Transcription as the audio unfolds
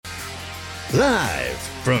Live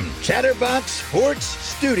from Chatterbox Sports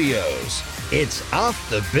Studios, it's Off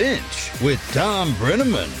the Bench with Tom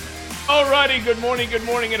Brenneman. All righty, good morning,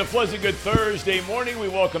 and a pleasant good Thursday morning. We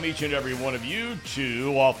welcome each and every one of you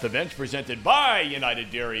to Off the Bench, presented by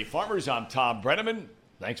United Dairy Farmers. I'm Tom Brenneman.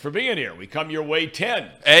 Thanks for being here. We come your way 10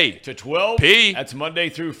 to 12. That's Monday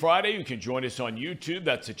through Friday. You can join us on YouTube.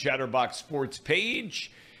 That's the Chatterbox Sports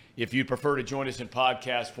page. If you prefer to join us in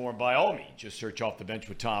podcast form, by all means, just search Off the Bench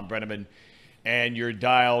with Tom Brenneman, and you're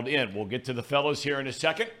dialed in. We'll get to the fellas here in a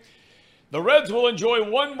second. The Reds will enjoy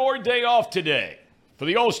one more day off today for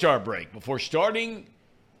the All-Star break before starting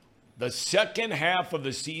the second half of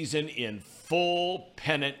the season in full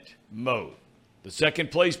pennant mode. The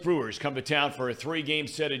second-place Brewers come to town for a 3-game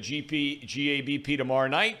set of GABP tomorrow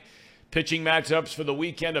night. Pitching matchups for the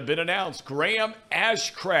weekend have been announced. Graham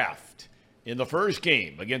Ashcraft in the first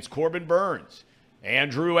game against Corbin Burns.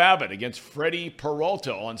 Andrew Abbott against Freddie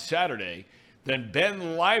Peralta on Saturday. Then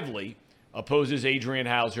Ben Lively opposes Adrian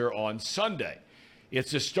Hauser on Sunday.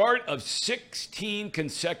 It's the start of 16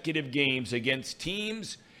 consecutive games against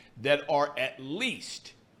teams that are at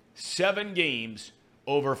least 7 games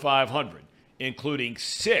over 500, including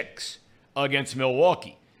 6 against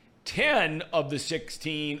Milwaukee. 10 of the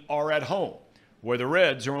 16 are at home, where the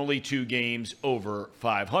Reds are only 2 games over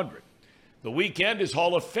 500. The weekend is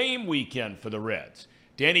Hall of Fame weekend for the Reds.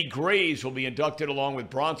 Danny Graves will be inducted along with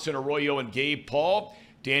Bronson Arroyo and Gabe Paul.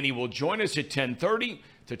 Danny will join us at 10:30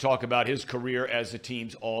 to talk about his career as the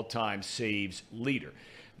team's all-time saves leader.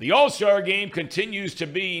 The All-Star Game continues to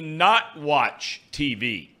be not watch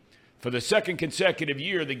TV. For the second consecutive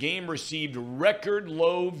year, the game received record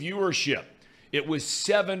low viewership. It was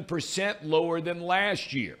 7% lower than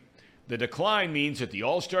last year. The decline means that the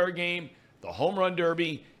All-Star Game, the Home Run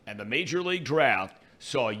Derby, and the Major League Draft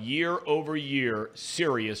saw year-over-year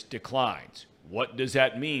serious declines. What does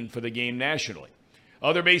that mean for the game nationally?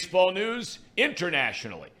 Other baseball news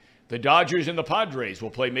internationally. The Dodgers and the Padres will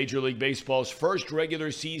play Major League Baseball's first regular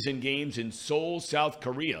season games in Seoul, South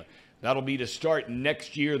Korea. That'll be to start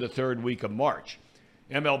next year, the third week of March.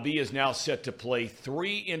 MLB is now set to play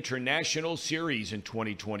 3 international series in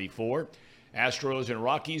 2024. Astros and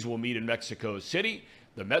Rockies will meet in Mexico City.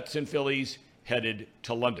 The Mets and Phillies headed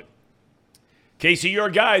to London. Casey, your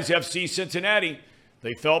guys, FC Cincinnati,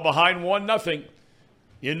 they fell behind 1-0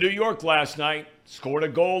 in New York last night, scored a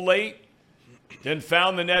goal late, then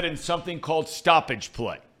found the net in something called stoppage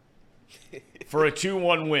play for a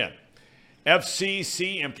 2-1 win.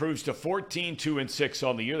 FCC improves to 14-2-6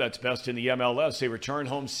 on the year. That's best in the MLS. They return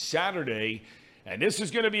home Saturday, and this is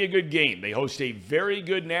going to be a good game. They host a very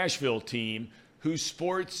good Nashville team who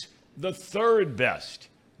sports the 3rd best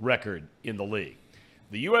record in the league.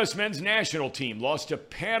 The U.S. men's national team lost to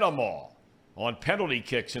Panama on penalty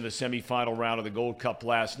kicks in the semifinal round of the Gold Cup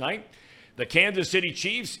last night. The Kansas City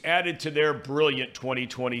Chiefs added to their brilliant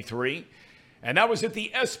 2023, and that was at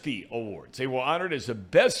the ESPY Awards. They were honored as the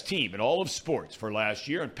best team in all of sports for last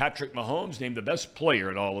year, and Patrick Mahomes named the best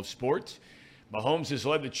player in all of sports. Mahomes has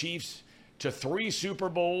led the Chiefs to 3 Super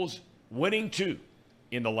Bowls, winning 2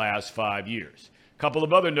 in the last 5 years. A couple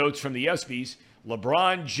of other notes from the ESPYs.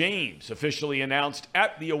 LeBron James officially announced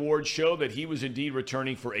at the awards show that he was indeed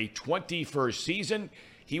returning for a 21st season.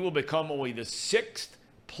 He will become only the 6th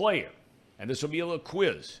player, and this will be a little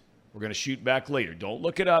quiz we're going to shoot back later. Don't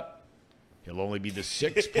look it up. He'll only be the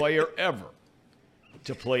 6th player ever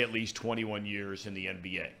to play at least 21 years in the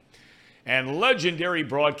NBA. And legendary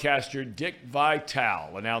broadcaster Dick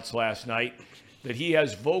Vitale announced last night that he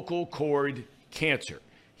has vocal cord cancer.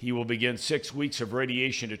 He will begin 6 weeks of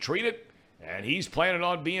radiation to treat it, and he's planning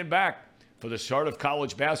on being back for the start of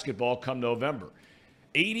college basketball come November.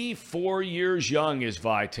 84 years young is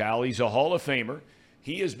Vitale. He's a Hall of Famer.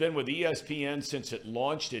 He has been with ESPN since it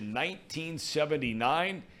launched in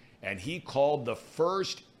 1979, and he called the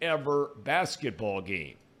first ever basketball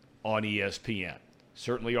game on ESPN.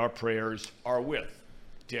 Certainly our prayers are with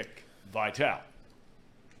Dick Vitale.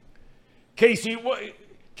 Casey,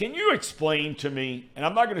 can you explain to me, and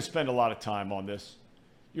I'm not going to spend a lot of time on this,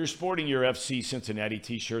 you're sporting your FC Cincinnati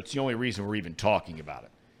t-shirt. It's the only reason we're even talking about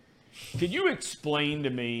it. Can you explain to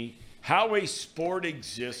me how a sport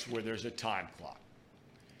exists where there's a time clock?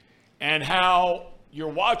 And how you're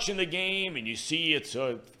watching the game and you see it's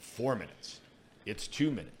 4 minutes. It's 2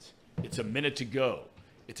 minutes. It's a minute to go.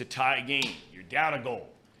 It's a tie game. You're down a goal.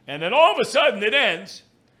 And then all of a sudden it ends.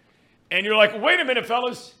 And you're like, wait a minute,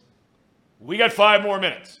 fellas. We got 5 more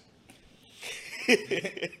minutes.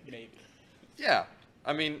 Maybe. Yeah.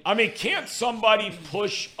 I mean, can't somebody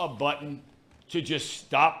push a button to just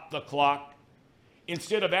stop the clock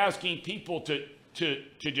instead of asking people to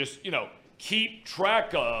just, keep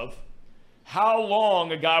track of how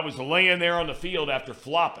long a guy was laying there on the field after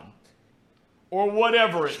flopping or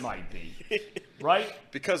whatever it might be, right?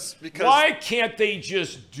 Because why can't they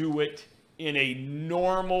just do it in a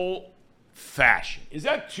normal fashion? Is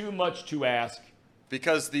that too much to ask?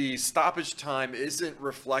 Because the stoppage time isn't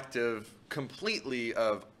reflective completely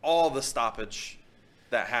of all the stoppage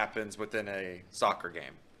that happens within a soccer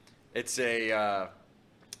game. It's I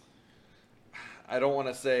don't want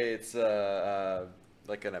to say it's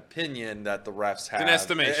like an opinion that the refs have. It's an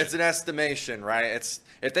estimation. It's an estimation, right? It's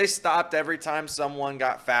if they stopped every time someone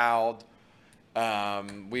got fouled,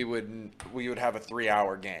 we would have a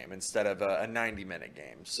 3-hour game instead of a 90-minute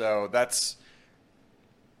game. So that's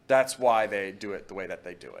why they do it the way that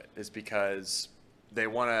they do it, is because they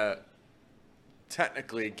want to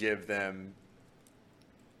technically give them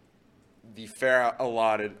the fair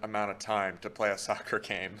allotted amount of time to play a soccer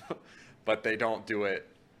game, but they don't do it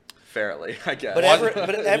fairly, I guess. But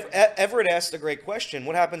Everett asked a great question.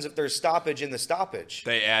 What happens if there's stoppage in the stoppage?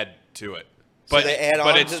 They add to it. So they add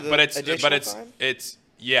on to the additional time?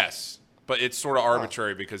 Yes, but it's sort of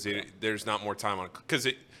arbitrary because there's not more time on it. Because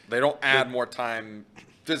they don't add more time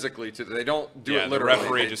physically to. They don't do it literally. The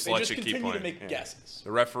referee just lets you keep playing. They just continue to make guesses.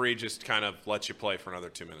 The referee just kind of lets you play for another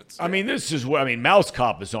 2 minutes. I mean, this is what Mouse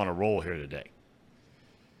Cop is on a roll here today.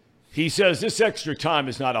 He says this extra time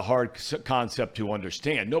is not a hard concept to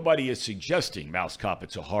understand. Nobody is suggesting, Mouse Cop,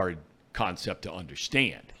 it's a hard concept to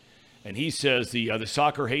understand. And he says the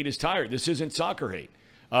soccer hate is tired. This isn't soccer hate.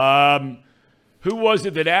 Who was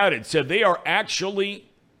it that added? Said they are actually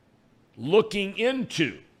looking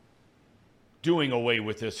into doing away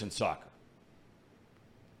with this in soccer.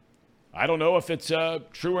 I don't know if it's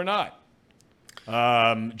true or not.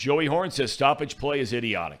 Joey Horn says stoppage play is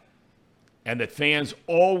idiotic and that fans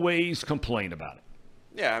always complain about it.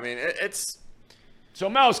 Yeah, I mean, it's... So,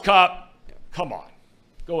 Mouse Cop, come on.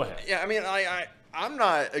 Go ahead. Yeah, I mean, I'm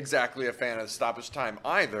not exactly a fan of stoppage time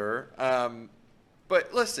either.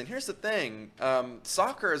 But listen, here's the thing.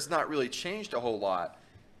 Soccer has not really changed a whole lot.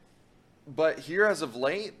 But here as of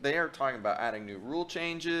late, they are talking about adding new rule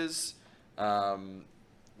changes, like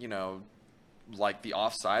the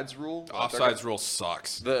offsides rule. The offsides rule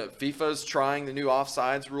sucks. The FIFA's trying the new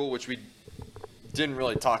offsides rule, which we didn't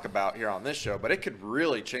really talk about here on this show, but it could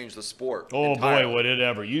really change the sport. Oh, entirely. boy, would it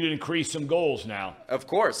ever. You'd increase some goals now. Of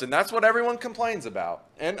course, and that's what everyone complains about.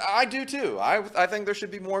 And I do too. I think there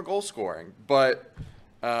should be more goal scoring. But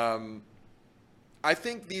I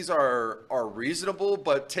think these are reasonable,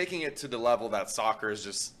 but taking it to the level that soccer is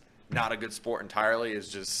just not a good sport entirely is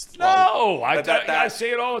just... I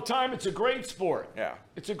say it all the time. It's a great sport. Yeah.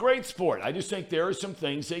 It's a great sport. I just think there are some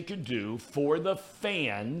things they could do for the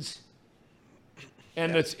fans.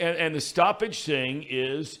 And the stoppage thing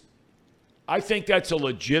is, I think that's a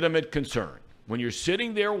legitimate concern. When you're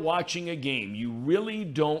sitting there watching a game, you really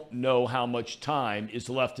don't know how much time is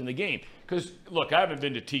left in the game. Because, look, I haven't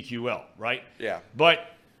been to TQL, right? Yeah. But,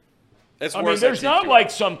 there's not like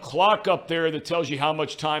some clock up there that tells you how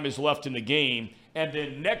much time is left in the game, and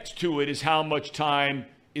then next to it is how much time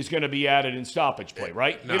is going to be added in stoppage play,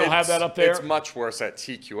 right? No, you don't have that up there? It's much worse at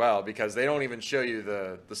TQL because they don't even show you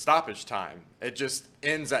the stoppage time. It just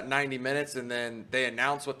ends at 90 minutes, and then they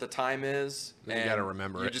announce what the time is. And you got to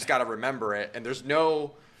remember it. You just got to remember it. And there's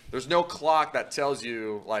no clock that tells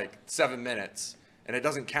you, 7 minutes, and it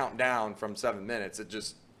doesn't count down from 7 minutes.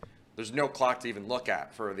 There's no clock to even look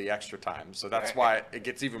at for the extra time. So that's why it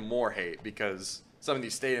gets even more hate, because some of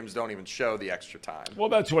these stadiums don't even show the extra time. Well,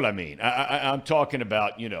 that's what I mean. I'm talking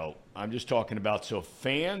about, I'm just talking about so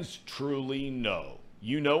fans truly know.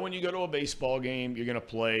 When you go to a baseball game, you're going to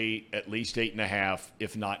play at least 8.5,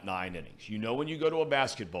 if not 9 innings. When you go to a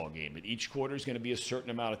basketball game, that each quarter is going to be a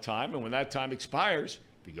certain amount of time. And when that time expires,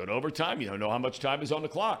 if you go to overtime, you don't know how much time is on the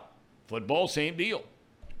clock. Football, same deal.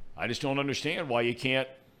 I just don't understand why you can't,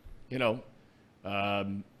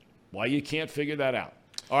 why you can't figure that out.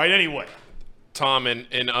 All right, anyway. Tom,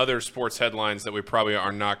 in other sports headlines that we probably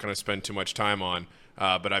are not going to spend too much time on,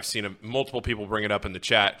 but I've seen multiple people bring it up in the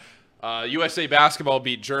chat. USA basketball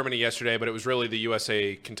beat Germany yesterday, but it was really the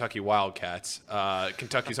USA Kentucky Wildcats.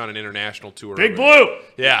 Kentucky's on an international tour. Big Blue.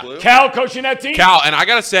 Yeah. Big Blue. Cal coaching that team. Cal, and I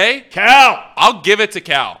got to say, Cal. I'll give it to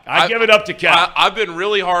Cal. I give it up to Cal. I've been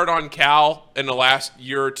really hard on Cal in the last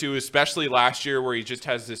year or two, especially last year where he just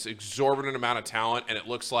has this exorbitant amount of talent, and it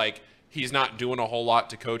looks like he's not doing a whole lot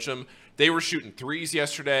to coach him. They were shooting threes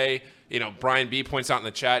yesterday. Brian B points out in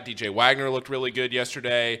the chat, DJ Wagner looked really good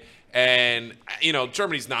yesterday. And,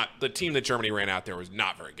 Germany's not – the team that Germany ran out there was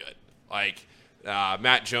not very good.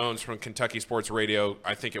 Matt Jones from Kentucky Sports Radio,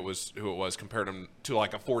 I think it was who it was, compared him to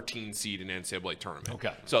like a 14 seed in NCAA tournament.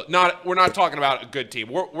 Okay. So we're not talking about a good team.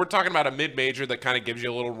 We're talking about a mid-major that kind of gives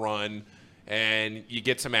you a little run and you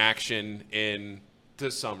get some action in the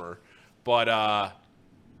summer. But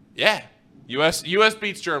yeah, US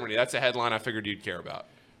beats Germany. That's a headline I figured you'd care about.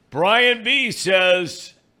 Brian B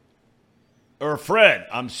says, or Fred,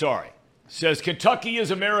 I'm sorry, says Kentucky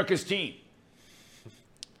is America's team.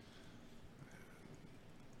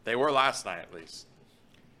 They were last night, at least.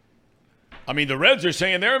 I mean, the Reds are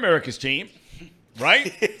saying they're America's team,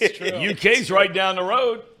 right? It's true. UK's right down the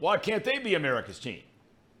road. Why can't they be America's team?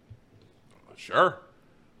 Sure.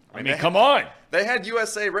 I mean, come on. They had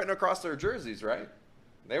USA written across their jerseys, right?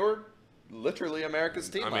 They were literally America's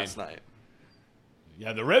team last night.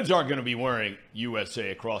 Yeah, the Reds aren't going to be wearing USA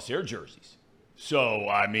across their jerseys. So,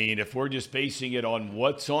 I mean, if we're just basing it on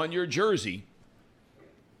what's on your jersey,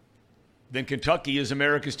 then Kentucky is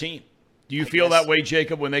America's team. Do you feel that way,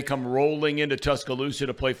 Jacob, when they come rolling into Tuscaloosa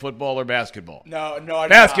to play football or basketball? No, I do not.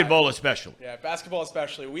 Basketball especially. Yeah, basketball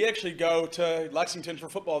especially. We actually go to Lexington for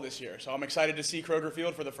football this year, so I'm excited to see Kroger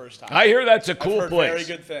Field for the first time. I hear that's a cool I've heard place. Very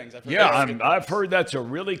good things. I've heard that's a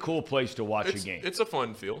really cool place to watch a game. It's a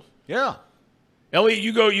fun field. Yeah. Elliot,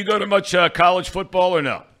 you go to much college football or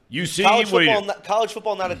no? UC? College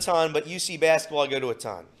football, not a ton, but UC basketball, I go to a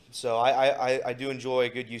ton. So I do enjoy a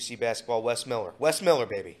good UC basketball. Wes Miller,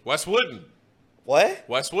 baby. Wes Wooden. What?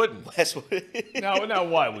 Wes Wooden. Wes Wooden. Now,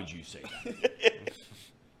 why would you say that?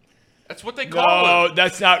 That's what they call him. No,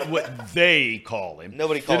 that's not what they call him.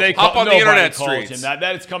 Nobody calls him. Hop on the internet calls streets. him that.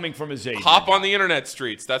 That is coming from his agent. Hop on the internet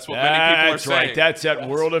streets. That's what many people are That's saying. right. That's that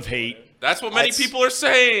world of hate. That's what many people are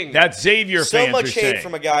saying. That Xavier So fans much are hate saying.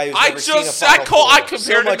 from a guy who's I never seen a Final Four. I compared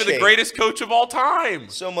So him much to the hate. greatest coach of all time.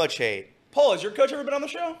 So much hate. Paul, has your coach ever been on the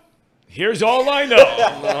show? Here's all I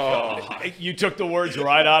know. You took the words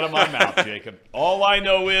right out of my mouth, Jacob. All I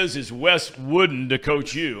know is Wes Wooden to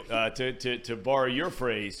coach you, to borrow your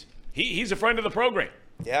phrase. He's a friend of the program.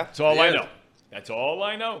 Yeah. That's all He I is. know. That's all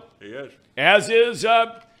I know. He is. As is,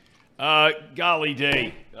 golly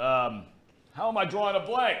day. How am I drawing a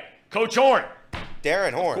blank? Coach Horn.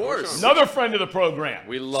 Darren Horn. Of course. Another friend of the program.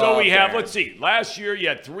 We love So we have, Darren. let's see, last year you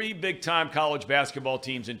had 3 big-time college basketball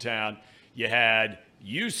teams in town. You had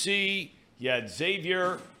UC, you had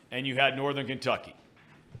Xavier, and you had Northern Kentucky.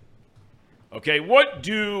 Okay, what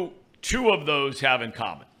do 2 of those have in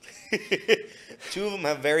common? 2 of them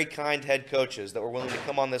have very kind head coaches that were willing to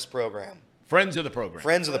come on this program. Friends of the program.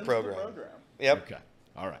 Friends of the program. Yep. Okay,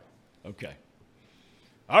 all right, okay.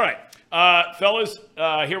 All right, fellas,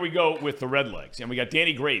 here we go with the Redlegs. And we got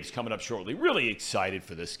Danny Graves coming up shortly. Really excited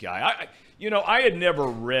for this guy. I had never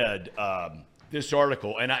read this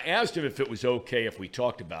article, and I asked him if it was okay if we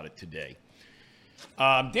talked about it today.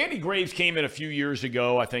 Danny Graves came in a few years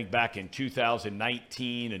ago, I think back in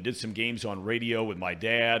 2019, and did some games on radio with my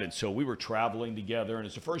dad. And so we were traveling together, and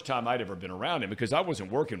it's the first time I'd ever been around him because I wasn't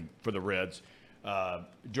working for the Reds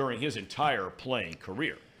during his entire playing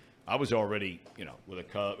career. I was already, with a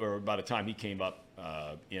Cub, or by the time he came up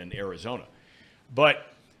in Arizona. But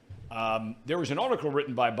there was an article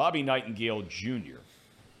written by Bobby Nightingale Jr.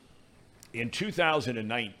 in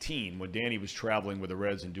 2019 when Danny was traveling with the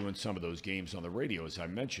Reds and doing some of those games on the radio, as I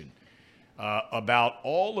mentioned, about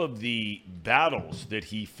all of the battles that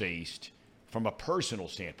he faced from a personal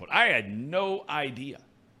standpoint. I had no idea.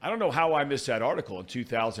 I don't know how I missed that article in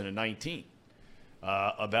 2019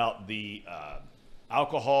 about the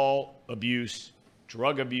alcohol abuse,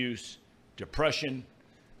 drug abuse, depression.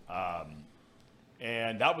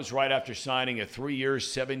 And that was right after signing a 3-year,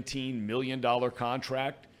 $17 million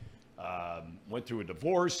contract. Went through a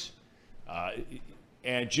divorce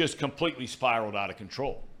and just completely spiraled out of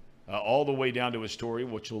control. All the way down to a story,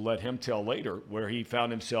 which we'll let him tell later, where he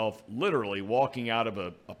found himself literally walking out of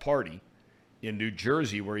a party in New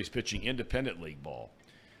Jersey where he's pitching independent league ball.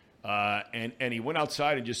 And he went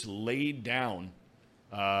outside and just laid down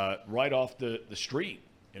right off the street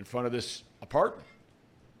in front of this apartment.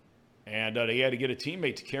 And he had to get a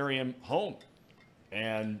teammate to carry him home.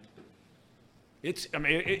 And it's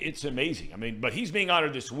amazing. But he's being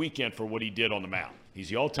honored this weekend for what he did on the mound. He's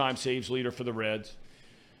the all-time saves leader for the Reds.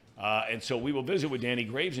 And so we will visit with Danny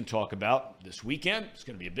Graves and talk about this weekend. It's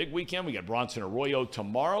going to be a big weekend. We got Bronson Arroyo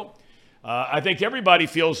tomorrow. I think everybody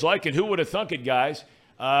feels like, and who would have thunk it, guys,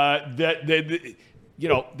 that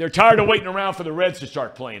they're tired of waiting around for the Reds to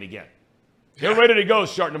start playing again. They're ready to go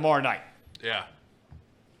starting tomorrow night. Yeah.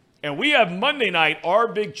 And we have Monday night, our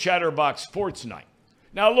big Chatterbox Sports night.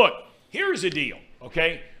 Now, look, here's the deal,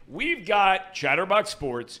 okay? We've got Chatterbox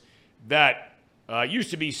Sports that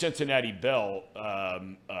used to be Cincinnati Bell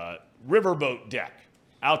riverboat deck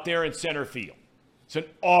out there in center field. It's an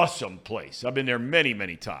awesome place. I've been there many,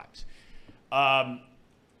 many times.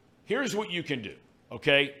 Here's what you can do,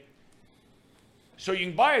 okay? So you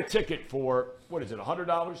can buy a ticket for, what is it,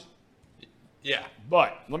 $100? Yeah.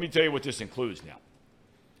 But let me tell you what this includes now.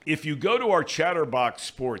 If you go to our Chatterbox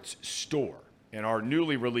Sports store and our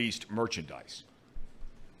newly released merchandise,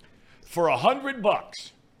 for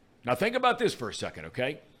 $100, now think about this for a second,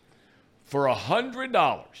 okay? For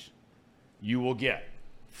 $100, you will get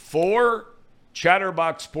 4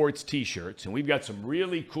 Chatterbox Sports t-shirts, and we've got some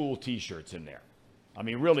really cool t-shirts in there. I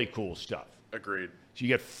mean, really cool stuff. Agreed. So you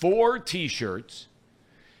get 4 t-shirts,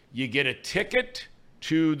 you get a ticket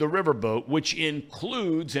to the riverboat, which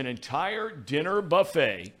includes an entire dinner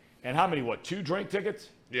buffet, and how many, 2 drink tickets?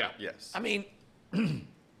 Yeah. Yes. I mean,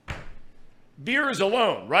 beers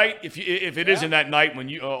alone, right? If it isn't that night when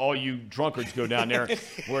you all you drunkards go down there,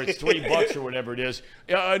 where it's $3 or whatever it is,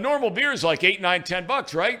 a normal beer is like $8, $9,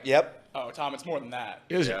 $10, right? Yep. Oh, Tom, it's more than that.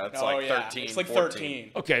 Is Yeah, it? it's like 13. It's like 14.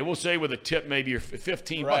 13. Okay, we'll say with a tip maybe you're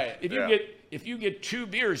 $15. Right. If you get 2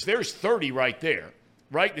 beers, there's 30 right there,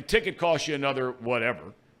 right? The ticket costs you another whatever,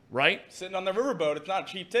 right? Sitting on the riverboat, it's not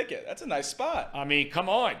a cheap ticket. That's a nice spot. I mean, come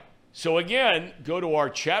on. So again, go to our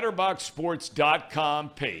chatterboxsports.com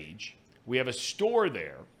page. We have a store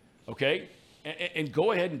there, okay? And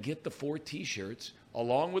go ahead and get the 4 t-shirts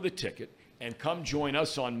along with a ticket and come join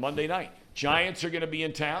us on Monday night. Giants are going to be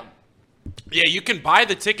in town. Yeah, you can buy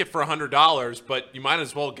the ticket for $100, but you might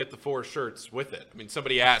as well get the 4 shirts with it. I mean,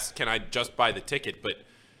 somebody asked, can I just buy the ticket? But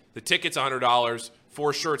the ticket's $100,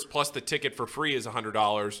 4 shirts plus the ticket for free is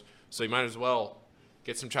 $100. So you might as well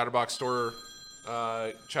get some Chatterbox Sports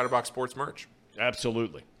merch.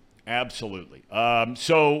 Absolutely. Absolutely.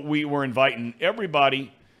 So we were inviting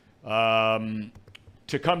everybody to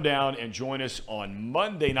come down and join us on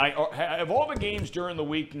Monday night. Have all the games during the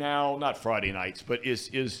week now, not Friday nights, but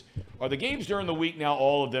are the games during the week now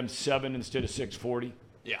all of them 7 instead of 6:40?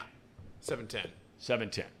 Yeah, 7:10.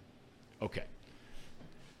 7:10. Okay.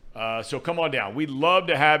 So come on down. We'd love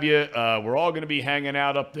to have you. We're all going to be hanging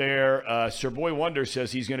out up there. Sir Boy Wonder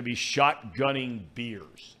says he's going to be shotgunning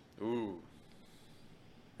beers. Ooh.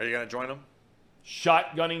 Are you going to join them?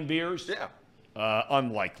 Shotgunning beers? Yeah.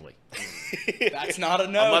 Unlikely. That's not a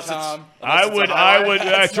no, Unless Tom. I would.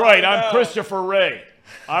 That's not right. a I'm no. Christopher Ray.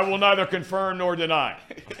 I will neither confirm nor deny.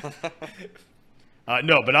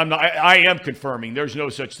 No, but I'm not. I am confirming. There's no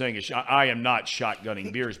such thing as. I am not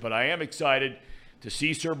shotgunning beers, but I am excited to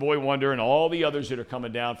see Sir Boy Wonder and all the others that are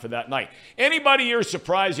coming down for that night. Anybody here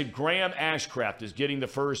surprised that Graham Ashcraft is getting the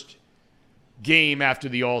first game after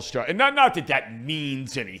the All-Star? And not that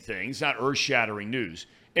means anything. It's not earth-shattering news.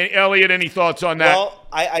 And Elliot, any thoughts on that? Well,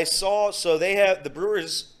 I saw, so they have, the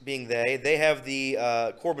Brewers being they have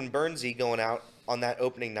the Corbin Burnsy going out on that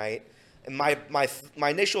opening night. And my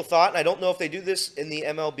initial thought, and I don't know if they do this in the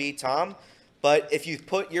MLB, Tom, but if you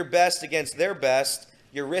put your best against their best,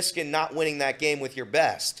 you're risking not winning that game with your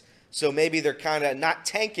best. So maybe they're kind of not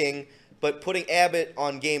tanking, but putting Abbott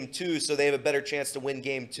on game 2 so they have a better chance to win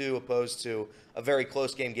game 2 opposed to a very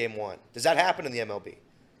close game 1. Does that happen in the MLB?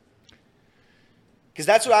 Because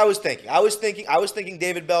that's what I was thinking. I was thinking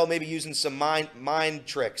David Bell maybe using some mind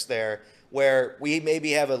tricks there, where we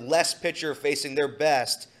maybe have a less pitcher facing their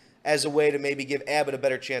best as a way to maybe give Abbott a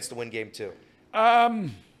better chance to win game 2.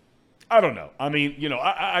 I don't know. I mean,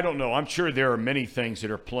 I don't know. I'm sure there are many things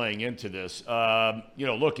that are playing into this.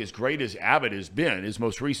 Look, as great as Abbott has been, his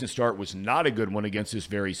most recent start was not a good one against this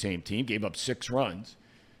very same team. Gave up 6 runs,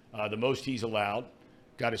 the most he's allowed.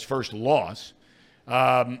 Got his first loss.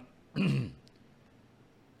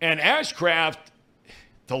 And Ashcraft,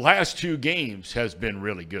 the last 2 games, has been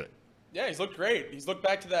really good. Yeah, he's looked great. He's looked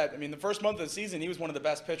back to that. I mean, the first month of the season, he was one of the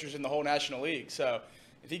best pitchers in the whole National League. So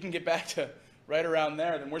if he can get back to right around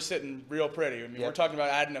there, then we're sitting real pretty. I mean, We're talking about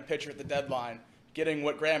adding a pitcher at the deadline. Getting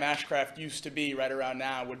what Graham Ashcraft used to be right around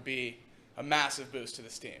now would be a massive boost to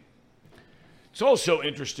this team. It's also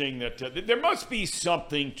interesting that there must be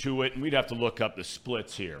something to it, and we'd have to look up the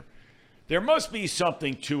splits here. There must be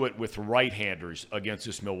something to it with right-handers against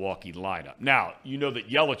this Milwaukee lineup. Now, you know that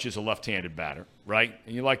Yelich is a left-handed batter, right?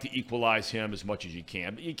 And you like to equalize him as much as you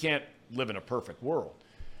can, but you can't live in a perfect world.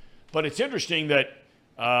 But it's interesting that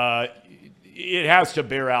it has to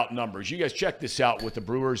bear out numbers. You guys check this out, what the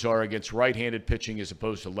Brewers are against right-handed pitching as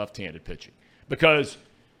opposed to left-handed pitching. Because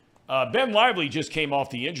Ben Lively just came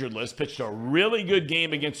off the injured list, pitched a really good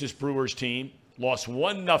game against this Brewers team, lost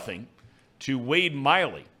 1-0 to Wade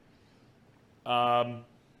Miley. And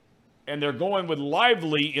they're going with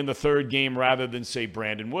Lively in the 3rd game rather than, say,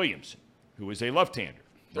 Brandon Williamson, who is a left-hander.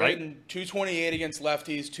 They're right? hitting 228 against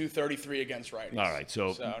lefties, 233 against righties. All right,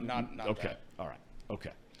 so not okay, bad. all right,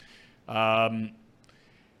 okay.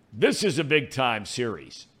 This is a big-time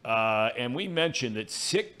series, and we mentioned that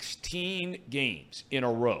 16 games in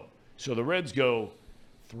a row. So the Reds go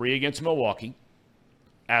 3 against Milwaukee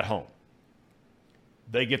at home.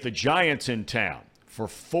 They get the Giants in town for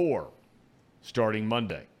 4 starting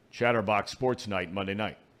Monday. Chatterbox Sports Night, Monday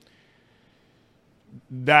night.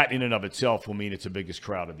 That in and of itself will mean it's the biggest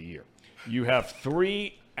crowd of the year. You have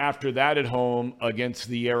 3 after that at home against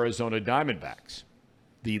the Arizona Diamondbacks,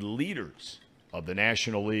 the leaders of the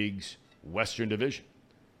National League's Western Division.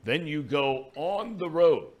 Then you go on the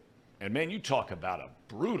road. And, man, you talk about a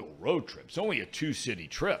brutal road trip. It's only a 2-city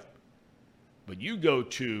trip. But you go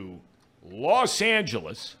to Los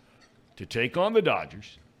Angeles to take on the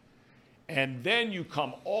Dodgers. And then you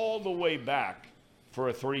come all the way back for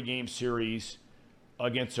a 3-game series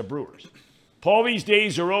against the Brewers. Paul, these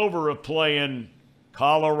days are over of playing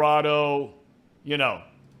Colorado,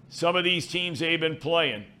 some of these teams they've been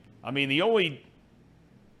playing. I mean, the only,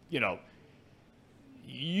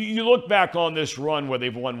 you look back on this run where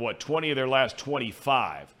they've won, 20 of their last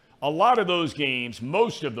 25. A lot of those games,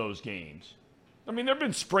 most of those games, I mean, they've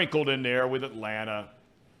been sprinkled in there with Atlanta,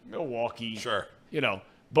 Milwaukee. Sure.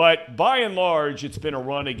 But by and large, it's been a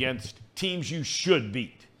run against teams you should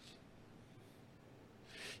beat.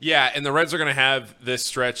 Yeah, and the Reds are going to have this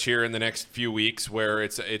stretch here in the next few weeks where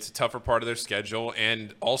it's a tougher part of their schedule,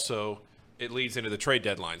 and also it leads into the trade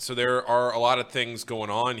deadline. So there are a lot of things going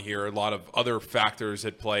on here, a lot of other factors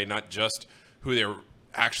at play, not just who they're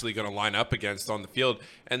actually going to line up against on the field.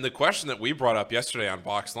 And the question that we brought up yesterday on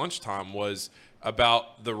Box Lunchtime was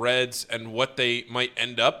about the Reds and what they might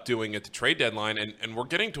end up doing at the trade deadline. And we're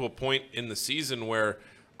getting to a point in the season where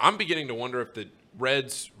I'm beginning to wonder if the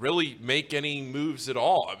Reds really make any moves at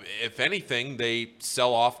all. I mean, if anything, they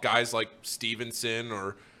sell off guys like Stevenson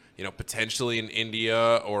or, potentially in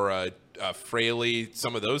India or Fraley,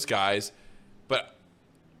 some of those guys. But,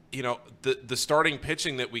 the starting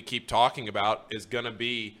pitching that we keep talking about is going to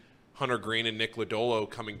be Hunter Green and Nick Lodolo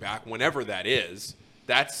coming back whenever that is.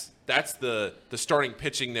 That's the starting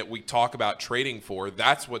pitching that we talk about trading for.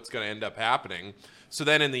 That's what's going to end up happening. So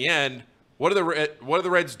then in the end, what do the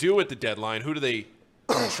Reds do at the deadline? Who do they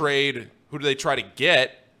trade? Who do they try to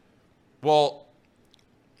get? Well,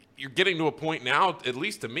 you're getting to a point now, at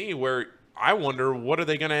least to me, where I wonder, what are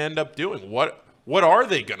they going to end up doing? What are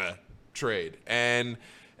they going to trade? And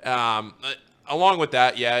along with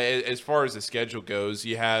that, as far as the schedule goes,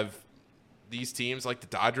 you have these teams like the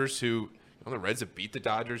Dodgers who, the Reds have beat the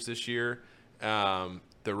Dodgers this year. The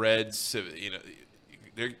Reds,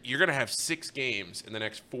 you're going to have 6 games in the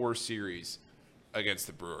next 4 series against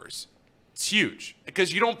the Brewers. It's huge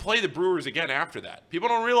because you don't play the Brewers again after that. People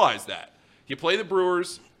don't realize that. You play the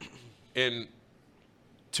Brewers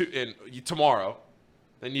tomorrow,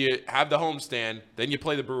 then you have the homestand, then you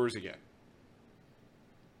play the Brewers again.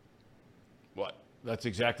 What? That's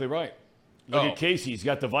exactly right. Look at Casey. He's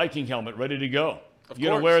got the Viking helmet ready to go. You course.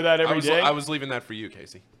 gonna wear that every day? I was leaving that for you,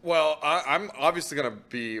 Casey. Well, I'm obviously going to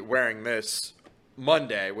be wearing this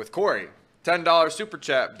Monday with Corey. $10 super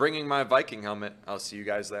chat, bringing my Viking helmet. I'll see you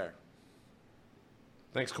guys there.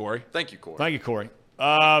 Thanks, Corey. Thank you, Corey. Thank you, Corey.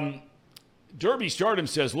 Derby Stardom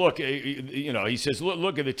says, look, he says,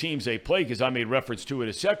 look at the teams they play, because I made reference to it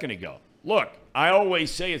a second ago. Look, I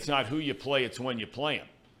always say it's not who you play, it's when you play them.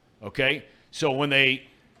 Okay? So when they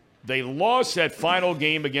lost that final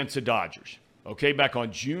game against the Dodgers, okay, back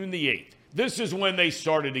on June the 8th, this is when they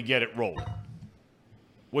started to get it rolling,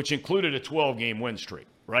 which included a 12-game win streak,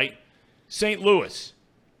 right? St. Louis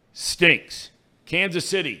stinks. Kansas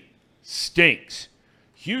City stinks.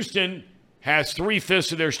 Houston has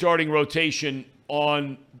 3/5 of their starting rotation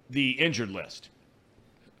on the injured list.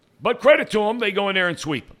 But credit to them, they go in there and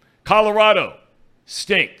sweep them. Colorado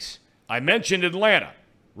stinks. I mentioned Atlanta,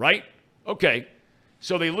 right? Okay,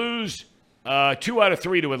 so they lose 2 out of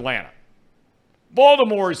 3 to Atlanta.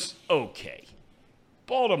 Baltimore's okay.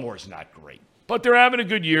 Baltimore's not great, but they're having a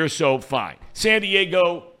good year, so fine. San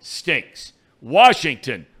Diego stinks.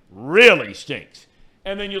 Washington really stinks.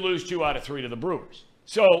 And then you lose 2 out of 3 to the Brewers.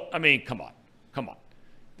 So, I mean, come on.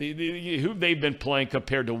 Who they've been playing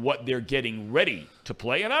compared to what they're getting ready to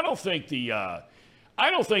play. And I don't think the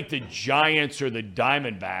Giants or the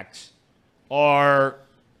Diamondbacks are,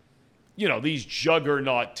 these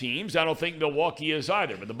juggernaut teams. I don't think Milwaukee is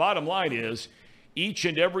either. But the bottom line is, each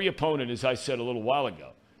and every opponent, as I said a little while ago,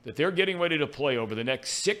 that they're getting ready to play over the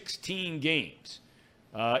next 16 games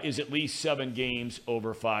is at least 7 games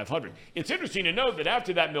over 500. It's interesting to note that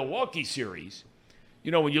after that Milwaukee series,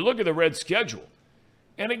 when you look at the Reds' schedule,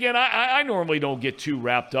 And again, I normally don't get too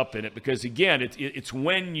wrapped up in it because, again, it's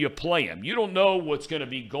when you play them. You don't know what's going to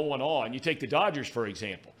be going on. You take the Dodgers, for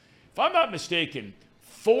example. If I'm not mistaken,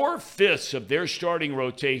 4/5 of their starting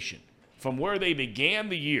rotation from where they began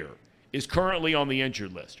the year is currently on the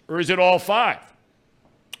injured list. Or is it all 5?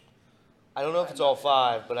 I don't know if it's all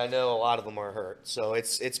 5, but I know a lot of them are hurt. So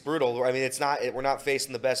it's brutal. I mean, we're not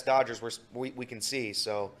facing the best Dodgers we can see.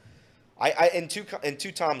 So, and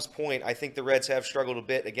to Tom's point, I think the Reds have struggled a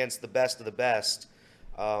bit against the best of the best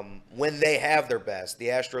when they have their best. The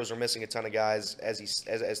Astros are missing a ton of guys,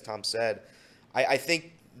 as Tom said. I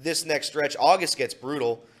think this next stretch, August gets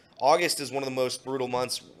brutal. August is one of the most brutal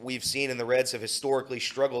months we've seen, and the Reds have historically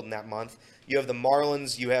struggled in that month. You have the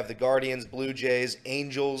Marlins, you have the Guardians, Blue Jays,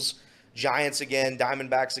 Angels, Giants again,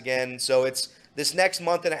 Diamondbacks again. So it's this next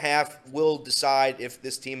month and a half will decide if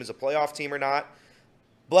this team is a playoff team or not.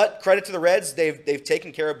 But credit to the Reds, they've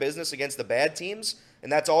taken care of business against the bad teams,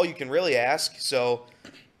 and that's all you can really ask. So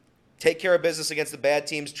take care of business against the bad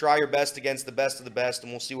teams, try your best against the best of the best,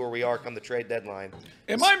 and we'll see where we are come the trade deadline.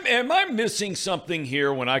 Am I missing something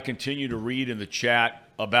here when I continue to read in the chat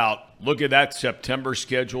about, look at that September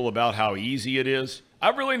schedule, about how easy it is?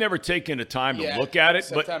 I've really never taken the time to look at it.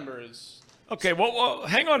 September is... Okay, well,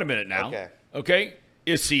 hang on a minute now. Okay.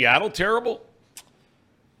 Is Seattle terrible?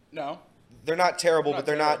 No. They're not terrible, but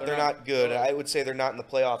they're not good. Good. I would say they're not in the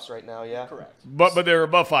playoffs right now, yeah? Correct. But they're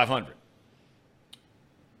above 500.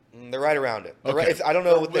 They're right around it. Okay. I don't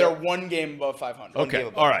know what they're one game above 500.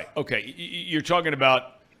 Okay, all right. Okay, you're talking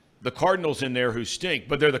about the Cardinals in there who stink,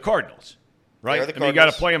 but they're the Cardinals, right? They're the I mean, you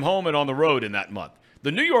got to play them home and on the road in that month.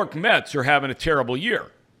 The New York Mets are having a terrible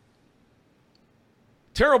year.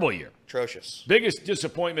 Terrible year. Atrocious. Biggest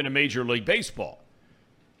disappointment in Major League Baseball.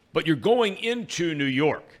 But you're going into New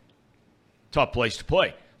York. Tough place to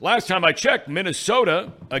play. Last time I checked,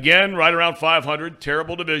 Minnesota, again, right around 500,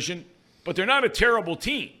 terrible division. But they're not a terrible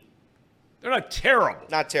team. They're not terrible.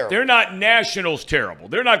 Not terrible. They're not Nationals terrible.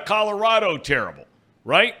 They're not Colorado terrible,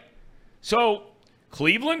 right? So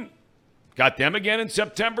Cleveland, got them again in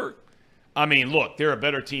September. I mean, look, there are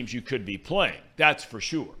better teams you could be playing. That's for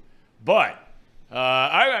sure. But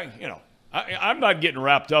I'm not getting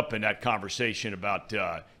wrapped up in that conversation about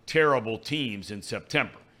terrible teams in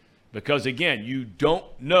September because, again, you don't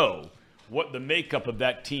know what the makeup of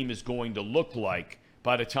that team is going to look like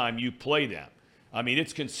by the time you play them. I mean,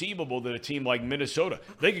 it's conceivable that a team like Minnesota,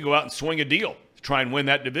 they could go out and swing a deal to try and win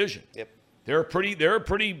that division. Yep. They're a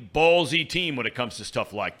pretty ballsy team when it comes to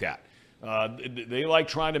stuff like that. They like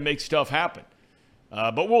trying to make stuff happen.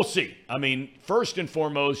 But we'll see. I mean, first and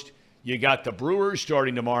foremost, you got the Brewers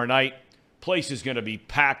starting tomorrow night. Place is going to be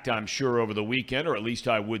packed, I'm sure, over the weekend, or at least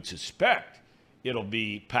I would suspect it'll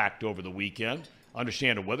be packed over the weekend.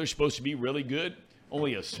 Understand the weather's supposed to be really good.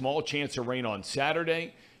 Only a small chance of rain on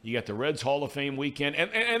Saturday. You got the Reds Hall of Fame weekend.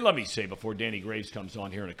 And let me say, before Danny Graves comes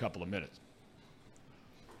on here in a couple of minutes,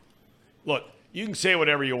 look, you can say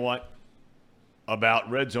whatever you want about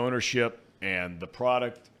Reds ownership and the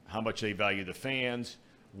product, how much they value the fans,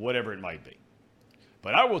 whatever it might be.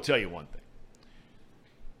 But I will tell you one thing.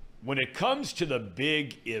 When it comes to the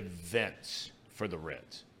big events for the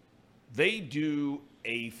Reds, they do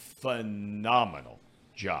a phenomenal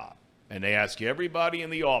job. And they ask everybody in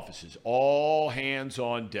the offices, all hands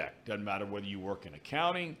on deck. Doesn't matter whether you work in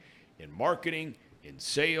accounting, in marketing, in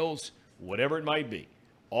sales, whatever it might be.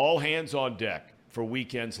 All hands on deck for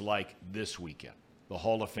weekends like this weekend, the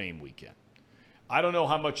Hall of Fame weekend. I don't know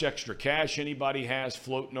how much extra cash anybody has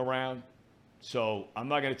floating around, so I'm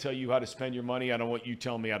not going to tell you how to spend your money. I don't want you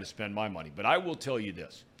telling me how to spend my money. But I will tell you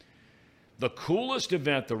this. The coolest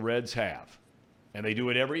event the Reds have, and they do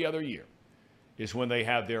it every other year, is when they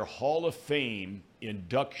have their Hall of Fame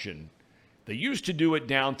induction. They used to do it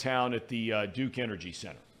downtown at the Duke Energy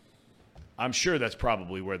Center. I'm sure that's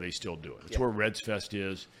probably where they still do it. It's where Reds Fest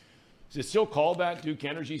is. Is it still called that, Duke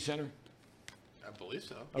Energy Center? I believe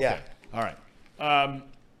so. Okay. Yeah. All right.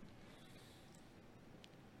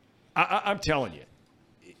 I'm telling you,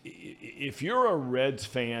 if you're a Reds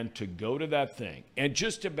fan to go to that thing, and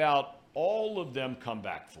just about all of them come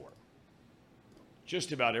back for it,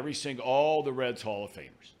 just about all the Reds Hall of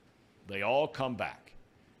Famers, they all come back,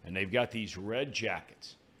 and they've got these red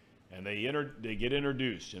jackets, and they get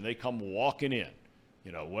introduced, and they come walking in,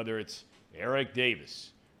 whether it's Eric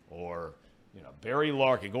Davis or Barry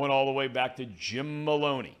Larkin, going all the way back to Jim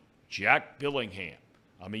Maloney, Jack Billingham.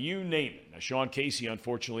 I mean, you name it. Now, Sean Casey,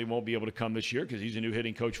 unfortunately, won't be able to come this year because he's a new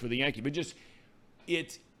hitting coach for the Yankees. But just,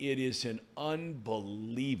 it is an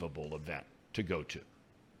unbelievable event to go to.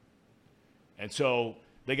 And so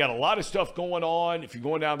they got a lot of stuff going on. If you're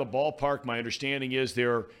going down the ballpark, my understanding is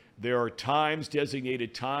they're There are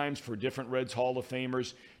designated times for different Reds Hall of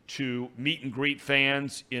Famers to meet and greet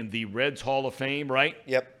fans in the Reds Hall of Fame, right?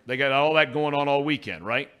 Yep. They got all that going on all weekend,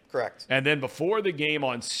 right? Correct. And then before the game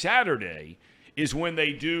on Saturday is when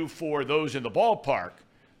they do, for those in the ballpark,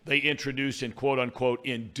 they introduce and quote-unquote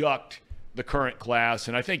induct the current class.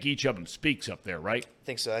 And I think each of them speaks up there, right? I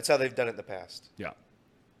think so. That's how they've done it in the past. Yeah.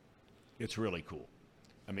 It's really cool.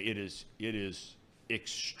 I mean, it is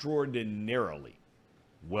extraordinarily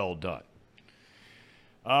well done.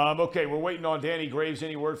 Okay, we're waiting on Danny Graves.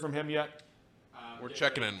 Any word from him yet? We're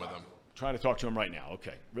checking in with him. Trying to talk to him right now.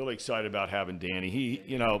 Okay, really excited about having Danny.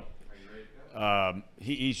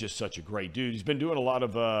 He's just such a great dude. He's been doing a lot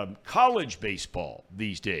of college baseball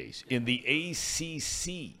these days in the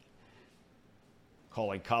ACC,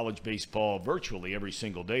 calling college baseball virtually every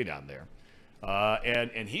single day down there.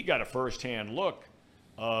 And he got a firsthand look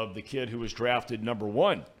of the kid who was drafted number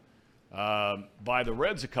 1 by the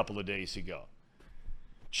Reds a couple of days ago.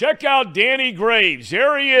 Check out Danny Graves.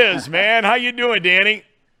 There he is, man. How you doing, Danny?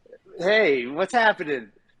 Hey, what's happening,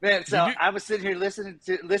 man? So I was sitting here listening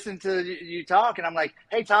to you talk, and I'm like,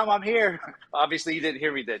 "Hey, Tom, I'm here." Obviously, you didn't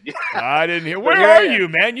hear me, did you? I didn't hear. Where are you,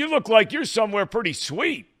 man? You look like you're somewhere pretty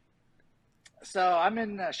sweet. So I'm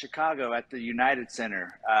in Chicago at the United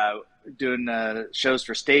Center doing shows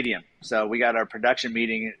for Stadium. So we got our production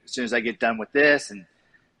meeting as soon as I get done with this, and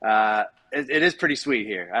it is pretty sweet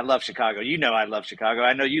here. I love Chicago. You know I love Chicago.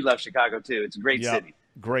 I know you love Chicago too. It's a great city.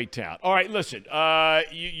 Great town. All right, listen.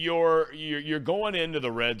 You're going into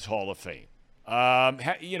the Reds Hall of Fame.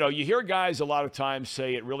 You hear guys a lot of times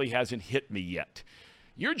say it really hasn't hit me yet.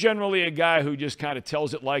 You're generally a guy who just kind of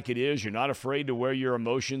tells it like it is. You're not afraid to wear your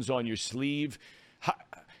emotions on your sleeve.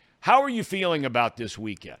 How are you feeling about this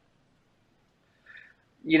weekend?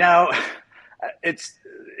 You know, it's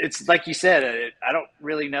like you said. I don't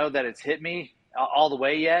really know that it's hit me all the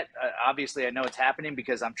way yet. Obviously, I know it's happening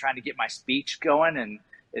because I'm trying to get my speech going, and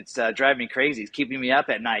it's driving me crazy. It's keeping me up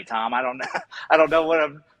at night, Tom. I don't know. I don't know what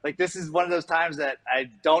I'm like. This is one of those times that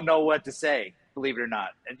I don't know what to say. Believe it or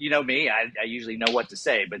not. And you know me, I usually know what to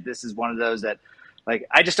say, but this is one of those that, like,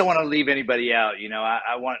 I just don't want to leave anybody out. You know,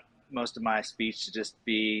 I want most of my speech to just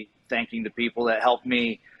be thanking the people that helped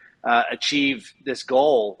me achieve this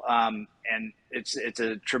goal. And it's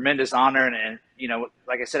a tremendous honor. And, you know,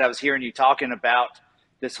 like I said, I was hearing you talking about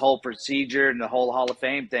this whole procedure and the whole Hall of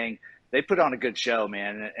Fame thing. They put on a good show,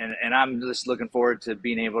 man. And I'm just looking forward to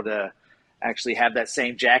being able to actually have that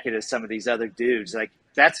same jacket as some of these other dudes. Like,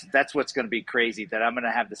 that's what's going to be crazy, that I'm going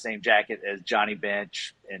to have the same jacket as Johnny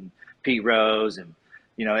Bench and Pete Rose and,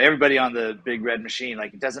 you know, everybody on the Big Red Machine.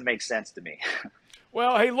 Like, it doesn't make sense to me.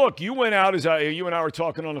 Well, hey, look, you went out you and I were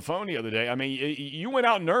talking on the phone the other day. I mean, you went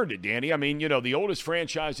out and earned it, Danny. I mean, you know, the oldest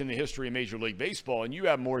franchise in the history of Major League Baseball, and you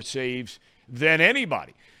have more saves than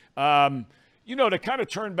anybody. You know, to kind of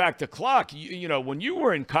turn back the clock, you know, when you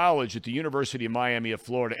were in college at the University of Miami of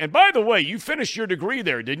Florida, and by the way, you finished your degree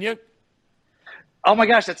there, didn't you? Oh my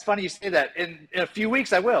gosh, that's funny you say that. In a few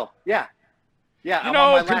weeks, I will. Yeah. Yeah. You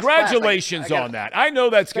know, congratulations on that. I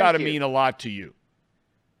know that's got to mean a lot to you.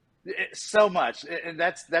 So much. And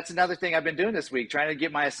that's another thing I've been doing this week, trying to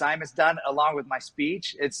get my assignments done along with my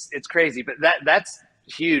speech. It's crazy, but that's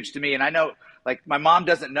huge to me. And I know, like, my mom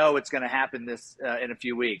doesn't know it's going to happen this in a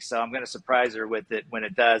few weeks, so I'm going to surprise her with it when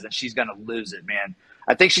it does, and she's going to lose it, man.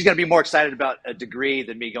 I think she's going to be more excited about a degree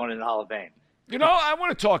than me going into the Hall of Fame. You know, I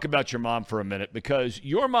want to talk about your mom for a minute, because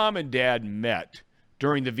your mom and dad met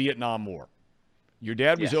during the Vietnam War. Your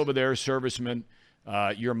dad was over there, serviceman.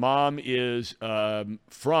 Your mom is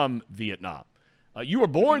from Vietnam. You were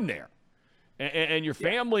born there. And your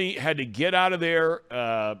family had to get out of there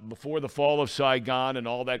before the fall of Saigon and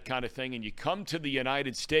all that kind of thing, and you come to the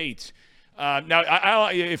United States. Now,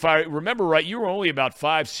 if I remember right, you were only about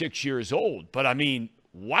 5-6 years old. But, I mean,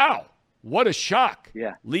 wow, what a shock.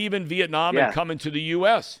 Yeah. Leaving Vietnam and coming to the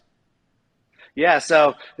U.S. Yeah,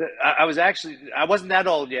 so I wasn't that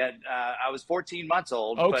old yet. I was 14 months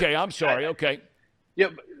old. Okay, I'm sorry. Okay. Yeah,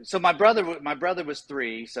 so my brother was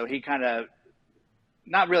 3, so he kind of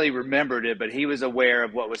not really remembered it, but he was aware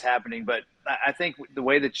of what was happening. But I think the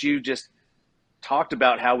way that you just talked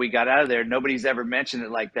about how we got out of there, nobody's ever mentioned it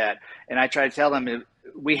like that. And I tried to tell them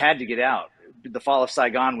we had to get out. The fall of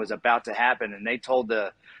Saigon was about to happen, and they told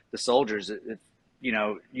the soldiers that, you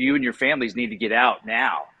know, you and your families need to get out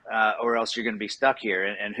now, or else you're going to be stuck here.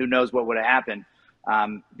 And who knows what would have happened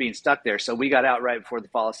being stuck there. So we got out right before the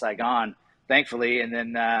fall of Saigon, thankfully, and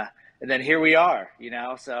then here we are. You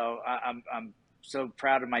know, so I'm so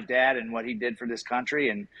proud of my dad and what he did for this country,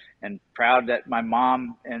 and proud that my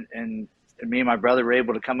mom and me and my brother were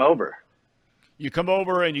able to come over. You come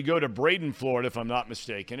over and you go to Braden, Florida, if I'm not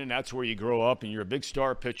mistaken, and that's where you grow up, and you're a big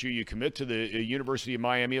star pitcher. You commit to the University of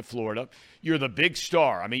Miami of Florida. You're the big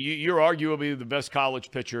star. I mean, you're arguably the best college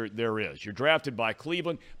pitcher there is. You're drafted by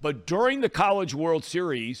Cleveland. But during the College World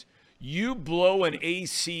Series, you blow an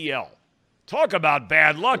ACL. Talk about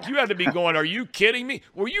bad luck. You had to be going, are you kidding me?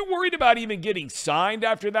 Were you worried about even getting signed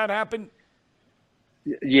after that happened?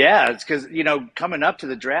 Yeah, it's because, coming up to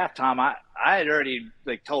the draft, Tom, I had already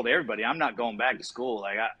told everybody I'm not going back to school.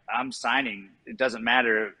 I'm signing. It doesn't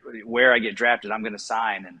matter where I get drafted. I'm going to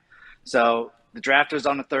sign. And so the draft was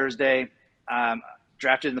on a Thursday.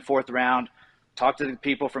 Drafted in the 4th round. Talked to the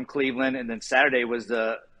people from Cleveland, and then Saturday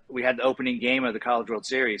we had the opening game of the College World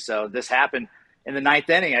Series. So this happened in the 9th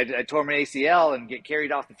inning. I tore my ACL and get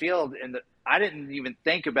carried off the field, and I didn't even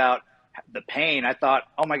think about the pain. I thought,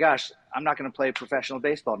 oh my gosh, I'm not going to play professional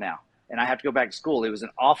baseball now, and I have to go back to school. It was an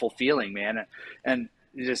awful feeling, man. And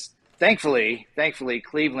just thankfully,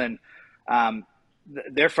 Cleveland,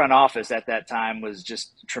 their front office at that time was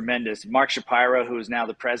just tremendous. Mark Shapiro, who is now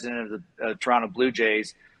the president of the Toronto Blue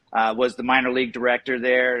Jays, was the minor league director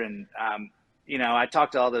there. And, I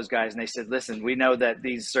talked to all those guys, and they said, listen, we know that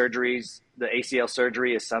these surgeries, the ACL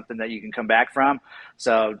surgery, is something that you can come back from.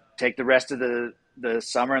 So take the rest of the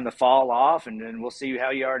summer and the fall off, and then we'll see how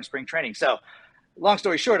you are in spring training. So long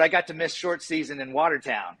story short, I got to miss short season in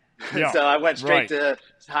Watertown. Yeah, so I went straight to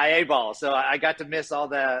high A ball. So I got to miss all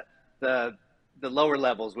the lower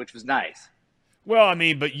levels, which was nice. Well,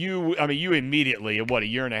 but you immediately, a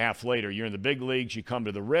year and a half later, you're in the big leagues, you come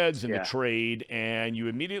to the Reds in the trade, and you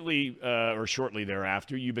immediately, or shortly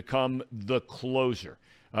thereafter, you become the closer,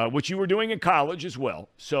 which you were doing in college as well.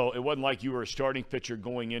 So it wasn't like you were a starting pitcher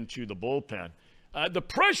going into the bullpen. The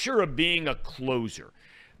pressure of being a closer.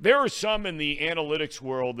 There are some in the analytics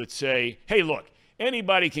world that say, hey, look,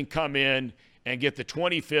 anybody can come in and get the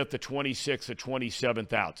 25th, the 26th, the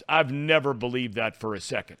 27th outs. I've never believed that for a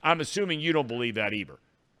second. I'm assuming you don't believe that either.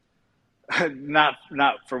 Not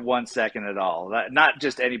for 1 second at all. Not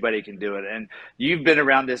just anybody can do it. And you've been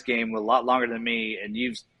around this game a lot longer than me, and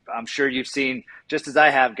I'm sure you've seen, just as I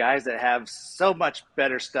have, guys that have so much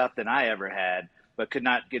better stuff than I ever had, but could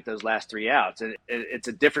not get those last 3 outs. And it's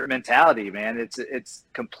a different mentality, man. It's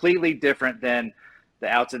completely different than the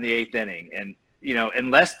outs in the 8th inning. And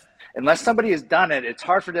unless somebody has done it, it's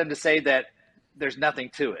hard for them to say that there's nothing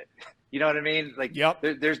to it. You know what I mean?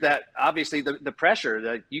 There's that, obviously, the pressure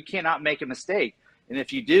that you cannot make a mistake. And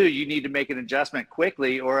if you do, you need to make an adjustment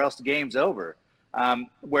quickly, or else the game's over.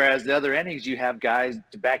 Whereas the other innings, you have guys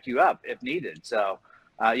to back you up if needed. So,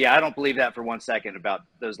 I don't believe that for 1 second about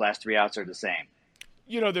those last 3 outs are the same.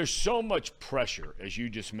 There's so much pressure, as you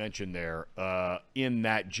just mentioned there, in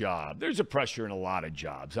that job. There's a pressure in a lot of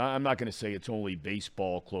jobs. I'm not going to say it's only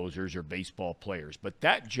baseball closers or baseball players, but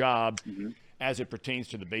that job, as it pertains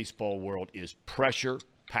to the baseball world, is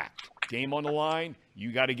pressure-packed. Game on the line,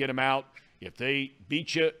 you got to get them out. If they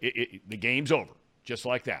beat you, the game's over, just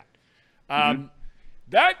like that.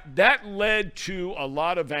 That led to a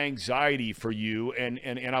lot of anxiety for you,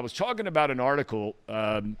 and I was talking about an article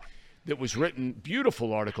that was written,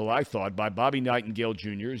 beautiful article, I thought, by Bobby Nightingale Jr.,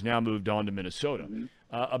 who's now moved on to Minnesota,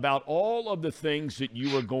 about all of the things that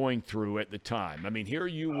you were going through at the time. Here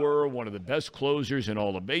you were, one of the best closers in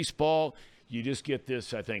all of baseball. You just get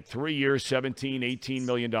this, I think, 3 years, $17, $18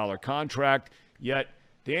 million contract. Yet,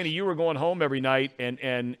 Danny, you were going home every night,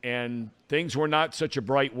 and things were not such a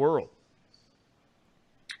bright world.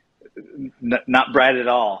 Not bright at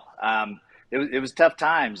all. It was tough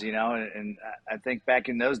times, and I think back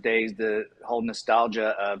in those days, the whole nostalgia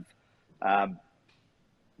of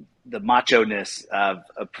the macho-ness of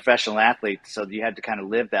a professional athlete. So you had to kind of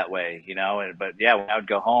live that way, But when I would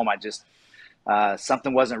go home, I just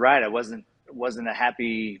something wasn't right. I wasn't a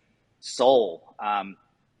happy soul.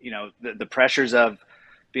 The pressures of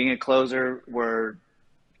being a closer were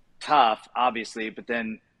tough, obviously, but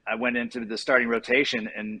then I went into the starting rotation,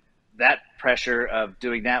 and that pressure of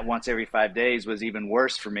doing that once every 5 days was even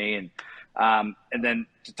worse for me. And then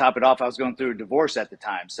to top it off, I was going through a divorce at the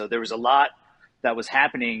time. So there was a lot that was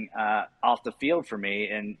happening off the field for me.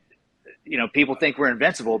 And, people think we're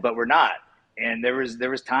invincible, but we're not. And there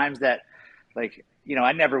was times that,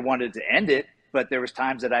 I never wanted to end it, but there was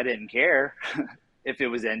times that I didn't care if it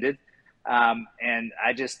was ended. And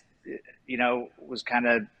I just, was kind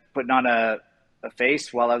of putting on a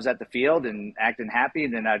face while I was at the field and acting happy.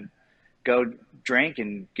 And then I'd go drink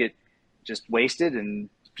and get just wasted and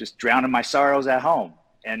just drown in my sorrows at home.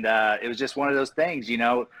 And it was just one of those things,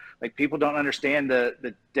 people don't understand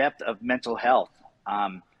the depth of mental health.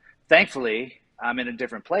 Thankfully, I'm in a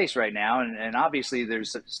different place right now. And obviously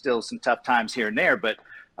there's still some tough times here and there, but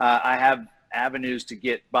I have avenues to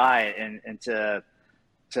get by and to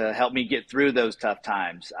help me get through those tough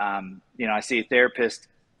times. I see a therapist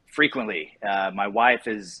frequently. My wife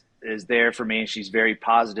is there for me, and she's very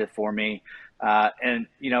positive for me. And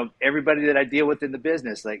everybody that I deal with in the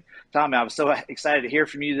business, like Tom, I was so excited to hear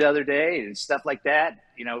from you the other day and stuff like that.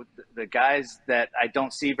 The guys that I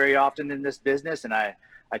don't see very often in this business, and I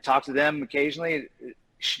talk to them occasionally.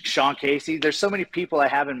 Sean Casey, there's so many people I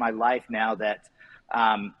have in my life now that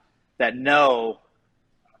know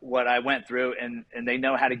what I went through, and they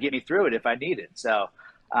know how to get me through it if I need it. So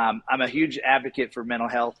I'm a huge advocate for mental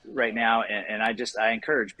health right now, and I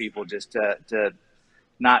encourage people just to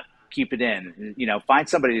not keep it in. Find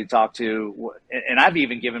somebody to talk to, and I've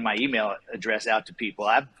even given my email address out to people.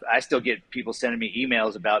 I still get people sending me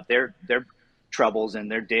emails about their troubles and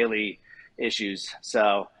their daily issues.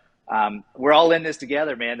 So we're all in this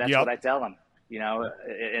together, man. That's what I tell them.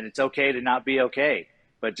 And it's okay to not be okay,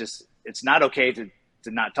 but just it's not okay to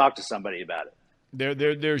not talk to somebody about it.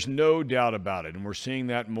 There's no doubt about it, and we're seeing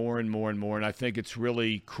that more and more and more. And I think it's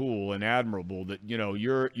really cool and admirable that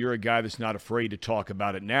you're a guy that's not afraid to talk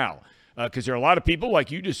about it now, because there are a lot of people,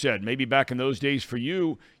 like you just said, maybe back in those days for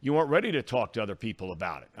you weren't ready to talk to other people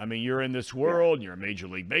about it. I mean, you're in this world, and you're a Major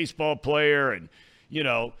League Baseball player, and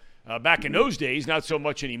back in those days, not so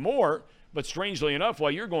much anymore. But strangely enough, while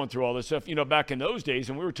you're going through all this stuff, back in those days,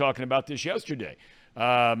 and we were talking about this yesterday.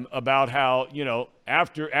 About how,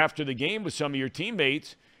 after the game with some of your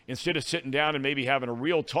teammates, instead of sitting down and maybe having a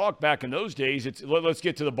real talk back in those days, it's let's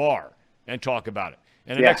get to the bar and talk about it.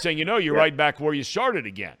 And the next thing you know, you're right back where you started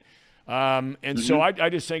again. So I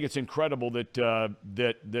just think it's incredible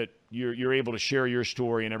that you're able to share your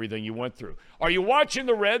story and everything you went through. Are you watching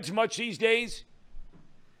the Reds much these days?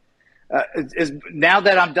 Now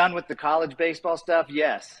that I'm done with the college baseball stuff,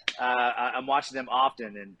 yes. I'm watching them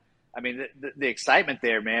often, and I mean, the excitement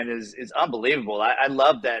there, man, is unbelievable. I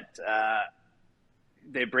love that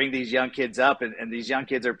they bring these young kids up, and these young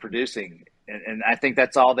kids are producing. And I think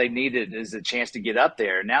that's all they needed is a chance to get up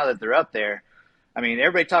there. Now that they're up there, I mean,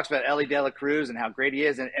 everybody talks about Ellie De La Cruz and how great he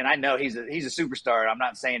is, and I know he's a superstar. I'm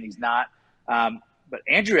not saying he's not. But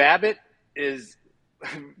Andrew Abbott is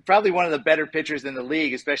probably one of the better pitchers in the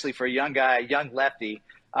league, especially for a young guy, a young lefty.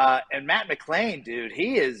 And Matt McClain, dude,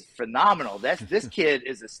 he is phenomenal. This kid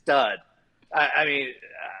is a stud. I mean,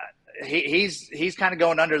 he's kind of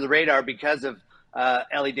going under the radar because of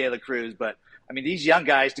Ellie De La Cruz. But I mean, these young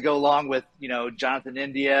guys to go along with Jonathan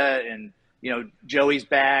India and Joey's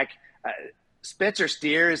back. Spencer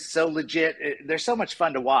Steer is so legit. They're so much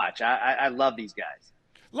fun to watch. I love these guys.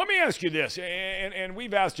 Let me ask you this, and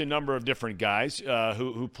we've asked a number of different guys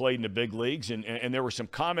who played in the big leagues, and there were some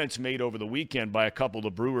comments made over the weekend by a couple of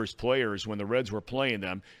the Brewers players when the Reds were playing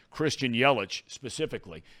them, Christian Yelich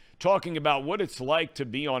specifically, talking about what it's like to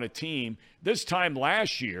be on a team. This time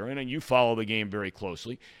last year, and you follow the game very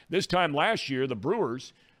closely, this time last year the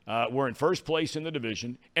Brewers were in first place in the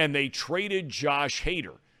division, and they traded Josh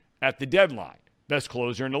Hader at the deadline, best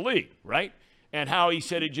closer in the league, right? And how he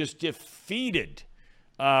said it just defeated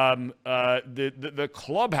the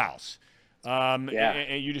clubhouse, and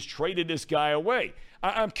you just traded this guy away.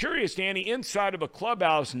 I'm curious, Danny, inside of a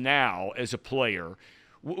clubhouse now as a player,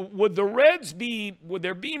 would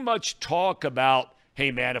there be much talk about,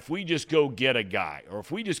 hey man, if we just go get a guy, or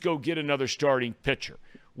if we just go get another starting pitcher,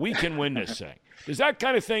 we can win this thing? Does that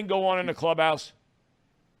kind of thing go on in the clubhouse?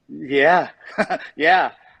 Yeah.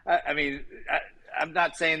 Yeah. I mean, I'm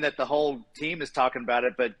not saying that the whole team is talking about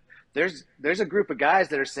it, but there's a group of guys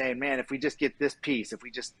that are saying, man, if we just get this piece,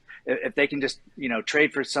 if they can just,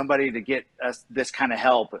 trade for somebody to get us this kind of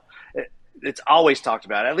help, it's always talked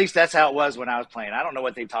about. At least that's how it was when I was playing. I don't know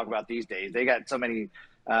what they talk about these days. They got so many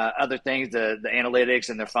other things, the analytics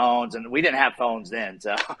and their phones, and we didn't have phones then.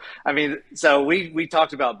 So, I mean, so we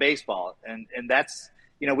talked about baseball, and that's,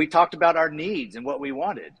 we talked about our needs and what we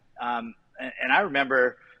wanted. And I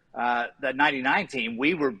remember that 99 team,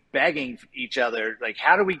 we were begging each other, like,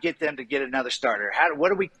 how do we get them to get another starter?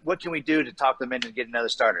 What can we do to talk them in and get another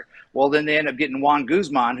starter? Well, then they end up getting Juan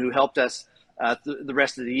Guzman, who helped us the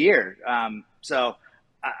rest of the year. So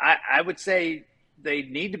I would say they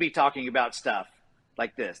need to be talking about stuff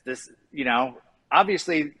like this.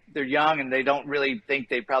 Obviously they're young and they don't really think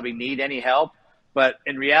they probably need any help, but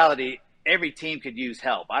in reality, every team could use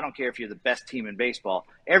help. I don't care if you're the best team in baseball.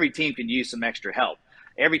 Every team can use some extra help.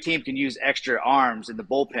 Every team can use extra arms in the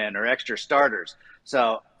bullpen or extra starters.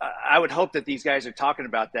 So I would hope that these guys are talking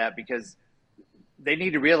about that, because they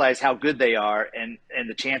need to realize how good they are and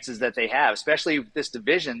the chances that they have, especially this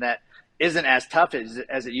division that isn't as tough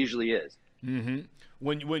as it usually is.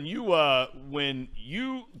 When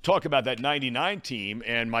you talk about that '99 team,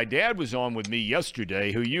 and my dad was on with me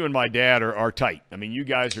yesterday, who you and my dad are tight. I mean, you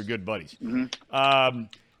guys are good buddies.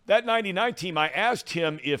 That '99 team, I asked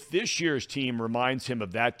him if this year's team reminds him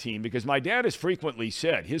of that team, because my dad has frequently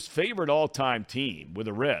said his favorite all-time team with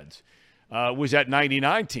the Reds was that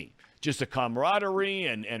 '99 team. Just a camaraderie,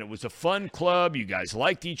 and it was a fun club. You guys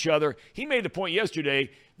liked each other. He made the point yesterday,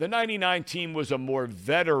 the '99 team was a more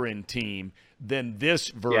veteran team than this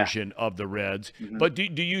version of the Reds. But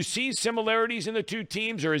do you see similarities in the two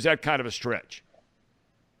teams, or is that kind of a stretch?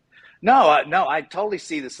 No, I totally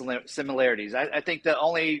see the similarities. I think the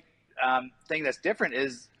only thing that's different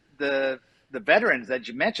is the veterans that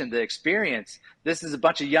you mentioned, the experience. This is a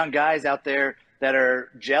bunch of young guys out there that are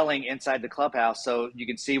gelling inside the clubhouse, so you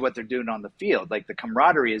can see what they're doing on the field. Like, the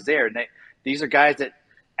camaraderie is there, and these are guys that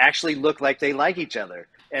actually look like they like each other.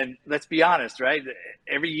 And let's be honest, right?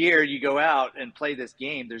 Every year you go out and play this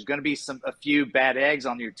game, there's going to be a few bad eggs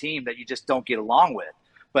on your team that you just don't get along with.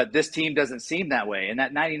 But this team doesn't seem that way, and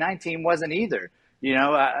that '99 team wasn't either.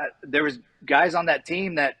 There was guys on that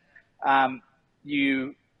team that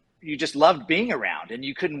you just loved being around, and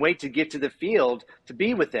you couldn't wait to get to the field to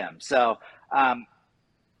be with them. So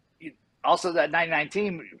also that '99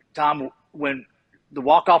 team, Tom, when the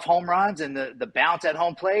walk-off home runs and the bounce at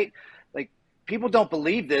home plate, like, people don't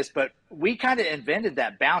believe this, but we kind of invented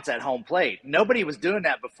that bounce at home plate. Nobody was doing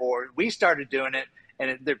that before. We started doing it,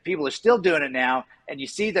 and people are still doing it now. And you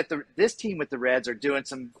see that this team with the Reds are doing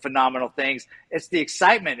some phenomenal things. It's the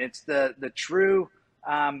excitement. It's the true,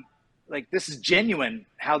 this is genuine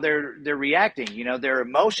how they're reacting. Their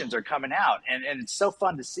emotions are coming out, and it's so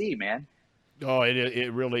fun to see, man. Oh,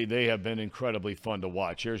 it really, they have been incredibly fun to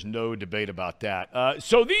watch. There's no debate about that.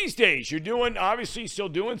 So these days, you're obviously still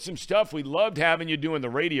doing some stuff. We loved having you doing the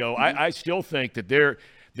radio. I still think that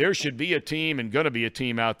there should be a team, and going to be a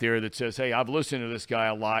team out there that says, hey, I've listened to this guy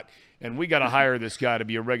a lot, and we got to hire this guy to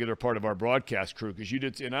be a regular part of our broadcast crew, because you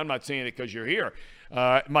did, and I'm not saying it because you're here.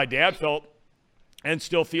 My dad felt and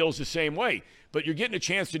still feels the same way, but you're getting a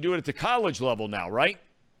chance to do it at the college level now, right?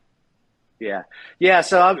 Yeah.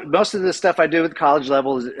 So most of the stuff I do at the college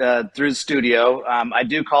level is through the studio. I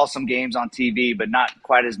do call some games on TV, but not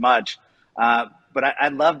quite as much. But I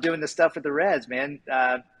love doing the stuff with the Reds, man.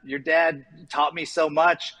 Your dad taught me so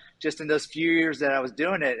much just in those few years that I was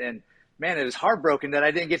doing it. And, man, it was heartbroken that I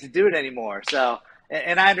didn't get to do it anymore. So,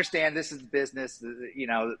 and I understand this is business,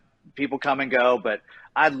 people come and go, but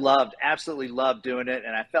I absolutely loved doing it.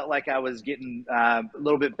 And I felt like I was getting a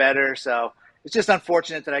little bit better. So it's just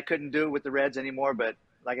unfortunate that I couldn't do it with the Reds anymore. But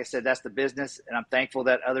like I said, that's the business. And I'm thankful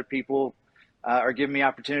that other people are giving me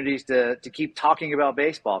opportunities to keep talking about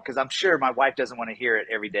baseball, because I'm sure my wife doesn't want to hear it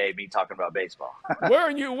every day, me talking about baseball. Where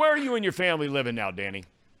are you and your family living now, Danny?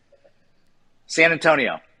 San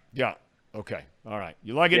Antonio. Yeah. Okay. All right.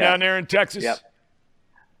 You like it down there in Texas? Yep.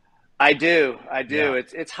 I do. Yeah.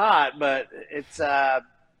 It's hot, but it's a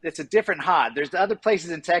different hot. There's other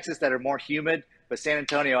places in Texas that are more humid, but San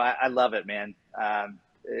Antonio, I love it, man.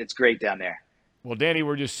 It's great down there. Well, Danny,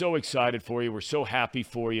 we're just so excited for you. We're so happy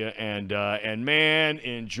for you. And man,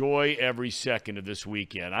 enjoy every second of this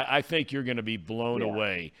weekend. I think you're going to be blown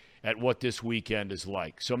away at what this weekend is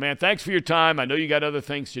like. So, man, thanks for your time. I know you got other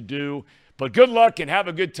things to do, but good luck and have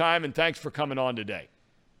a good time, and thanks for coming on today.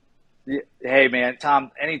 Hey, man,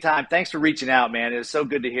 Tom, anytime. Thanks for reaching out, man. It was so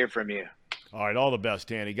good to hear from you. All right, all the best,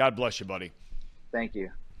 Danny. God bless you, buddy. Thank you.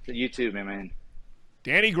 You too, man.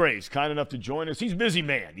 Danny Graves, kind enough to join us. He's a busy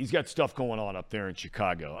man. He's got stuff going on up there in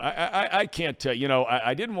Chicago. I can't tell you.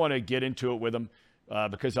 I didn't want to get into it with him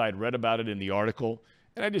because I had read about it in the article,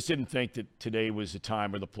 and I just didn't think that today was the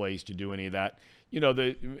time or the place to do any of that.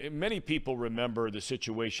 Many people remember the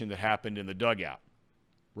situation that happened in the dugout,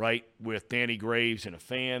 right, with Danny Graves, and a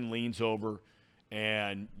fan leans over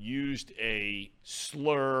and used a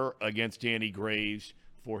slur against Danny Graves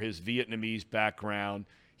for his Vietnamese background.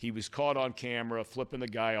 He was caught on camera flipping the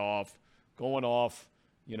guy off, going off,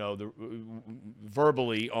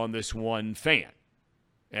 verbally on this one fan.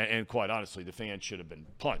 And quite honestly, the fan should have been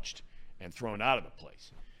punched and thrown out of the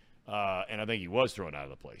place. And I think he was thrown out of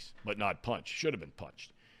the place, but not punched. Should have been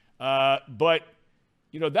punched. But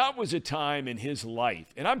that was a time in his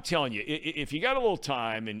life. And I'm telling you, if you got a little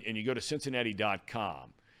time and you go to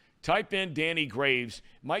Cincinnati.com, type in Danny Graves.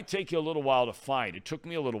 Might take you a little while to find. It took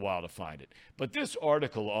me a little while to find it. But this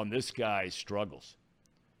article on this guy's struggles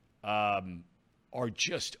are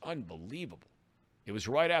just unbelievable. It was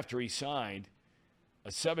right after he signed a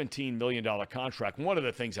 $17 million contract. One of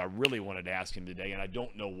the things I really wanted to ask him today, and I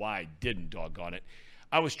don't know why I didn't, doggone it,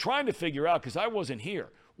 I was trying to figure out, because I wasn't here,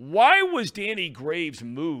 why was Danny Graves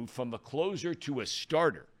moved from a closer to a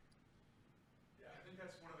starter? Yeah, I think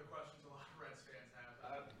that's one of the questions a lot of Reds fans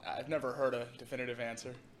have. I've never heard a definitive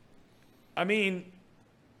answer. I mean,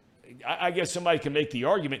 I guess somebody can make the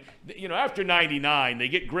argument. You know, after 99, they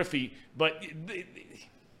get Griffey, but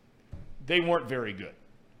they weren't very good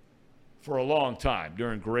for a long time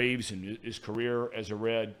during Graves and his career as a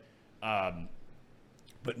Red.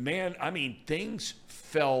 But, man, I mean, things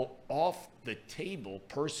fell off the table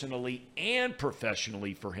personally and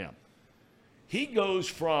professionally for him. He goes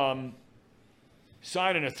from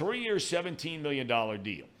signing a 3-year, $17 million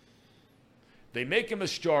deal. They make him a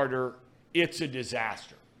starter. It's a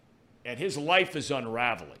disaster. And his life is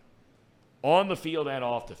unraveling on the field and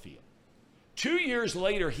off the field. 2 years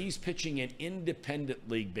later, he's pitching in independent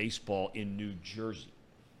league baseball in New Jersey.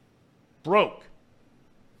 Broke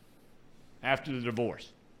after the divorce.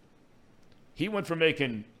 He went from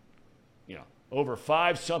making, over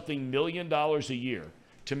 $5-something million a year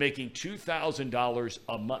to making $2,000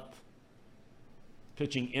 a month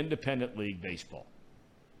pitching independent league baseball.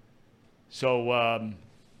 So,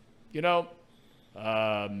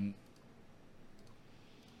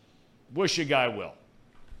 wish the guy well.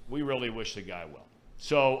 We really wish the guy well.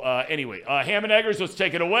 So, anyway, Ham and Eggers, let's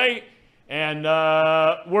take it away. And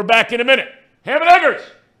we're back in a minute. Ham and Eggers,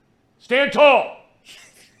 stand tall.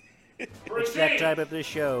 It's that time of the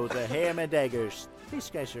show, the Ham and Eggers. These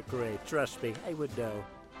guys are great. Trust me, I would know.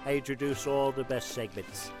 I introduce all the best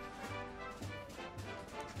segments.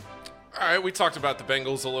 All right, we talked about the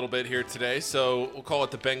Bengals a little bit here today, so we'll call it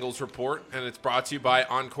the Bengals Report, and it's brought to you by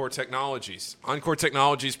Encore Technologies. Encore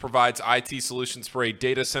Technologies provides IT solutions for a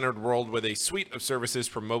data-centered world with a suite of services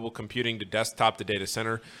from mobile computing to desktop to data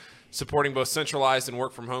center, supporting both centralized and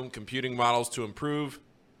work-from-home computing models to improve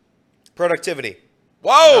Productivity.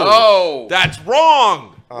 Whoa! No. That's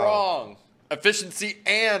wrong! Wrong. Efficiency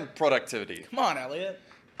and productivity. Come on, Elliot.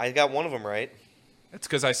 I got one of them right. That's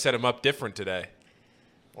because I set them up different today.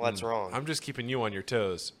 Well, that's wrong. I'm just keeping you on your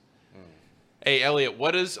toes. Hey, Elliot,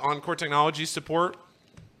 what does Encore Technologies support?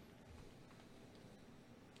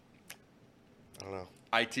 I don't know.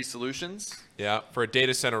 IT solutions. Yeah, for a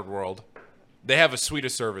data-centered world. They have a suite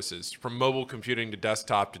of services, from mobile computing to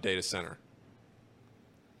desktop to data center.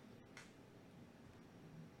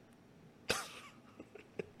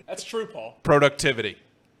 That's true, Paul. Productivity.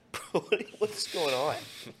 What's going on?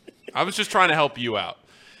 I was just trying to help you out.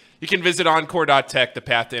 You can visit Encore.tech. The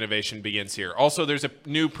path to innovation begins here. Also, there's a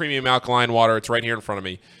new premium alkaline water. It's right here in front of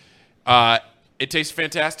me. It tastes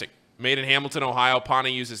fantastic. Made in Hamilton, Ohio,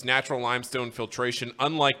 Pawnee uses natural limestone filtration,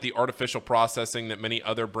 unlike the artificial processing that many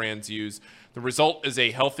other brands use. The result is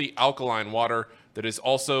a healthy alkaline water that is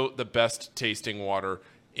also the best tasting water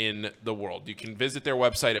in the world. You can visit their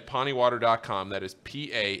website at pawneewater.com. That is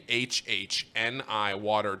PAHHNI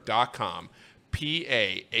water.com.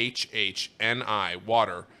 PAHHNI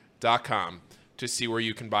water.com to see where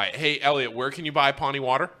you can buy it. Hey, Elliot, where can you buy Pawnee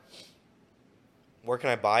water? Where can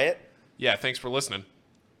I buy it? Yeah, thanks for listening.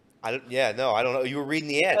 I don't know. You were reading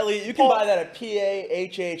the ad. Elliot, you can buy that at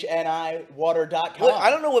PAHHNIwater.com. Well,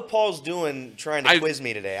 I don't know what Paul's doing trying to quiz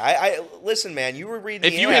me today. I listen, man. You were reading the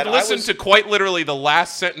ad. If you had listened to quite literally the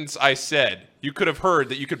last sentence I said, you could have heard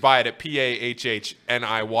that you could buy it at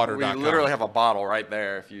PAHHNIwater.com. We literally have a bottle right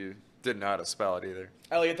there if you didn't know how to spell it either.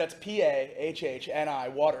 Elliot, that's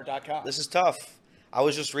PAHHNIwater.com. This is tough. I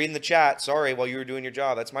was just reading the chat. Sorry, while you were doing your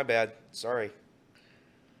job. That's my bad. Sorry.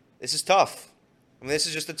 This is tough. I mean, this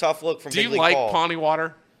is just a tough look from Big League Paul. Do you like Pawnee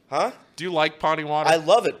water? Huh? Do you like Pawnee water? I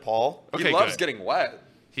love it, Paul. Okay, he loves good. getting wet.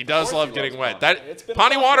 He does love getting wet. It's been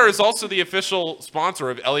Pawnee a Water tough is also the official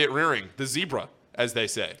sponsor of Elliot Rearing, the zebra, as they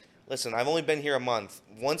say. Listen, I've only been here a month.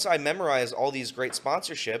 Once I memorize all these great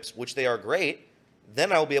sponsorships, which they are great,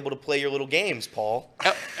 then I'll be able to play your little games, Paul.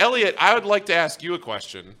 Elliot, I would like to ask you a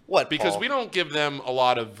question. What, Because Paul? we don't give them a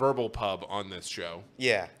lot of verbal pub on this show.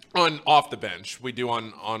 Yeah. On Off the Bench. We do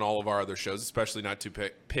on all of our other shows, especially Not Too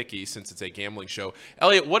Picky since it's a gambling show.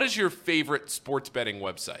 Elliot, what is your favorite sports betting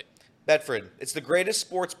website? Bedford. It's the greatest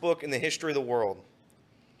sports book in the history of the world.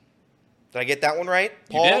 Did I get that one right,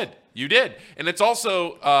 Paul? You did. And it's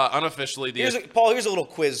also unofficially the... Paul, here's a little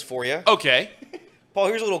quiz for you. Okay. Paul,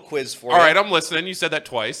 here's a little quiz for you. All right, I'm listening. You said that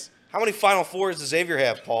twice. How many Final Fours does Xavier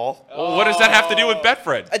have, Paul? Well, what does that have to do with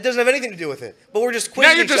Betfred? It doesn't have anything to do with it. But we're just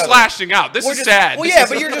quizzing Now you're each just other. lashing out. This is sad. Well, This yeah, is-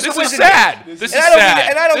 but you're just This is quizzing sad. me. This is And I don't sad. mean,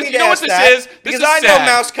 and I don't mean You to know what ask this that is? This because is I know sad.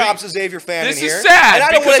 Mouse Cop's a Xavier fan This in here. is sad and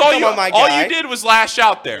I don't because want to come on my all guy. you did was lash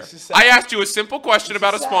out there. sad. I asked you a simple question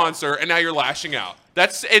about a sad. sponsor, and now you're lashing out.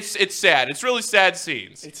 It's sad. It's really sad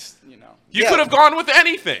scenes. It's, You Yeah. could have gone with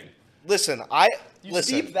anything. Listen, You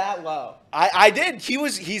Listen, steep that low. I did.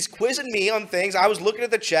 He's quizzing me on things. I was looking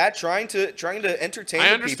at the chat, trying to entertain. I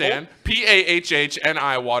the understand. People.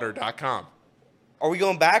 PAHHNIwater.com. Are we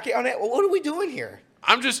going back on it? What are we doing here?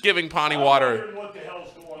 I'm just giving Pawnee Water. What the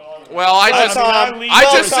hell's going on? Well, I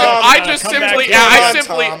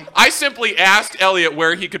simply asked Elliot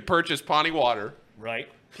where he could purchase Pawnee Water. Right.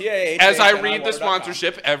 As I read the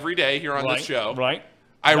sponsorship every day here on this show. Right.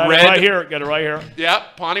 I got read it right here. Got it right here.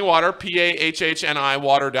 Yep, Pawnee Water,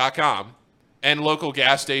 PAHHNIwater.com, and local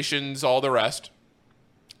gas stations, all the rest.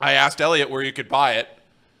 I asked Elliot where you could buy it.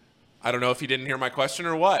 I don't know if he didn't hear my question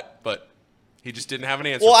or what, but he just didn't have an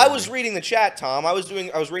answer. Well, for I me. was reading the chat, Tom. I was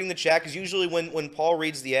reading the chat because usually when Paul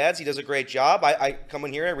reads the ads, he does a great job. I come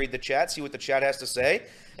in here, I read the chat, see what the chat has to say,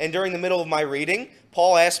 and during the middle of my reading,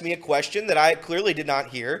 Paul asked me a question that I clearly did not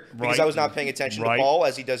hear because I was not paying attention to Paul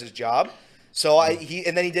as he does his job. So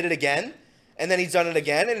and then he did it again, and then he's done it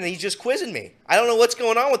again, and he's just quizzing me. I don't know what's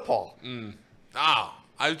going on with Paul. I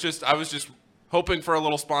was just hoping for a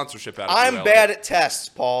little sponsorship out of you. I'm bad at tests,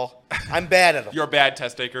 Paul. I'm bad at them. You're a bad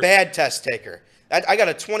test taker. Bad test taker. I got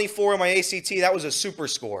a 24 on my ACT. That was a super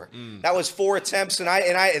score. That was 4 attempts, and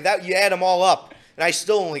you add them all up, and I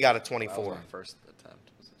still only got a 24. That was my first attempt.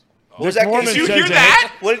 What was that? Did you hear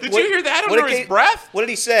that? Did you hear that under his breath? What did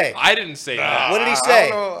he say? I didn't say that. What did he say?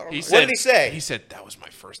 What did he say? He said that was my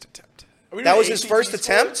first attempt. That was his first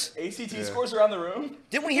attempt? ACT scores around the room?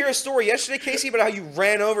 Didn't we hear a story yesterday, Casey, about how you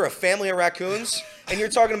ran over a family of raccoons? And you're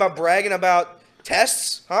talking about bragging about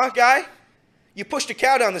tests? Huh, guy? You pushed a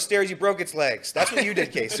cow down the stairs, you broke its legs. That's what you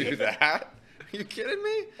did, Casey. Do that? Are you kidding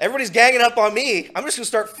me? Everybody's ganging up on me. I'm just going to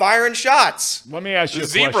start firing shots. Let me ask you a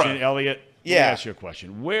zebra. question, Elliot. Yeah. Let me ask you a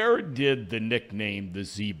question. Where did the nickname the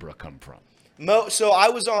zebra come from? So I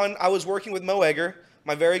was working with Mo Egger,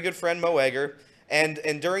 my very good friend Mo Egger, and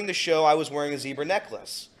during the show I was wearing a zebra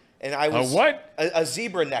necklace. And I was A what? A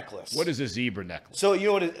zebra necklace. What is a zebra necklace? So you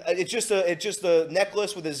know what? It's just a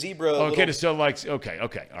necklace with a zebra. Okay, it's still like okay, all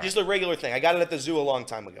right. Just a regular thing. I got it at the zoo a long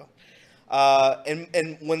time ago.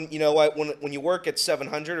 And when when you work at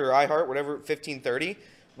 700 or iHeart, whatever, 1530,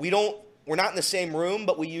 we're not in the same room,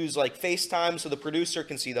 but we use like FaceTime so the producer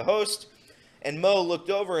can see the host. And Mo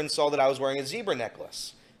looked over and saw that I was wearing a zebra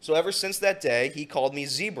necklace. So ever since that day, he called me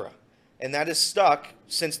Zebra, and that has stuck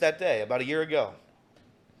since that day, about a year ago.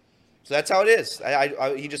 So that's how it is.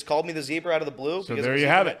 He just called me the zebra out of the blue. So because there of you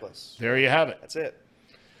the have zebra it. necklace. There you have it. That's it.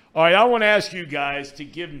 All right, I want to ask you guys to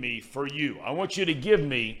give me, for you, I want you to give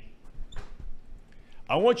me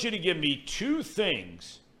 2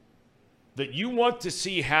 things that you want to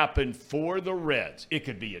see happen for the Reds. It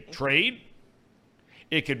could be a trade.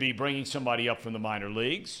 It could be bringing somebody up from the minor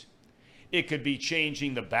leagues. It could be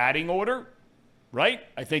changing the batting order, right?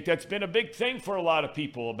 I think that's been a big thing for a lot of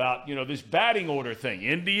people about, this batting order thing.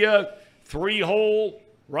 India, 3-hole,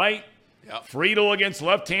 right? Yep. Friedel against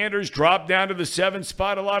left-handers dropped down to the 7th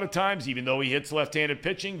spot a lot of times, even though he hits left-handed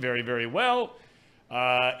pitching very, very well.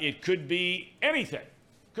 It could be anything.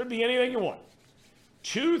 Could be anything you want.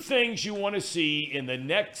 2 things you want to see in the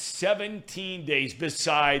next 17 days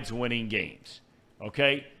besides winning games,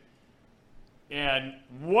 okay? And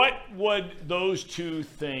what would those 2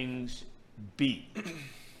 things be?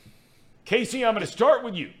 Casey, I'm going to start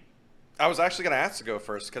with you. I was actually going to ask to go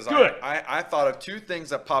first because Good. I thought of 2 things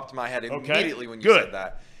that popped in my head Okay. immediately when you Good. said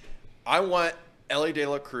that. I want Ellie De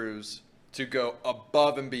La Cruz to go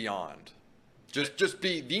above and beyond. Just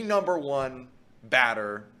be the number 1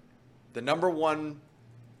 batter, the number 1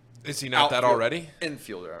 Is he not that already?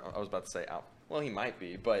 infielder. I was about to say out. Well, he might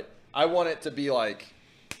be, but I want it to be like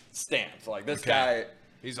stamped. Like this guy,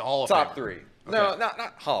 He's a Hall of top Famer. 3. Okay. No, not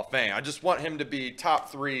Hall of Fame. I just want him to be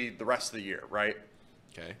top 3 the rest of the year, right?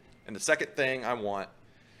 Okay. And the second thing I want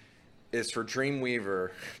is for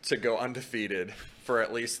Dreamweaver to go undefeated for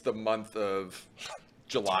at least the month of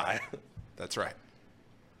July. That's right.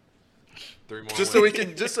 3 more Just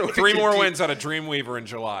wins. so we 3 can more keep- wins out of Dreamweaver in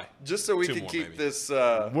July. Just so we 2 can more, keep maybe. this.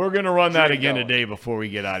 We're going to run that again going. today before we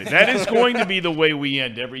get out of here. That is going to be the way we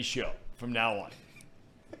end every show from now on.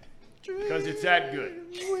 Because it's that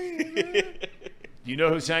good. Do you know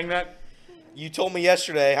who sang that? You told me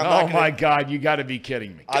yesterday. My God, you got to be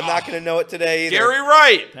kidding me. I'm not going to know it today either. Gary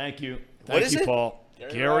Wright. Thank you. What Thank is you, it? Paul.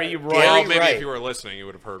 Gary Wright. Well, maybe Wright. if you were listening, you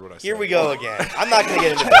would have heard what I said. Here we go again. I'm not going to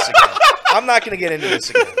get into this again. I'm not going to get into this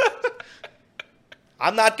again.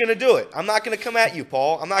 I'm not going to do it. I'm not going to come at you,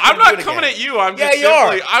 Paul. I'm not I'm going to do not it coming again. at you. I'm Yeah, just you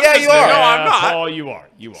are. simply. I'm Yeah, just, you are. No, I'm not. Paul, you are.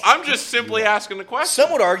 You are. I'm just simply asking the question.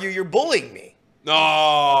 Some would argue you're bullying me.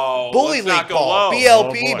 No. Bully let's not League go Paul. low. BLP, Oh,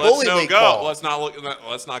 boy. Bully Let's no League go. Paul.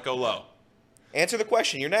 Let's not go low. Answer the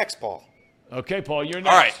question. You're next, Paul. Okay, Paul, you're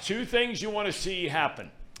next. All right. 2 things you want to see happen.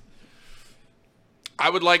 I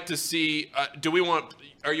would like to see.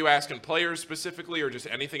 Are you asking players specifically, or just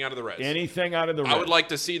anything out of the Reds? Anything out of the Reds. I would like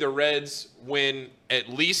to see the Reds win at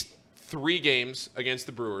least 3 games against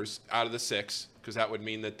the Brewers out of the 6, because that would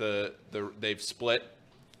mean that they've split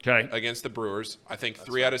against the Brewers. I think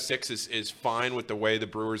 3 out of 6 is fine with the way the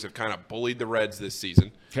Brewers have kind of bullied the Reds this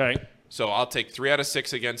season. Okay. So I'll take 3 out of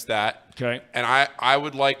 6 against that. Okay. And I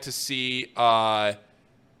would like to see. I'm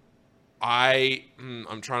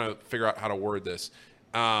trying to figure out how to word this.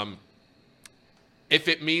 If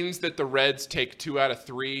it means that the Reds take 2 out of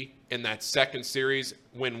 3 in that second series,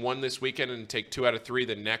 win 1 this weekend, and take 2 out of 3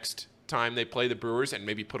 the next time they play the Brewers, and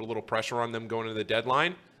maybe put a little pressure on them going into the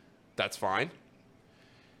deadline, that's fine.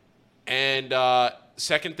 And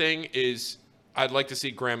second thing is, I'd like to see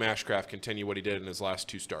Graham Ashcraft continue what he did in his last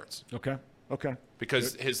 2 starts. Okay.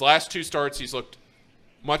 Because his last 2 starts, he's looked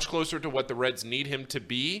much closer to what the Reds need him to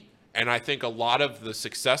be, and I think a lot of the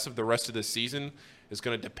success of the rest of the season is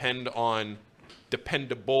going to depend on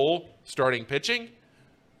dependable starting pitching.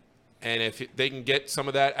 And if they can get some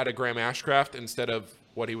of that out of Graham Ashcraft instead of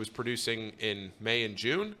what he was producing in May and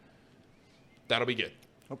June, that'll be good.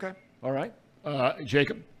 Okay. All right.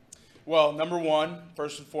 Jacob? Well, number one,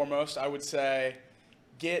 first and foremost, I would say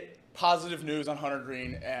get positive news on Hunter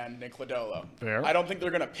Green and Nick Lodolo. Fair. I don't think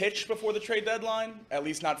they're going to pitch before the trade deadline, at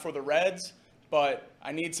least not for the Reds, but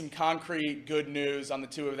I need some concrete good news on the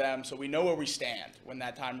 2 of them so we know where we stand when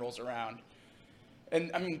that time rolls around. And,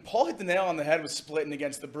 I mean, Paul hit the nail on the head with splitting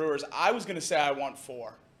against the Brewers. I was going to say I want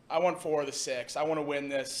 4. I want 4 of the 6. I want to win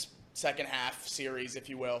this second half series, if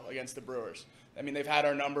you will, against the Brewers. I mean, they've had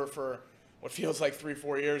our number for what feels like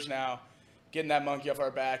 3-4 years now. Getting that monkey off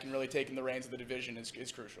our back and really taking the reins of the division is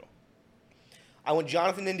crucial. I want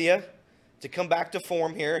Jonathan India to come back to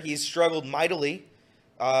form here. He's struggled mightily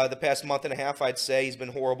the past month and a half, I'd say. He's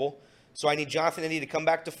been horrible. So I need Jonathan India to come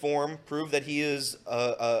back to form, prove that he is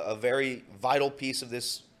a very vital piece of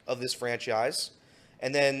this franchise.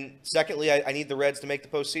 And then, secondly, I need the Reds to make the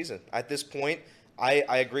postseason. At this point, I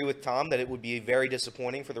agree with Tom that it would be very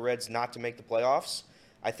disappointing for the Reds not to make the playoffs.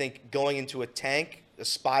 I think going into a tank, a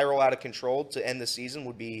spiral out of control to end the season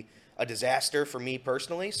would be a disaster for me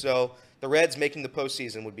personally. So the Reds making the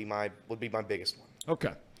postseason would be my biggest one.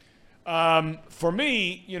 Okay. For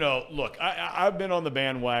me, look, I've been on the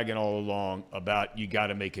bandwagon all along about you got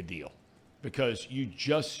to make a deal because you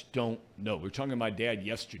just don't know. We were talking to my dad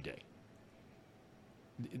yesterday.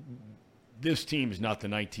 This team is not the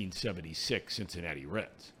 1976 Cincinnati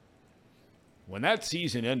Reds. When that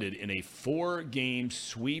season ended in a 4-game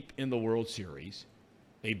sweep in the World Series,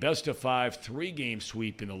 a best-of-5 3-game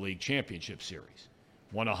sweep in the League Championship Series,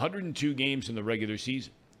 won 102 games in the regular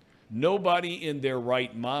season, nobody in their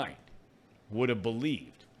right mind would have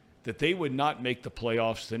believed that they would not make the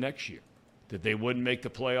playoffs the next year, that they wouldn't make the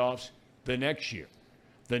playoffs the next year.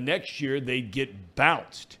 The next year, they'd get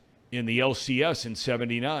bounced in the LCS in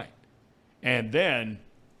 '79. And then,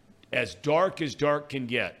 as dark can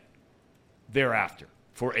get, thereafter,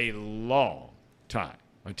 for a long time,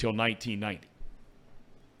 until 1990.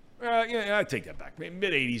 Yeah, I take that back.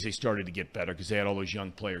 Mid-'80s, they started to get better because they had all those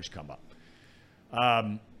young players come up.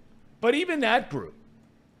 But even that group,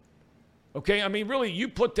 okay, I mean, really, you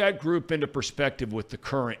put that group into perspective with the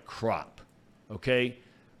current crop, okay,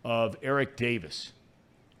 of Eric Davis,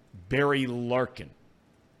 Barry Larkin,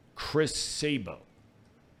 Chris Sabo,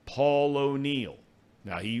 Paul O'Neill.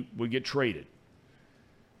 Now, he would get traded.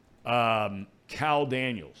 Cal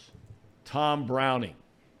Daniels, Tom Browning,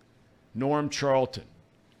 Norm Charlton,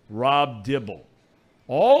 Rob Dibble.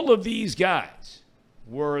 All of these guys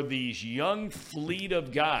were these young fleet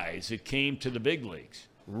of guys that came to the big leagues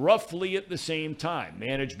roughly at the same time.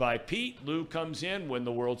 Managed by Pete. Lou comes in, win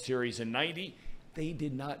the World Series in '90. They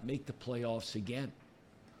did not make the playoffs again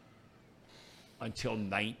until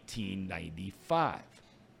 1995.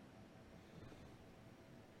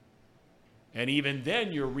 And even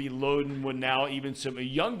then, you're reloading with now even some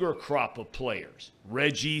younger crop of players.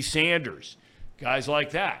 Reggie Sanders, guys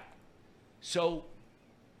like that. So,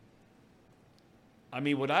 I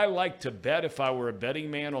mean, would I like to bet if I were a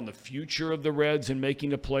betting man on the future of the Reds and making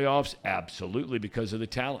the playoffs? Absolutely, because of the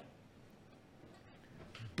talent.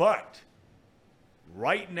 But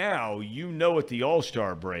right now, at the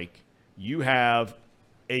All-Star break, you have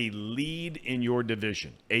a lead in your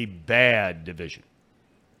division, a bad division.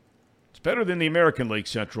 It's better than the American League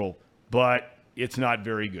Central, but it's not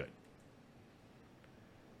very good.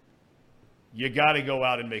 You got to go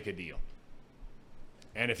out and make a deal.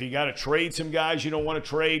 And if you got to trade some guys you don't want to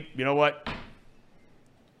trade, you know what?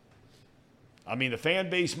 I mean, the fan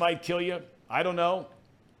base might kill you. I don't know.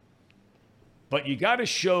 But you got to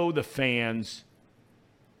show the fans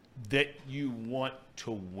that you want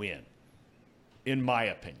to win, in my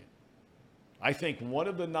opinion. I think one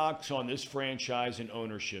of the knocks on this franchise and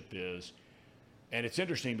ownership is, and it's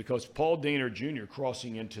interesting because Paul Dehner Jr.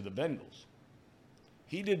 crossing into the Bengals,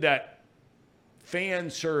 he did that fan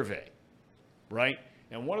survey, right?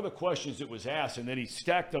 And one of the questions that was asked, and then he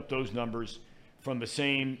stacked up those numbers from the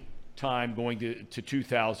same time going to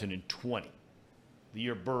 2020, the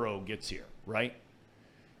year Burrow gets here, right?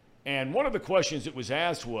 And one of the questions that was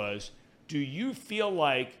asked was, do you feel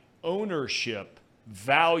like ownership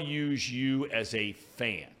values you as a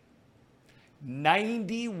fan?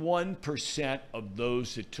 91% of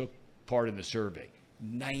those that took part in the survey,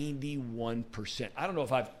 91%. I don't know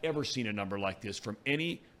if I've ever seen a number like this from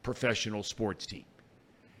any professional sports team.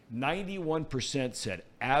 91% said,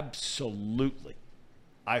 absolutely.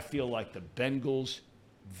 I feel like the Bengals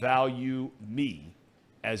value me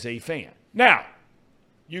as a fan. Now,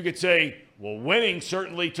 you could say, well, winning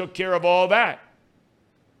certainly took care of all that.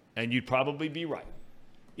 And you'd probably be right.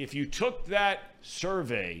 If you took that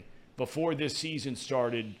survey before this season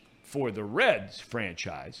started for the Reds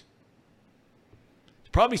franchise, it's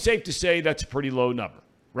probably safe to say that's a pretty low number,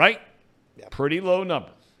 right? Yep. Pretty low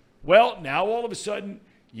number. Well, now all of a sudden,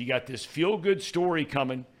 you got this feel-good story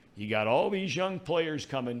coming. You got all these young players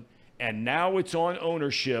coming, and now it's on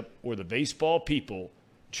ownership or the baseball people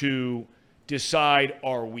to decide,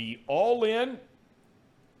 are we all in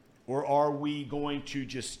or are we going to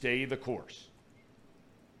just stay the course?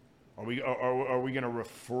 Are we going to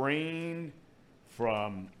refrain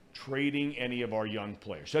from trading any of our young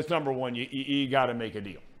players? That's number one. You got to make a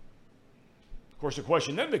deal. Of course, the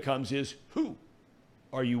question then becomes is, who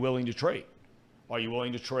are you willing to trade? Are you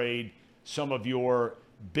willing to trade some of your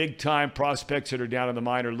big-time prospects that are down in the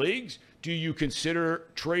minor leagues? Do you consider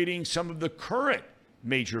trading some of the current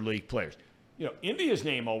major league players? You know, India's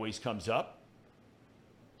name always comes up.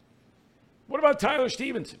 What about Tyler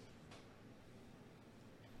Stevenson?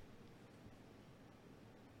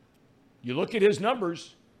 You look at his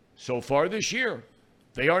numbers so far this year,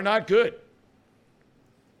 they are not good.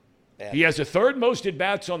 Yeah. He has the third most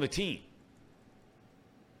at-bats on the team.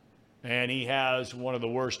 And he has one of the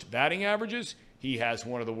worst batting averages. He has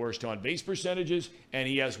one of the worst on-base percentages, and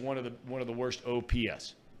he has one of the worst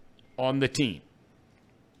OPS on the team.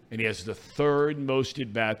 And he has the third most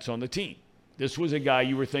at-bats on the team. This was a guy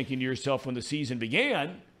you were thinking to yourself when the season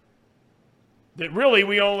began that really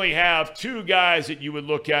we only have two guys that you would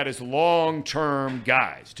look at as long-term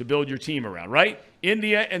guys to build your team around, right?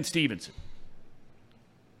 India and Stevenson.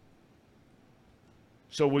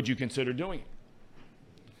 So would you consider doing it?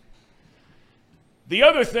 The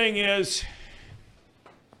other thing is,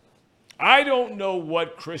 I don't know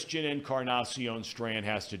what Christian Encarnacion Strand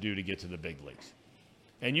has to do to get to the big leagues.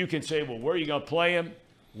 And you can say, well, where are you going to play him?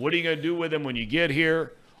 What are you going to do with him when you get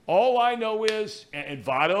here? All I know is, and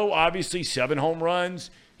Votto, obviously, 7 home runs.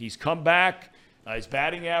 He's come back. His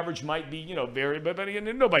batting average might be, very, but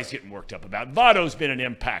nobody's getting worked up about it. Votto's been an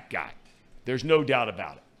impact guy. There's no doubt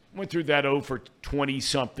about it. Went through that 0 for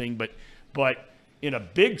 20-something, but in a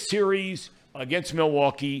big series against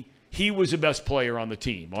Milwaukee, he was the best player on the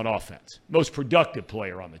team on offense, most productive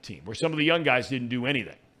player on the team, where some of the young guys didn't do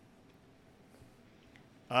anything.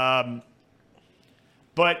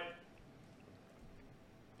 But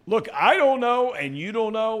look, I don't know, and you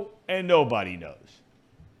don't know, and nobody knows.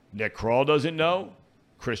 Nick Krall doesn't know.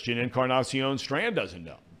 Christian Encarnacion Strand doesn't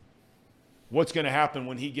know. What's going to happen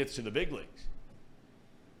when he gets to the big leagues?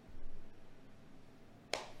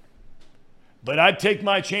 But I'd take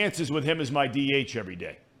my chances with him as my DH every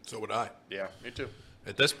day. So would I. Yeah, me too.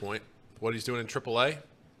 At this point, what he's doing in AAA,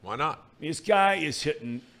 why not? This guy is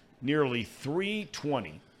hitting nearly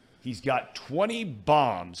 320. He's got 20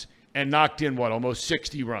 bombs and knocked in, almost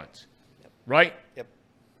 60 runs, right? Yep.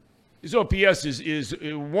 His OPS is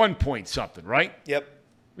 1 point something, right? Yep.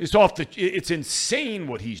 It's insane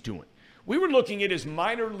what he's doing. We were looking at his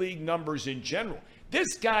minor league numbers in general.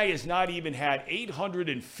 This guy has not even had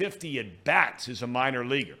 850 at-bats as a minor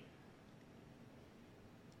leaguer.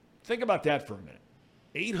 Think about that for a minute.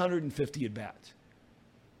 850 at-bats.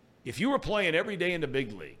 If you were playing every day in the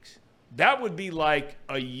big leagues, that would be like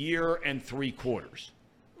a year and 3/4.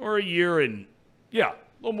 Or a year and, a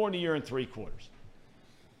little more than a year and 3/4.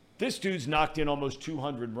 This dude's knocked in almost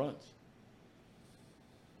 200 runs.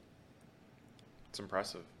 It's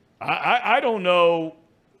impressive. I don't know.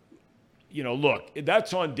 Look,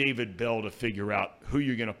 that's on David Bell to figure out who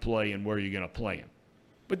you're going to play and where you're going to play him.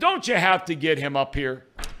 But don't you have to get him up here?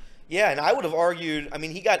 Yeah, and I would have argued,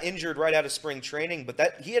 he got injured right out of spring training,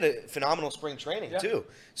 but he had a phenomenal spring training too.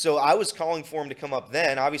 So I was calling for him to come up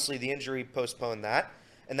then. Obviously, the injury postponed that.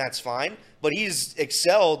 and that's fine. But he's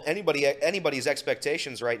excelled anybody's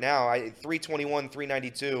expectations right now. 321,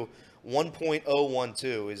 392,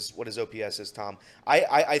 1.012 is what his OPS is, Tom.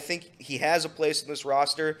 I think he has a place in this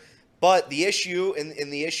roster. But the issue,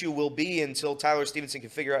 and the issue will be until Tyler Stevenson can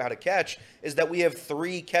figure out how to catch, is that we have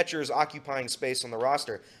 3 catchers occupying space on the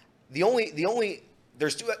roster.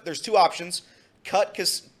 There's two options: cut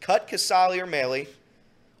Casali or Maile,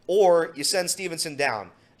 or you send Stevenson down.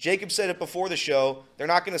 Jacob said it before the show. They're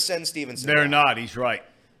not going to send Stevenson down. They're not. He's right.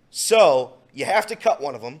 So you have to cut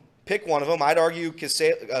one of them. Pick one of them. I'd argue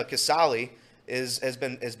Casali has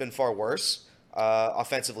been far worse.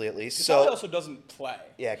 Offensively at least. Casali also doesn't play.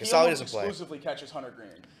 Yeah, Casali doesn't play. He exclusively catches Hunter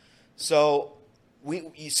Green. So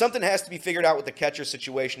something has to be figured out with the catcher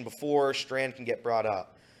situation before Strand can get brought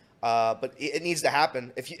up. But it needs to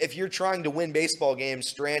happen. If you're trying to win baseball games,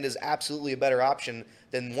 Strand is absolutely a better option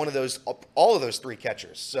than all of those 3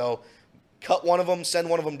 catchers. So cut one of them, send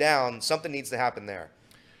one of them down. Something needs to happen there.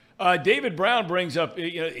 David Brown brings up,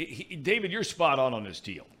 David, you're spot on this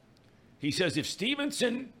deal. He says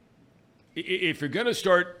if you're going to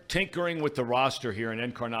start tinkering with the roster here in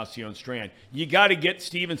Encarnacion Strand, you got to get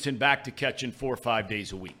Stevenson back to catching 4 or 5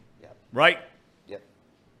 days a week. Yep. Right? Yep.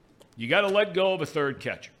 You got to let go of a third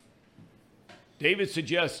catcher. David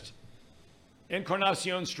suggests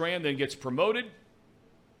Encarnacion Strand then gets promoted.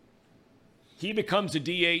 He becomes a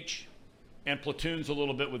DH and platoons a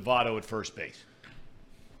little bit with Votto at first base.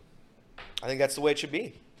 I think that's the way it should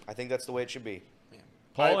be.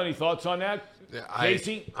 Paul, any thoughts on that? Yeah,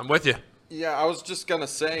 Casey? I'm with you. Yeah, I was just going to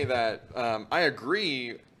say that I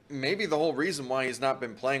agree. Maybe the whole reason why he's not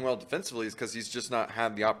been playing well defensively is because he's just not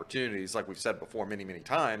had the opportunities, like we've said before many, many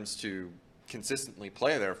times, to consistently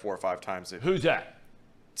play there 4 or 5 times. Who's that?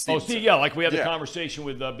 Stevenson. Oh, Steve, yeah, like we had the conversation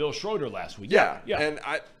with Bill Schroeder last week. Yeah, and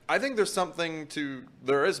I think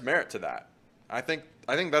there is merit to that. I think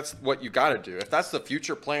that's what you got to do. If that's the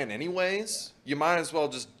future plan anyways, you might as well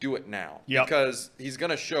just do it now. Yep. Because he's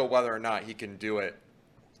going to show whether or not he can do it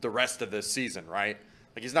the rest of this season, right?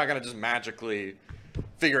 Like he's not going to just magically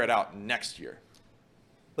figure it out next year.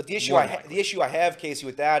 But the issue I have, Casey,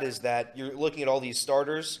 with that is that you're looking at all these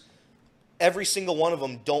starters. Every single one of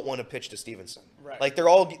them don't want to pitch to Stevenson. Right. Like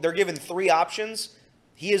they're given 3 options.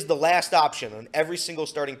 He is the last option on every single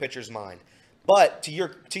starting pitcher's mind. But to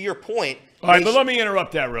your point. All right, but let me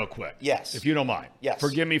interrupt that real quick. Yes. If you don't mind. Yes.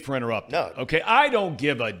 Forgive me for interrupting. No. Okay, I don't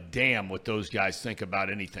give a damn what those guys think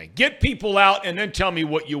about anything. Get people out and then tell me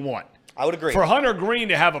what you want. I would agree. For Hunter Green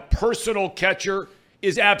to have a personal catcher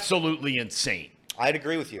is absolutely insane. I'd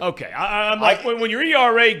agree with you. Okay, I'm like, when your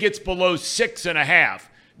ERA gets below 6.5,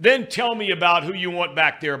 then tell me about who you want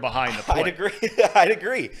back there behind the plate. I'd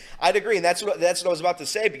agree. And that's what I was about to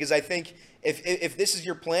say, because I think if this is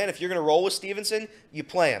your plan, if you're going to roll with Stevenson, you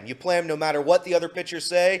play him. You play him no matter what the other pitchers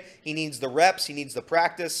say. He needs the reps. He needs the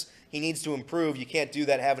practice. He needs to improve. You can't do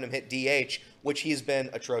that having him hit DH, which he's been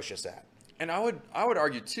atrocious at. And I would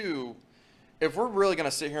argue, too, if we're really going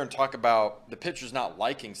to sit here and talk about the pitchers not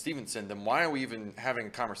liking Stevenson, then why are we even having a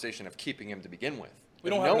conversation of keeping him to begin with? We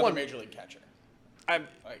don't have another major league catcher.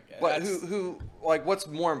 What's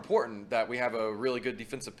more important, that we have a really good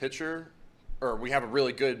defensive pitcher, or we have a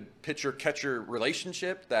really good pitcher-catcher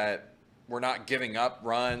relationship, that we're not giving up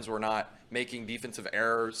runs, we're not making defensive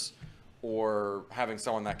errors, or having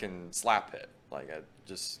someone that can slap hit?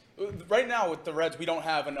 Right now with the Reds, we don't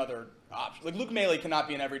have another option. Like Luke Maile cannot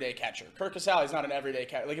be an everyday catcher. Kirk Casale is not an everyday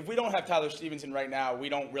catcher. Like if we don't have Tyler Stevenson right now, we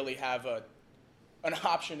don't really have an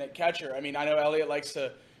option at catcher. I mean, I know Elliot likes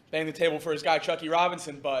to bang the table for his guy Chucky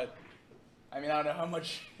Robinson, but I mean, I don't know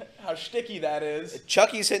how sticky that is.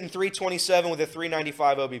 Chucky's hitting 327 with a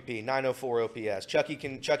 395 OBP, 904 OPS. Chucky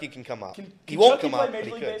can come up. He won't Chucky come play up.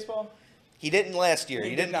 Major League Baseball? He didn't last year.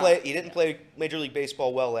 He didn't play Major League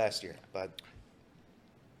Baseball well last year, but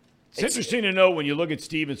it's interesting to know when you look at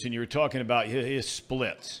Stevenson, you were talking about his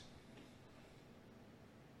splits.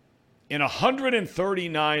 In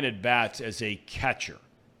 139 at-bats as a catcher,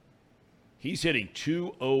 he's hitting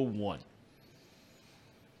 .201.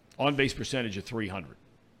 On-base percentage of .300.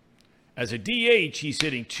 As a DH, he's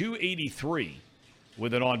hitting .283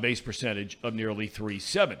 with an on-base percentage of nearly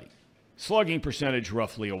 .370. Slugging percentage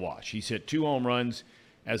roughly a wash. He's hit 2 home runs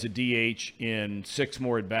as a DH in 6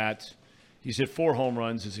 more at-bats. He's hit 4 home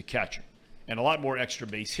runs as a catcher and a lot more extra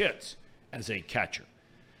base hits as a catcher.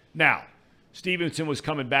 Now, Stevenson was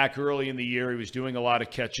coming back early in the year. He was doing a lot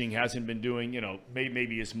of catching, hasn't been doing,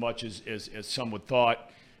 maybe as much as some would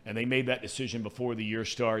thought. And they made that decision before the year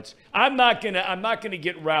starts. I'm not gonna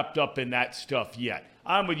get wrapped up in that stuff yet.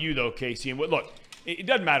 I'm with you though, Casey. And look, it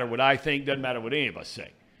doesn't matter what I think, doesn't matter what any of us say.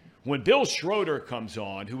 When Bill Schroeder comes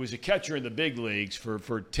on, who was a catcher in the big leagues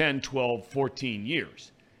for 10, 12, 14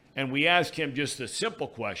 years, and we ask him just a simple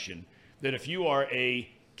question that if you are a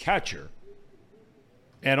catcher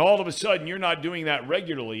and all of a sudden you're not doing that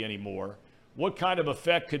regularly anymore, what kind of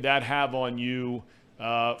effect could that have on you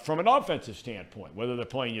from an offensive standpoint, whether they're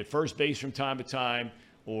playing you at first base from time to time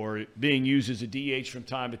or being used as a DH from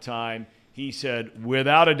time to time? He said,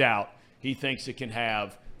 without a doubt, he thinks it can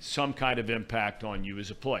have some kind of impact on you as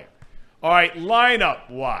a player. All right,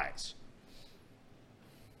 lineup-wise.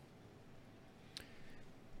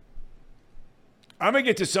 I'm going to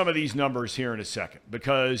get to some of these numbers here in a second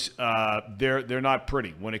because they're not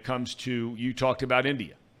pretty when it comes to, you talked about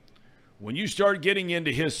India. When you start getting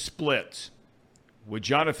into his splits with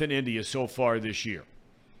Jonathan India so far this year,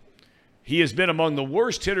 he has been among the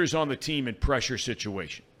worst hitters on the team in pressure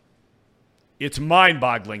situation. It's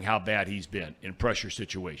mind-boggling how bad he's been in pressure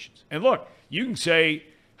situations. And look, you can say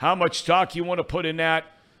how much stock you want to put in that,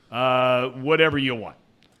 whatever you want.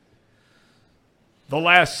 The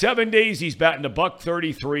last 7 days, he's batting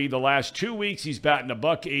 $133. The last 2 weeks, he's batting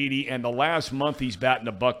 $180. And the last month, he's batting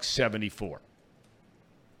 $174.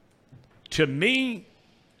 To me,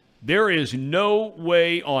 there is no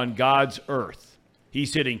way on God's earth.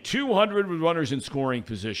 He's hitting 200 with runners in scoring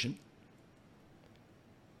position.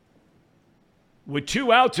 With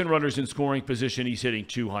 2 outs and runners in scoring position, he's hitting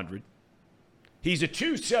 200. He's a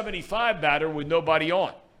 275 batter with nobody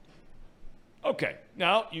on. Okay,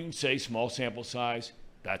 now you can say small sample size,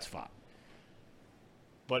 that's fine.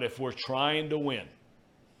 But if we're trying to win,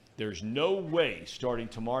 there's no way starting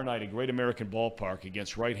tomorrow night at Great American Ballpark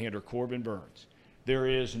against right-hander Corbin Burns, there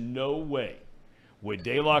is no way with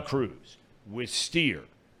De La Cruz, with Steer,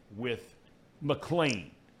 with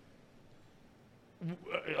McLean,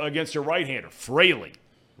 against a right-hander, Fraley,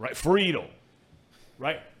 right, Friedel,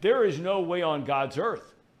 right? There is no way on God's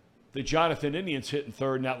earth that Jonathan Indian's hitting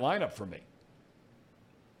third in that lineup for me.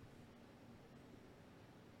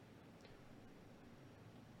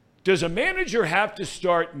 Does a manager have to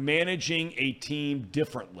start managing a team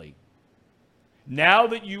differently now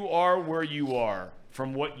that you are where you are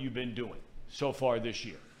from what you've been doing so far this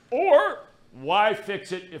year? Or why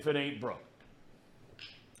fix it if it ain't broke?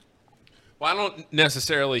 Well, I don't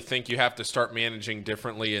necessarily think you have to start managing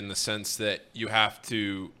differently in the sense that you have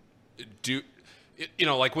to do,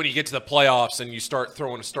 like when you get to the playoffs and you start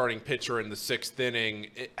throwing a starting pitcher in the 6th inning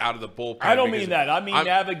out of the bullpen. I don't mean that. I mean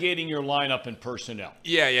navigating your lineup and personnel.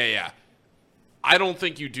 Yeah. I don't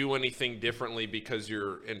think you do anything differently because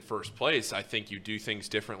you're in first place. I think you do things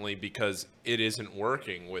differently because it isn't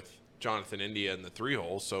working with Jonathan India in the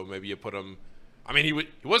 3-hole. So maybe you put him. I mean, he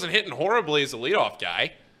wasn't hitting horribly as a leadoff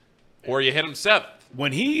guy. Or you hit him 7th.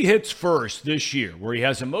 When he hits first this year, where he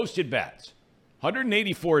has the most at-bats,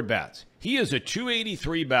 184 at-bats, he is a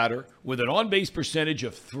 283 batter with an on-base percentage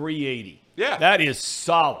of 380. Yeah. That is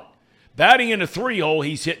solid. Batting in a 3-hole,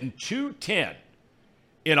 he's hitting 210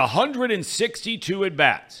 in 162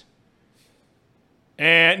 at-bats.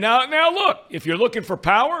 And now look, if you're looking for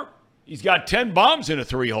power, he's got 10 bombs in a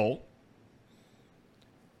 3-hole.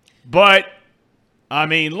 But, I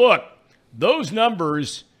mean, look, those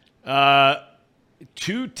numbers...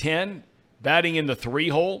 210 batting in the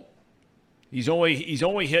 3-hole. He's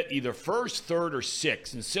only hit either first, third, or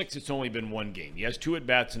 6. In 6, it's only been 1 game. He has 2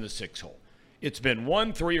 at-bats in the 6-hole. It's been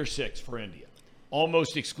 1, 3, or 6 for India.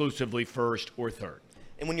 Almost exclusively first or third.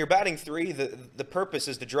 And when you're batting 3, the purpose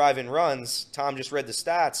is to drive in runs. Tom just read the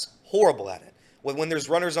stats. Horrible at it. When there's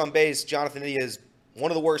runners on base, Jonathan India is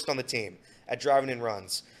one of the worst on the team at driving in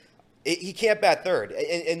runs. He can't bat third.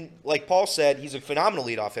 And like Paul said, he's a phenomenal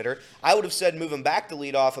leadoff hitter. I would have said move him back to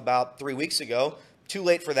leadoff about 3 weeks ago. Too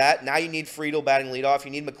late for that. Now you need Friedel batting leadoff. You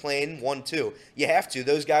need McLean 1-2. You have to.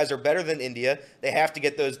 Those guys are better than India. They have to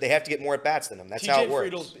get those. They have to get more at bats than them. That's how it works.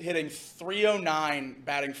 Friedel's hitting 309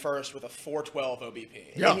 batting first with a 412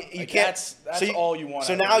 OBP. Yeah, you can't. That's all you want.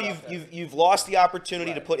 So now you've lost the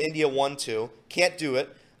opportunity to put India 1-2. Can't do it.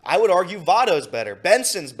 I would argue Votto's better.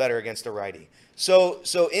 Benson's better against a righty. So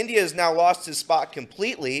India has now lost his spot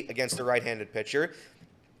completely against the right-handed pitcher.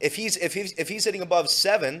 If he's hitting above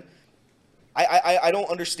 7, I don't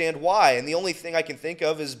understand why. And the only thing I can think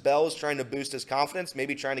of is Bell's trying to boost his confidence,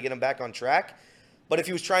 maybe trying to get him back on track. But if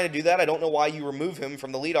he was trying to do that, I don't know why you remove him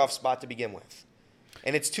from the leadoff spot to begin with.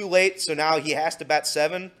 And it's too late, so now he has to bat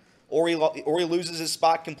 7, or he loses his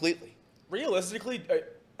spot completely. Realistically,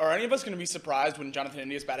 are any of us going to be surprised when Jonathan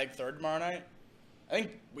India is batting third tomorrow night? I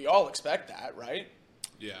think we all expect that, right?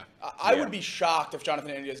 Yeah. I would be shocked if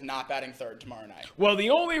Jonathan India is not batting third tomorrow night. Well, the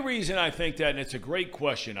only reason I think that, and it's a great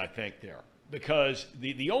question, I think, there, because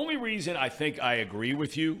the only reason I think I agree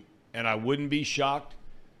with you and I wouldn't be shocked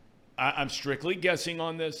I'm strictly guessing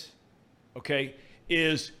on this, okay,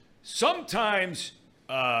 is sometimes,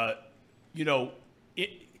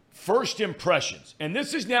 first impressions, and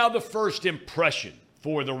this is now the first impression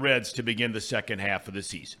for the Reds to begin the second half of the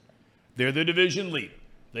season. They're the division leader.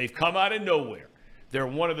 They've come out of nowhere. They're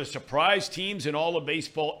one of the surprise teams in all of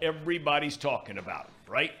baseball. Everybody's talking about them,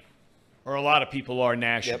 right? Or a lot of people are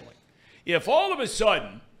nationally. Yep. If all of a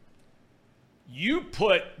sudden you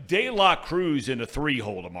put De La Cruz in a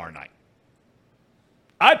 3-hole tomorrow night,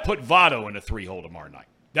 I'd put Votto in a 3-hole tomorrow night.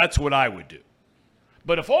 That's what I would do.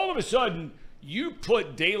 But if all of a sudden you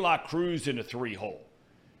put De La Cruz in a 3-hole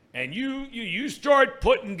and you start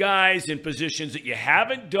putting guys in positions that you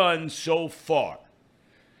haven't done so far,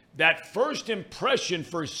 that first impression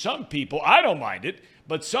for some people, I don't mind it,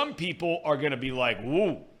 but some people are going to be like,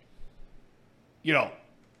 whoa,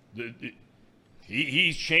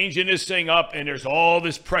 he's changing this thing up, and there's all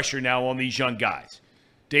this pressure now on these young guys.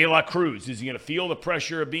 De La Cruz, is he going to feel the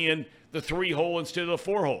pressure of being the 3-hole instead of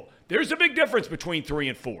the 4-hole? There's a big difference between 3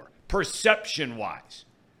 and 4, perception-wise.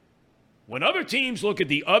 When other teams look at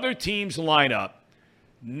the other team's lineup,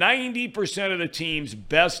 90% of the team's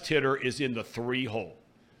best hitter is in the 3-hole.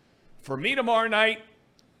 For me tomorrow night,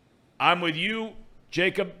 I'm with you,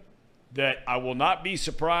 Jacob, that I will not be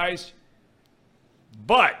surprised.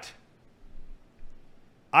 But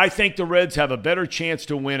I think the Reds have a better chance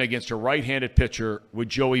to win against a right-handed pitcher with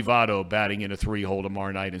Joey Votto batting in a 3-hole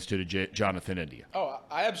tomorrow night instead of Jonathan India. Oh,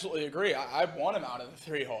 I absolutely agree. I want him out of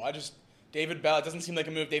the 3-hole. David Bell, it doesn't seem like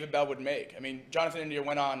a move David Bell would make. I mean, Jonathan India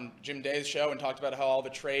went on Jim Day's show and talked about how all the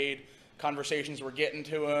trade conversations were getting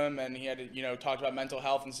to him, and he had talked about mental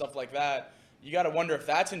health and stuff like that. You got to wonder if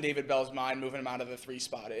that's in David Bell's mind, moving him out of the 3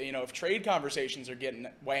 spot. If trade conversations are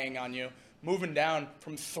weighing on you, moving down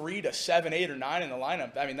from 3 to 7, 8, or 9 in the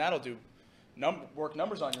lineup, I mean, that'll do work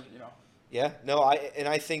numbers on you. Yeah, no,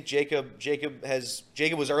 I think Jacob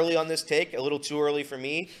was early on this take, a little too early for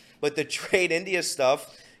me. But the trade India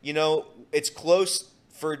stuff, it's close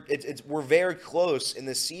we're very close in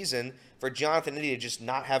this season for Jonathan India to just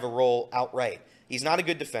not have a role outright. He's not a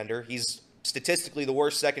good defender. He's statistically the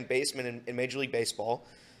worst second baseman in Major League Baseball.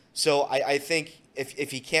 So I think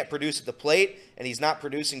if he can't produce at the plate and he's not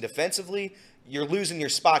producing defensively, you're losing your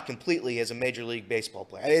spot completely as a Major League Baseball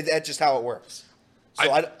player. That's just how it works.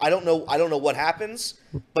 So I don't know what happens,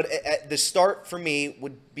 but at the start for me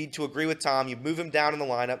would be to agree with Tom. You move him down in the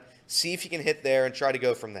lineup, see if you can hit there, and try to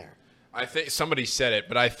go from there. I think somebody said it,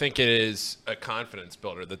 but I think it is a confidence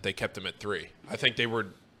builder that they kept him at 3. I think they were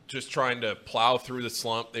just trying to plow through the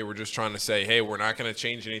slump. They were just trying to say, hey, we're not going to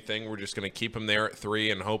change anything. We're just going to keep him there at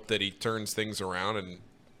 3 and hope that he turns things around, and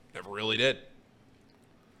never really did.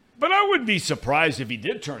 But I wouldn't be surprised if he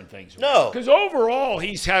did turn things around. No. Because overall,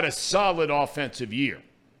 he's had a solid offensive year.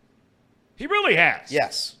 He really has.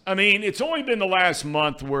 Yes. I mean, it's only been the last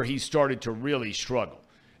month where he started to really struggle.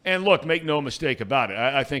 And look, make no mistake about it.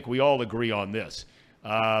 I think we all agree on this.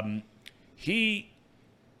 He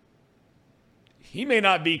may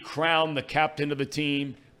not be crowned the captain of the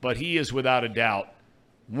team, but he is without a doubt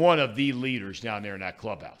one of the leaders down there in that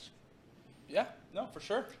clubhouse. Yeah, no, for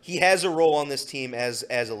sure. He has a role on this team as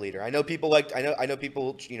a leader. I know people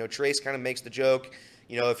Trace kind of makes the joke,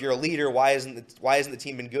 if you're a leader, why isn't the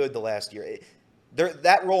team been good the last year?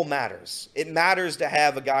 That role matters. It matters to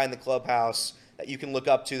have a guy in the clubhouse that you can look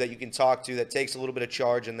up to, that you can talk to, that takes a little bit of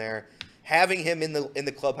charge in there. Having him in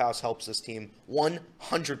the clubhouse helps this team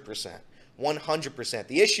 100%. 100%.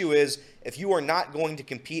 The issue is if you are not going to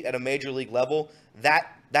compete at a major league level,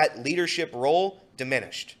 that leadership role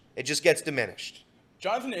diminished. It just gets diminished.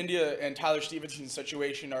 Jonathan India and Tyler Stephenson's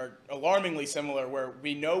situation are alarmingly similar, where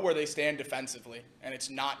we know where they stand defensively, and it's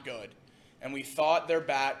not good. And we thought their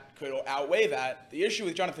bat could outweigh that. The issue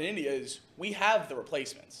with Jonathan India is we have the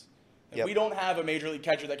replacements. And we don't have a major league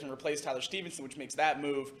catcher that can replace Tyler Stephenson, which makes that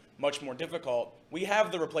move much more difficult. We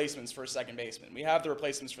have the replacements for a second baseman. We have the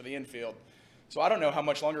replacements for the infield. So I don't know how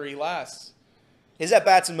much longer he lasts. His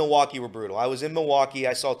at-bats in Milwaukee were brutal. I was in Milwaukee.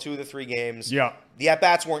 I saw 2 of the 3 games. Yeah. The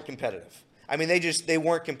at-bats weren't competitive. I mean, they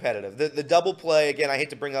weren't competitive. The double play, again, I hate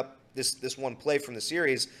to bring up this one play from the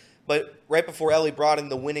series, but right before Ellie brought in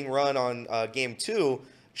the winning run on Game 2,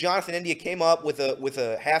 Jonathan India came up with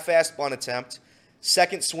a half-assed bunt attempt.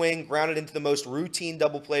 Second swing, grounded into the most routine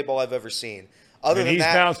double play ball I've ever seen. He's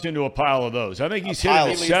bounced into a pile of those. I think he's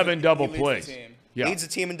hit 7 double plays. Yeah. Leads the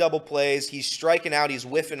team in double plays. He's striking out. He's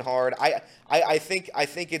whiffing hard. I think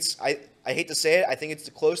it's I hate to say it. I think it's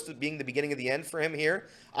close to being the beginning of the end for him here.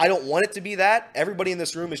 I don't want it to be that. Everybody in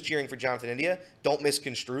this room is cheering for Jonathan India. Don't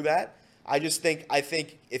misconstrue that. I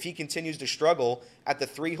think if he continues to struggle at the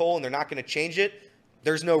 3-hole and they're not going to change it,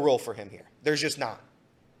 there's no role for him here. There's just not.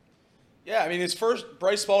 Yeah, I mean,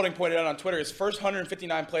 Bryce Spalding pointed out on Twitter, his first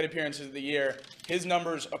 159 plate appearances of the year, his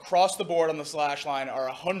numbers across the board on the slash line are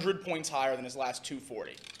 100 points higher than his last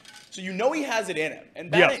 240. So you know he has it in him.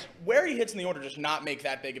 And where he hits in the order does not make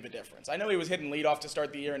that big of a difference. I know he was hitting leadoff to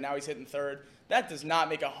start the year, and now he's hitting third. That does not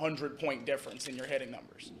make a 100-point difference in your hitting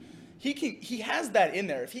numbers. He has that in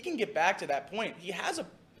there. If he can get back to that point, he has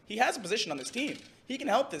a position on this team. He can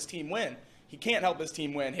help this team win. He can't help this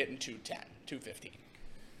team win hitting 210, 215.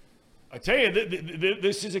 I tell you,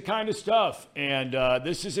 this is the kind of stuff, and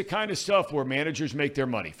this is the kind of stuff where managers make their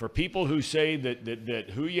money. For people who say that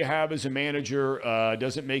who you have as a manager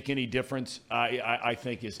doesn't make any difference, I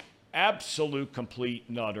think is absolute, complete,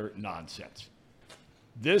 and utter nonsense.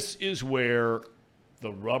 This is where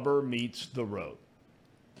the rubber meets the road.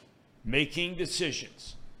 Making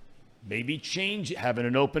decisions, maybe having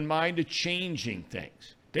an open mind to changing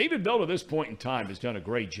things. David Bell, at this point in time, has done a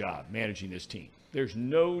great job managing this team. There's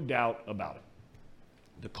no doubt about it.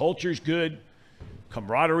 The culture's good.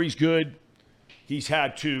 Camaraderie's good. He's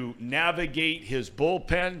had to navigate his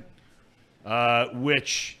bullpen,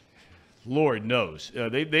 which, Lord knows,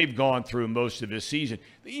 they've gone through most of this season.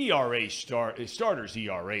 The ERA starter's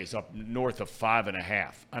ERA is up north of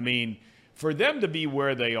 5.5. I mean, for them to be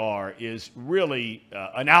where they are is really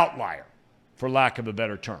an outlier, for lack of a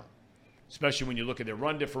better term. Especially when you look at their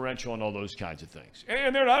run differential and all those kinds of things.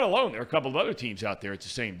 And they're not alone. There are a couple of other teams out there. It's the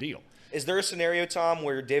same deal. Is there a scenario, Tom,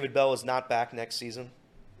 where David Bell is not back next season?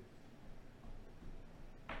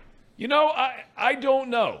 You know, I don't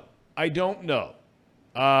know. I don't know.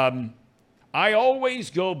 I always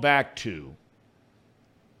go back to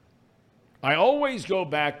when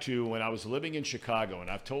I was living in Chicago, and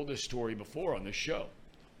I've told this story before on this show.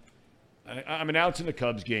 I'm announcing the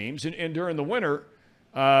Cubs games, and during the winter,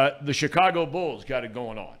 the Chicago Bulls got it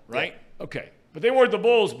going on, right? Yeah. Okay. But they weren't the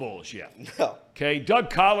Bulls yet. No. Okay. Doug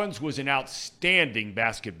Collins was an outstanding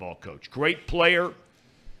basketball coach. Great player.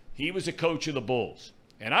 He was a coach of the Bulls.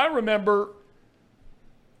 And I remember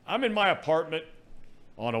I'm in my apartment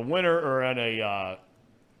on a winter or on a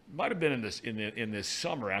might have been in this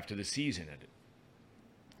summer after the season ended.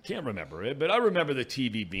 Can't remember it, but I remember the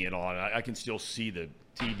TV being on. I can still see the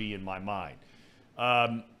TV in my mind.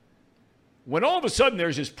 When all of a sudden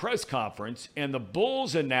there's this press conference and the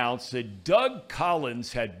Bulls announced that Doug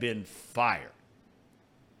Collins had been fired.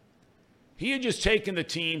 He had just taken the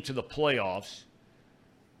team to the playoffs.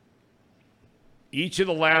 Each of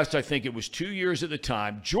the last, I think it was 2 years at the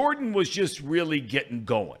time, Jordan was just really getting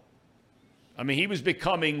going. I mean, he was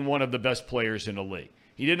becoming one of the best players in the league.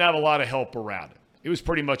 He didn't have a lot of help around him. It was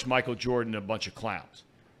pretty much Michael Jordan and a bunch of clowns.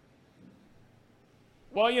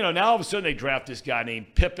 Well, you know, now all of a sudden they draft this guy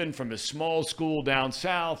named Pippen from a small school down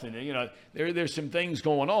south, and, you know, there's some things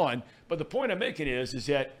going on. But the point I'm making is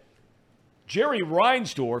that Jerry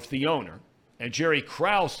Reinsdorf, the owner, and Jerry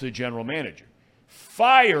Krause, the general manager,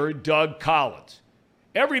 fired Doug Collins.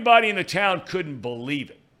 Everybody in the town couldn't believe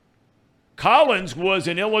it. Collins was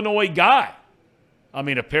an Illinois guy. I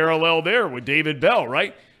mean, a parallel there with David Bell,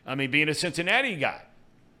 right? I mean, being a Cincinnati guy.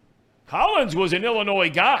 Collins was an Illinois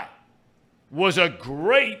guy. Was a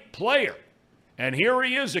great player. And here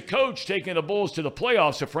he is, a coach taking the Bulls to the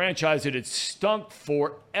playoffs, a franchise that had stunk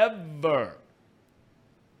forever.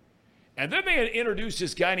 And then they had introduced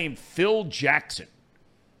this guy named Phil Jackson.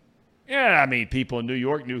 Yeah, I mean, people in New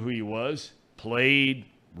York knew who he was. Played,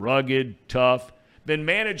 rugged, tough. Been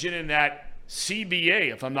managing in that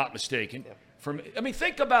CBA, if I'm not mistaken. Yeah.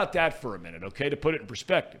 Think about that for a minute, okay, to put it in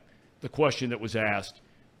perspective. The question that was asked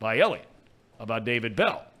by Elliott about David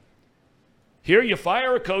Bell. Here you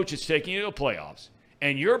fire a coach that's taking you to the playoffs,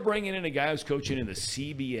 and you're bringing in a guy who's coaching in the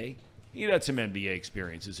CBA. He had some NBA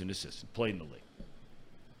experience as an assistant, played in the league.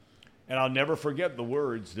 And I'll never forget the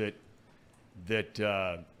words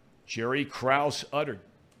that Jerry Krause uttered,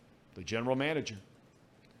 the general manager.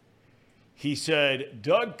 He said,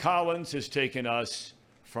 Doug Collins has taken us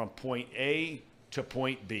from point A to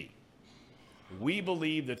point B. We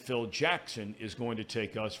believe that Phil Jackson is going to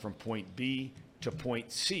take us from point B to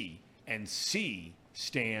point C, and C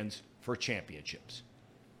stands for championships.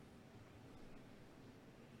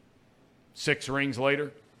 6 rings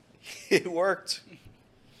later. It worked.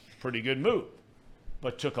 Pretty good move,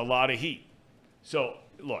 but took a lot of heat. So,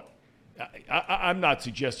 look, I'm not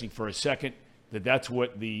suggesting for a second that that's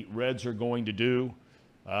what the Reds are going to do.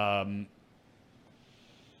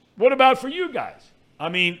 What about for you guys? I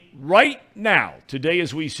mean, right now, today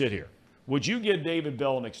as we sit here, would you give David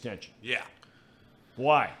Bell an extension? Yeah.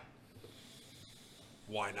 Why?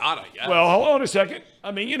 Why not, I guess? Well, hold on a second.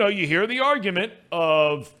 I mean, you know, you hear the argument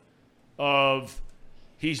of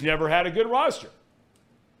he's never had a good roster.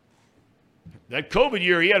 That COVID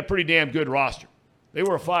year, he had a pretty damn good roster. They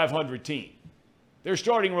were a 500 team. Their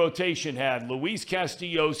starting rotation had Luis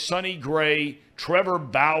Castillo, Sonny Gray, Trevor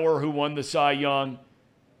Bauer, who won the Cy Young,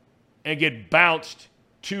 and get bounced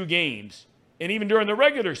 2 games. And even during the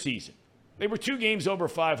regular season, they were 2 games over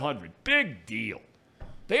 500. Big deal.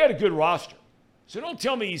 They had a good roster. So don't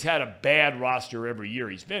tell me he's had a bad roster every year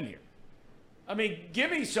he's been here. I mean,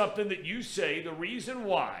 give me something that you say the reason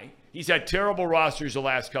why he's had terrible rosters the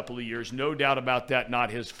last couple of years. No doubt about that,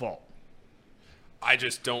 not his fault. I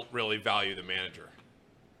just don't really value the manager,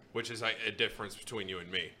 which is like a difference between you and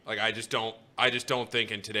me. Like I just don't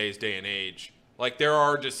think in today's day and age, like there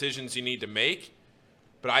are decisions you need to make,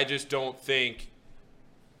 but I just don't think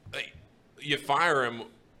like, you fire him.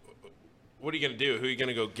 What are you going to do? Who are you going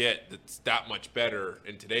to go get that's that much better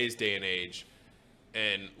in today's day and age,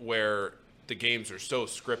 and where the games are so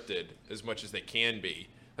scripted as much as they can be?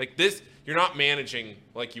 Like this, you're not managing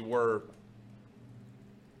like you were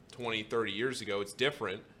 20, 30 years ago. It's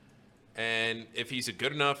different. And if he's a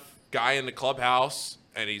good enough guy in the clubhouse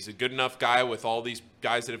and he's a good enough guy with all these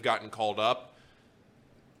guys that have gotten called up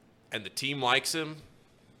and the team likes him,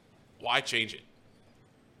 why change it?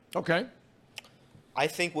 Okay. I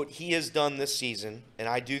think what he has done this season, and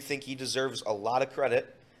I do think he deserves a lot of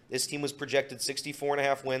credit. This team was projected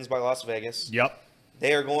 64.5 wins by Las Vegas. Yep.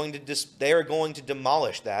 They are going to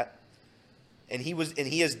demolish that. And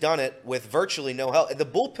he has done it with virtually no help. The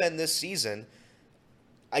bullpen this season,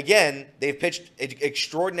 again, they've pitched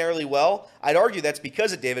extraordinarily well. I'd argue that's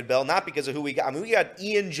because of David Bell, not because of who we got. I mean, we got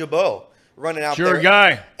Ian Jabot running out there. Sure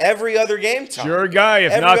guy. Every other game, Tom. Sure guy,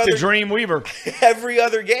 if not the Dream Weaver. Every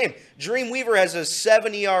other game. Dream Weaver has a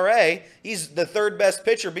 7 ERA. He's the 3rd best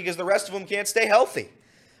pitcher because the rest of them can't stay healthy.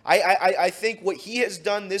 I think what he has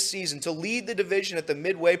done this season to lead the division at the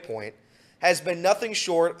midway point has been nothing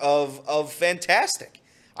short of fantastic.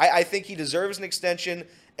 I think he deserves an extension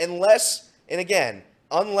unless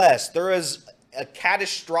there is a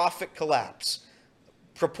catastrophic collapse,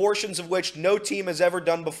 proportions of which no team has ever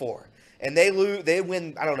done before, and they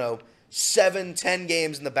win, 7-10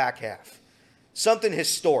 games in the back half. Something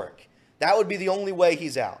historic. That would be the only way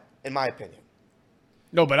he's out, in my opinion.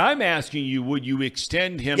 No, but I'm asking you, would you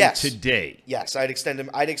extend him today? Yes, I'd extend him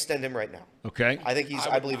right now. Okay.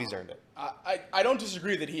 I believe he's earned it. I don't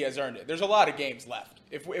disagree that he has earned it. There's a lot of games left.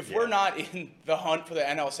 If we're not in the hunt for the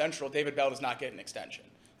NL Central, David Bell does not get an extension.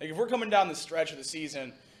 Like if we're coming down the stretch of the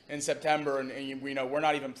season in September and we're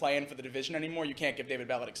not even playing for the division anymore, you can't give David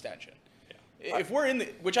Bell an extension. Yeah. If we're in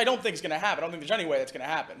which I don't think is going to happen. I don't think there's any way that's going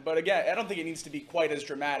to happen. But again, I don't think it needs to be quite as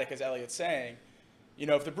dramatic as Elliott's saying.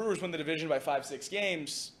 If the Brewers win the division by 5-6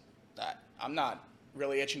 games, I'm not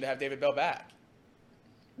really itching to have David Bell back.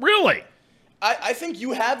 Really? I think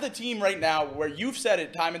you have the team right now where you've said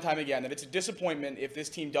it time and time again that it's a disappointment if this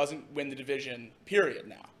team doesn't win the division, period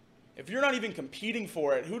now. If you're not even competing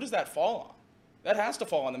for it, who does that fall on? That has to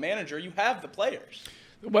fall on the manager. You have the players.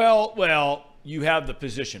 Well, you have the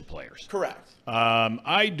position players. Correct.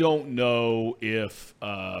 I don't know if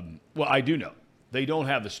I do know. They don't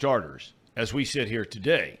have the starters as we sit here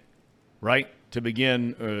today, right, to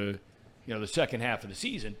begin the second half of the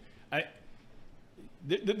season.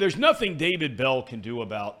 There's nothing David Bell can do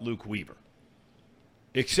about Luke Weaver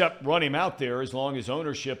except run him out there as long as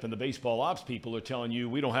ownership and the baseball ops people are telling you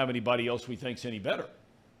we don't have anybody else we think's any better,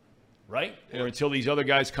 right? Yeah. Or until these other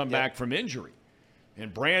guys come back from injury.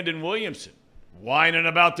 And Brandon Williamson whining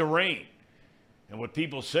about the rain and what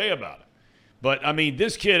people say about him. But, I mean,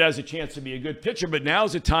 this kid has a chance to be a good pitcher, but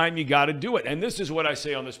now's the time you got to do it. And this is what I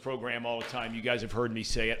say on this program all the time. You guys have heard me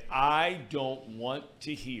say it. I don't want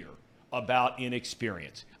to hear about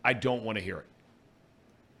inexperience. I don't want to hear it.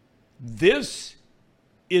 This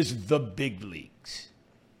is the big leagues.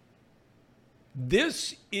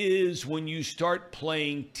 This is when you start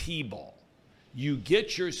playing T-ball. You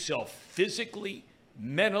get yourself physically,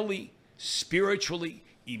 mentally, spiritually,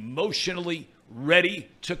 emotionally ready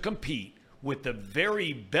to compete with the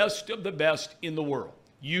very best of the best in the world.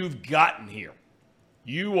 You've gotten here.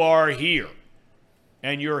 You are here.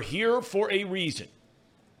 And you're here for a reason.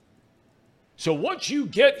 So once you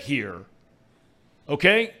get here,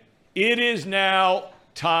 okay, it is now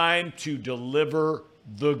time to deliver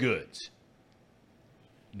the goods.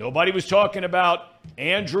 Nobody was talking about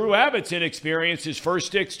Andrew Abbott's inexperience, his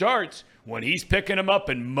first 6 starts, when he's picking them up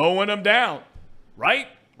and mowing them down, right?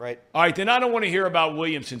 Right. All right, then I don't want to hear about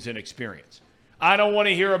Williamson's inexperience. I don't want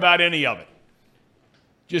to hear about any of it.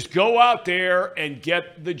 Just go out there and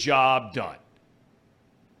get the job done.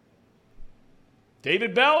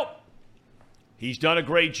 David Bell, he's done a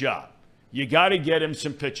great job. You got to get him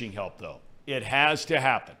some pitching help, though. It has to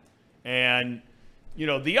happen. And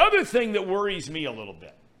The other thing that worries me a little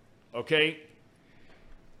bit, okay,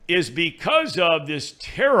 is because of this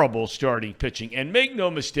terrible starting pitching. And make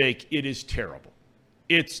no mistake, it is terrible.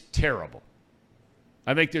 It's terrible.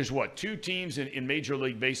 I think there's, two teams in Major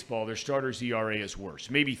League Baseball, their starters' ERA is worse.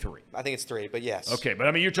 Maybe 3. I think it's 3, but yes. Okay,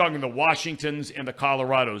 but you're talking the Washingtons and the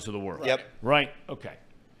Colorados of the world. Yep. Right? Okay.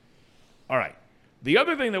 All right. The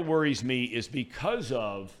other thing that worries me is because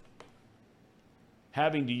of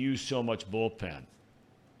having to use so much bullpen.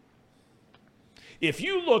 If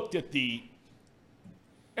you looked at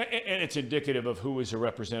and it's indicative of who is a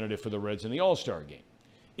representative for the Reds in the All-Star game.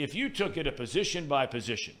 If you took it a position by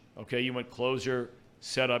position, okay, you went closer,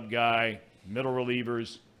 setup guy, middle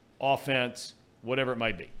relievers, offense, whatever it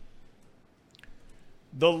might be.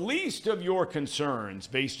 The least of your concerns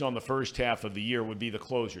based on the first half of the year would be the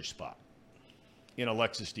closer spot in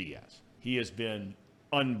Alexis Diaz. He has been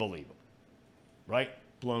unbelievable, right?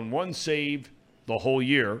 Blown 1 save the whole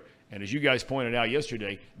year. And as you guys pointed out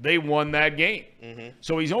yesterday, they won that game. Mm-hmm.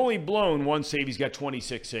 So he's only blown 1 save. He's got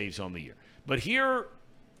 26 saves on the year. But here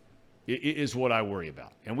is what I worry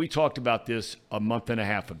about. And we talked about this a month and a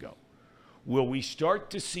half ago. Will we start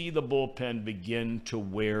to see the bullpen begin to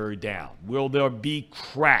wear down? Will there be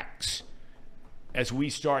cracks as we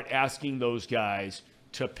start asking those guys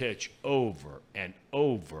to pitch over and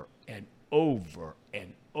over and over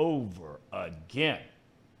and over again?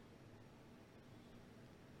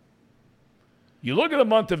 You look at the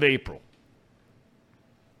month of April.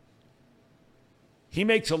 He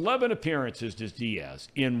makes 11 appearances, does Diaz.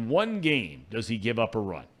 In 1 game does he give up a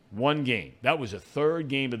run. 1 game. That was the 3rd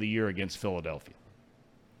game of the year against Philadelphia.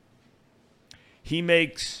 He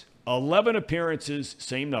makes 11 appearances,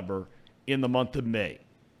 same number, in the month of May.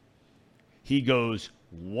 He goes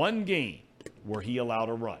 1 game where he allowed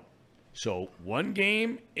a run. So 1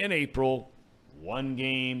 game in April, 1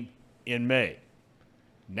 game in May.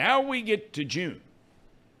 Now we get to June.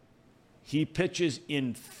 He pitches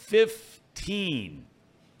in 15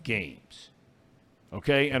 games.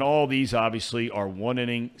 Okay? And all these obviously are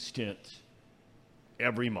 1-inning stints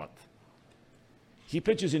every month. He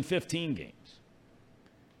pitches in 15 games.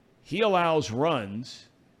 He allows runs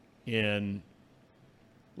in,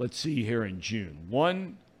 let's see here in June,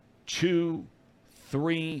 1, 2,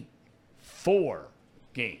 3, 4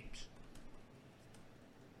 games.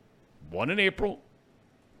 1 in April,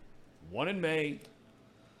 1 in May.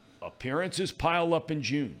 Appearances pile up in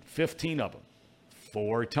June, 15 of them.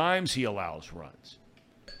 4 times he allows runs.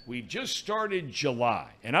 We've just started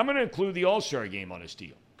July, and I'm going to include the All-Star game on his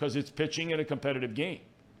deal because it's pitching in a competitive game.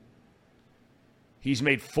 He's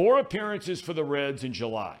made 4 appearances for the Reds in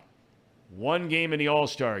July. 1 game in the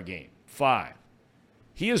All-Star game, 5.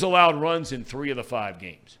 He has allowed runs in 3 of the 5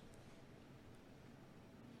 games.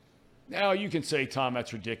 Now, you can say, Tom,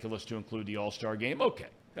 that's ridiculous to include the All-Star game. Okay,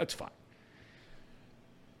 that's fine.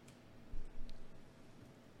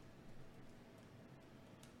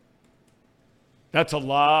 That's a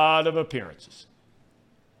lot of appearances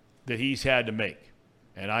that he's had to make.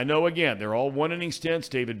 And I know, again, they're all 1-inning stints.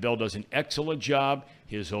 David Bell does an excellent job.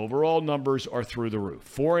 His overall numbers are through the roof.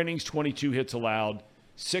 4 innings, 22 hits allowed,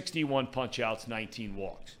 61 punch-outs, 19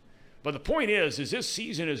 walks. But the point is this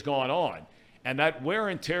season has gone on, and that wear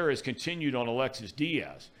and tear has continued on Alexis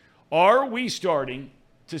Diaz. Are we starting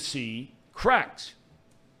to see cracks?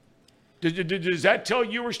 Does that tell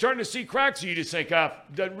you we're starting to see cracks, or you just think,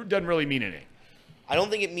 doesn't really mean anything? I don't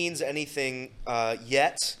think it means anything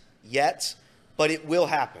yet, but it will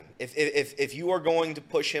happen. If you are going to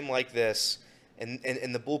push him like this, and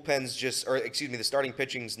the bullpen's the starting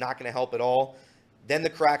pitching's not going to help at all, then the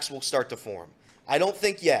cracks will start to form. I don't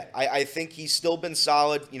think yet. I think he's still been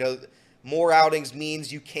solid. More outings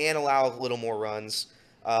means you can allow a little more runs.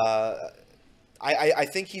 I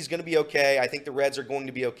think he's going to be okay. I think the Reds are going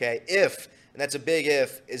to be okay and that's a big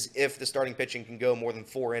if the starting pitching can go more than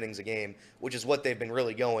 4 innings a game, which is what they've been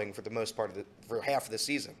really going for the most part for half of the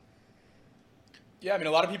season. Yeah, a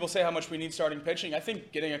lot of people say how much we need starting pitching. I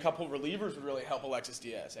think getting a couple relievers would really help Alexis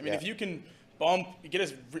Diaz. If you can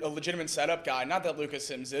get a legitimate setup guy, not that Lucas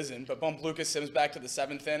Sims isn't, but bump Lucas Sims back to the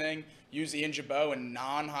 7th inning, use Ian Jabot in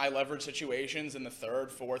non-high leverage situations in the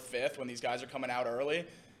 3rd, 4th, 5th when these guys are coming out early.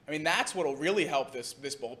 That's what will really help this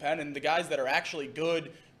bullpen, and the guys that are actually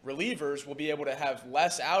good relievers will be able to have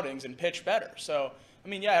less outings and pitch better. So,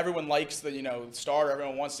 everyone likes the, starter.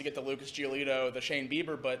 Everyone wants to get the Lucas Giolito, the Shane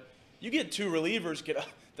Bieber, but you get 2 relievers.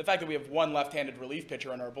 The fact that we have 1 left-handed relief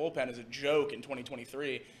pitcher in our bullpen is a joke in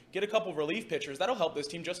 2023. Get a couple relief pitchers. That'll help this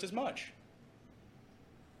team just as much.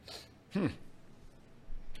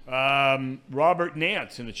 Robert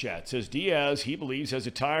Nance in the chat says Diaz, he believes, has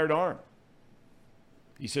a tired arm.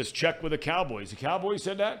 He says, check with the Cowboys. The Cowboys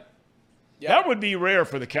said that? Yeah. That would be rare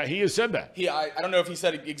for the He has said that. I don't know if he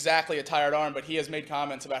said exactly a tired arm, but he has made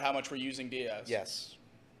comments about how much we're using Diaz. Yes.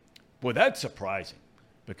 Boy, that's surprising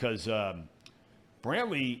because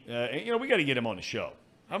Brantley, we got to get him on the show.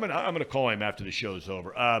 I'm gonna call him after the show's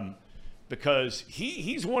over because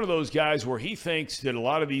he's one of those guys where he thinks that a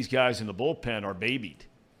lot of these guys in the bullpen are babied.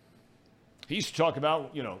 He used to talk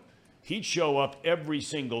about, he'd show up every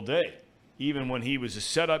single day, even when he was a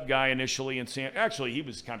setup guy initially in actually, he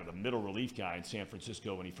was kind of the middle relief guy in San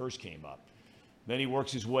Francisco when he first came up. Then he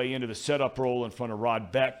works his way into the setup role in front of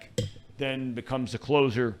Rod Beck, then becomes the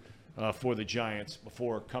closer for the Giants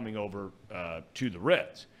before coming over to the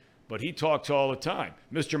Reds. But he talks all the time.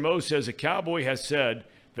 Mr. Mo says a Cowboy has said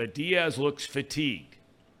that Diaz looks fatigued.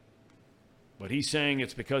 But he's saying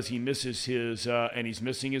it's because he misses and he's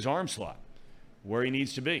missing his arm slot where he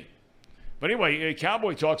needs to be. But anyway, a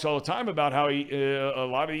Cowboy talks all the time about how a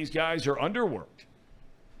lot of these guys are underworked.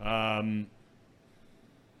 But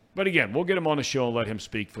again, we'll get him on the show and let him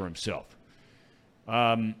speak for himself.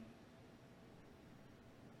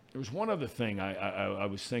 There was one other thing I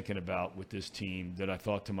was thinking about with this team that I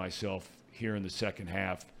thought to myself here in the second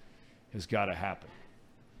half has got to happen.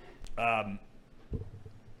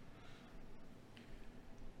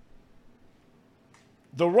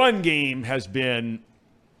 The run game has been,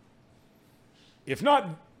 if not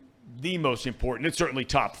the most important, it's certainly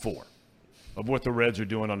top 4 of what the Reds are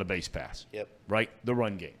doing on the base pass. Yep. Right? The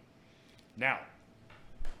run game. Now,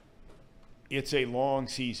 it's a long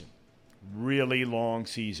season. Really long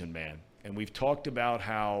season, man. And we've talked about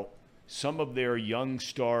how some of their young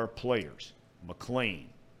star players, McLean,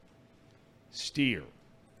 Steer,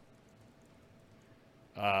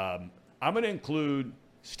 I'm going to include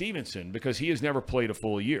Stevenson because he has never played a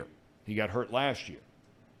full year. He got hurt last year.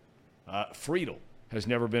 Friedel has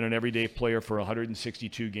never been an everyday player for a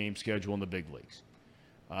 162-game schedule in the big leagues.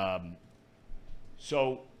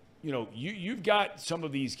 So, you've got some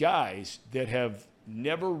of these guys that have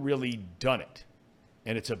never really done it.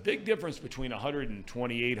 And it's a big difference between a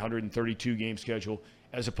 128, 132-game schedule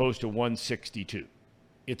as opposed to 162.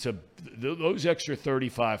 Those extra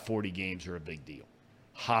 35, 40 games are a big deal.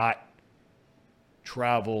 Hot,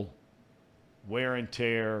 travel, wear and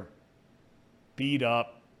tear, beat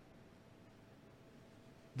up.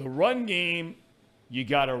 The run game, you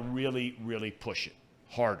got to really, really push it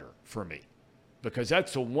harder for me. Because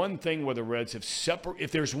that's the one thing where the Reds have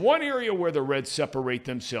if there's one area where the Reds separate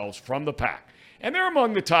themselves from the pack, and they're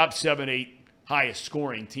among the top 7, 8 highest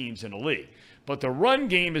scoring teams in the league, but the run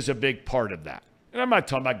game is a big part of that. And I'm not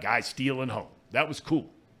talking about guys stealing home. That was cool.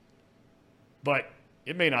 But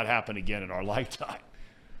it may not happen again in our lifetime.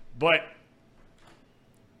 But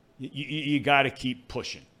you got to keep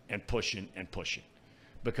pushing and pushing and pushing.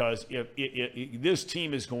 Because this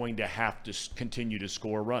team is going to have to continue to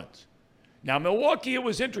score runs. Now, Milwaukee, it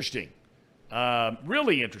was interesting,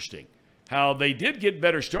 really interesting, how they did get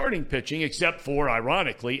better starting pitching, except for,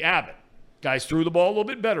 ironically, Abbott. Guys threw the ball a little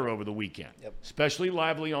bit better over the weekend, especially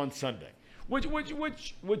Lively on Sunday, which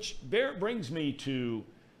brings me to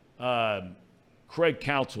Craig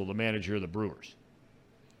Counsell, the manager of the Brewers.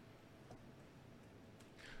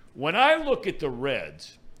 When I look at the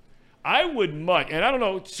Reds, I would much, and I don't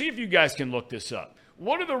know, see if you guys can look this up.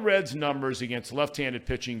 What are the Reds' numbers against left-handed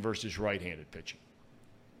pitching versus right-handed pitching?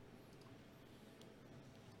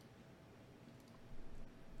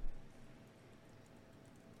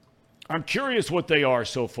 I'm curious what they are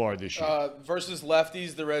so far this year. Versus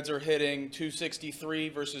lefties, the Reds are hitting 263.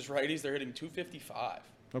 Versus righties, they're hitting 255.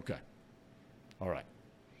 Okay. All right.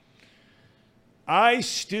 I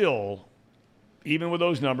still, even with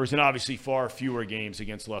those numbers, and obviously far fewer games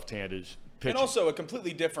against left-handed pitching. And also a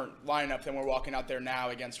completely different lineup than we're walking out there now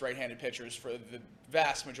against right-handed pitchers for the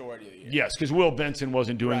vast majority of the year. Yes, because Will Benson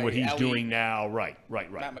wasn't doing what he's Ellie, doing now. Right.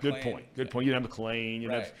 Good point. You have McLean.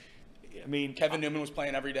 Kevin Newman was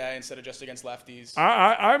playing every day instead of just against lefties.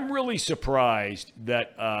 I'm really surprised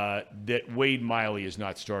that Wade Miley is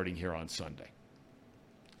not starting here on Sunday.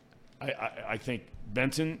 I think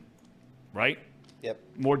Benson, right? Yep.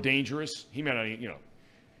 More dangerous. He may not,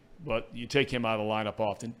 but you take him out of the lineup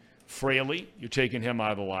often. Fraley, you're taking him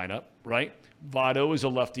out of the lineup, right? Votto is a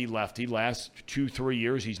lefty-lefty. Last 2-3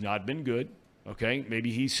 years, he's not been good. Okay, maybe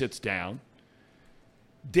he sits down.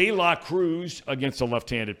 De La Cruz against a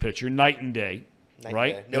left-handed pitcher, night and day,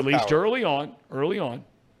 right? No At least power. early on.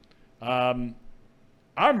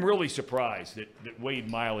 I'm really surprised that Wade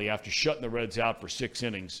Miley, after shutting the Reds out for 6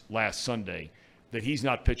 innings last Sunday, that he's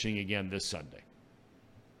not pitching again this Sunday.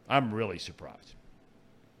 I'm really surprised.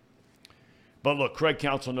 But look, Craig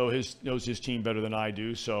Counsell knows his team better than I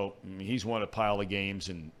do, so he's won a pile of games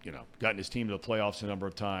and gotten his team to the playoffs a number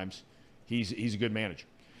of times. He's a good manager.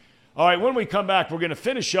 All right, when we come back, we're going to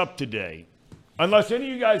finish up today. Unless any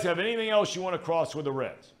of you guys have anything else you want to cross with the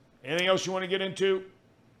Reds. Anything else you want to get into?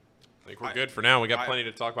 I think we're good for now. We got plenty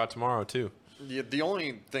to talk about tomorrow, too. Yeah, the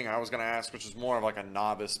only thing I was going to ask, which is more of like a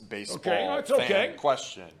novice baseball fan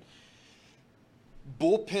question.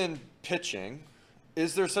 Bullpen pitching.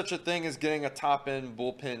 Is there such a thing as getting a top-end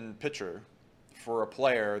bullpen pitcher for a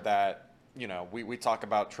player that, we talk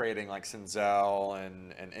about trading like Senzel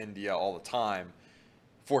and India all the time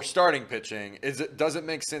for starting pitching? Does it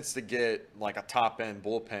make sense to get like a top-end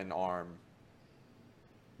bullpen arm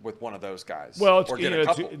with one of those guys? Well,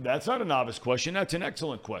 that's not a novice question. That's an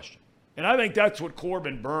excellent question. And I think that's what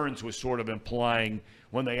Corbin Burns was sort of implying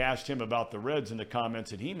when they asked him about the Reds and the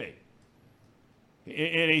comments that he made.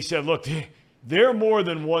 And he said, look, they're more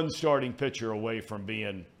than one starting pitcher away from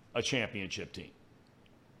being a championship team.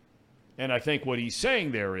 And I think what he's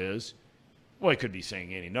saying there is, well, he could be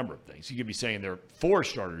saying any number of things. He could be saying they're 4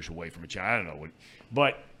 starters away from a championship. I don't know.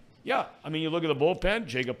 But, yeah, I mean, you look at the bullpen.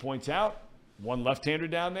 Jacob points out one left-hander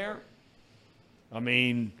down there. I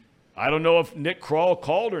mean, I don't know if Nick Krall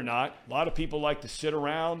called or not. A lot of people like to sit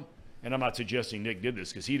around. And I'm not suggesting Nick did this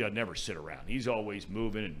because he doesn't ever sit around. He's always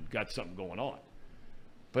moving and got something going on.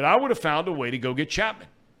 But I would have found a way to go get Chapman.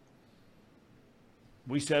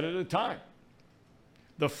 We said it at the time.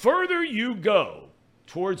 The further you go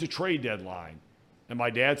towards a trade deadline, and my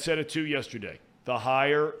dad said it too yesterday, the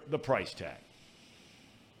higher the price tag.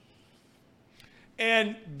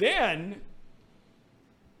 And then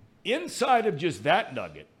inside of just that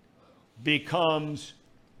nugget becomes,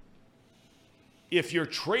 if you're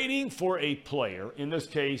trading for a player, in this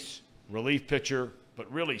case, relief pitcher,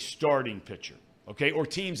 but really starting pitcher, okay, or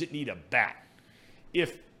teams that need a bat.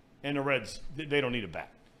 And the Reds, they don't need a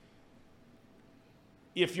bat.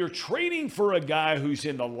 If you're trading for a guy who's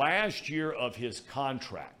in the last year of his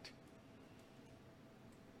contract,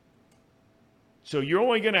 so you're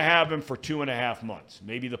only going to have him for 2.5 months,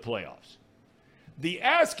 maybe the playoffs. The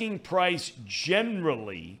asking price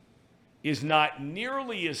generally is not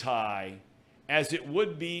nearly as high as it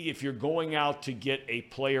would be if you're going out to get a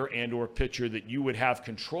player and or pitcher that you would have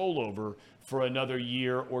control over for another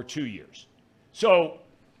year or 2 years. So,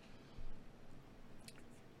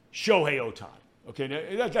 Shohei Ohtani. Okay,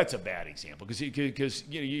 now that's a bad example because you're going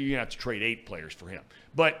to have to trade 8 players for him.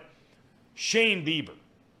 But Shane Bieber,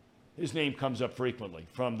 his name comes up frequently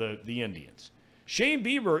from the Indians. Shane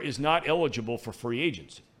Bieber is not eligible for free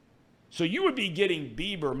agency. So you would be getting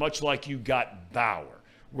Bieber much like you got Bauer,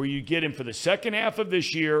 where you get him for the second half of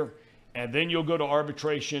this year, and then you'll go to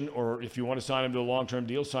arbitration, or if you want to sign him to a long-term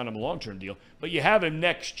deal, sign him a long-term deal. But you have him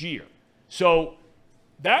next year. So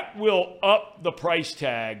that will up the price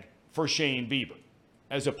tag for Shane Bieber,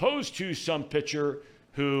 as opposed to some pitcher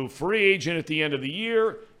who, free agent at the end of the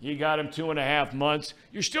year, you got him 2.5 months.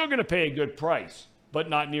 You're still going to pay a good price, but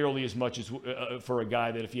not nearly as much as for a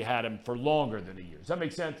guy that if you had him for longer than a year. Does that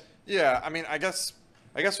make sense? Yeah, I mean, I guess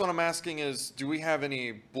what I'm asking is, do we have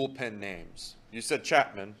any bullpen names? You said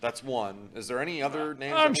Chapman. That's one. Is there any other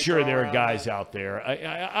names? I'm sure there are guys out there.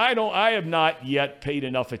 I have not yet paid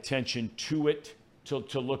enough attention to it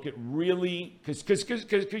to look at really, because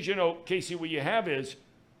Casey, what you have is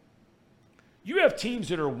you have teams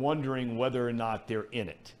that are wondering whether or not they're in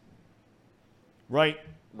it. Right?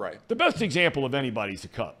 Right. The best example of anybody is the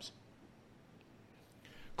Cubs.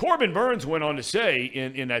 Corbin Burns went on to say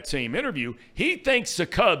in that same interview, he thinks the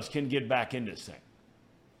Cubs can get back in this thing.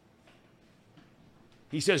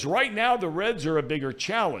 He says right now the Reds are a bigger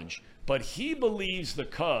challenge, but he believes the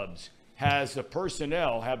Cubs have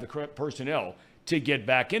the correct personnel to get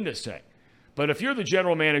back in this thing. But if you're the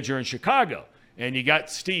general manager in Chicago and you got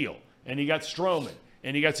Steele and you got Stroman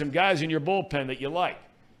and you got some guys in your bullpen that you like,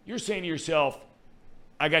 you're saying to yourself,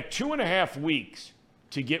 I got 2.5 weeks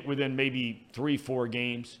to get within maybe 3-4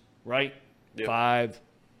 games, right? Yep. 5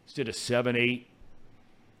 instead of 7, 8.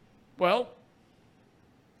 Well,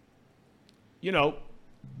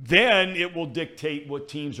 then it will dictate what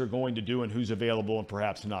teams are going to do and who's available and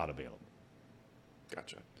perhaps not available.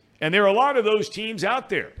 Gotcha. And there are a lot of those teams out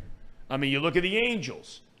there. I mean, you look at the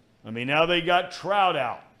Angels. I mean, now they got Trout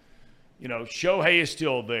out. Shohei is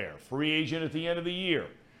still there, free agent at the end of the year.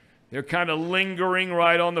 They're kind of lingering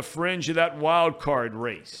right on the fringe of that wild card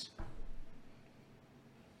race.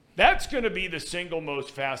 That's going to be the single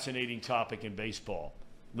most fascinating topic in baseball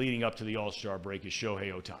leading up to the All-Star break is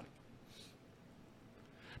Shohei Ohtani.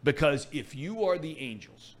 Because if you are the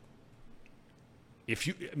Angels,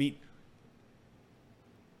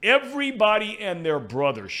 everybody and their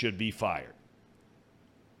brother should be fired.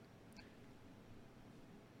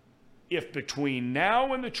 if between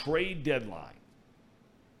now and the trade deadline,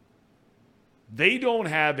 they don't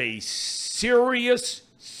have a serious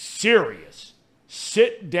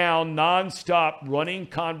sit-down, nonstop running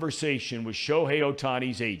conversation with Shohei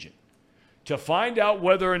Ohtani's agent to find out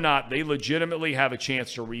whether or not they legitimately have a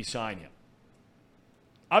chance to re-sign him.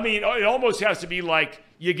 I mean, it almost has to be like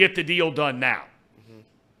you get the deal done now. Mm-hmm.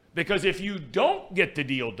 Because if you don't get the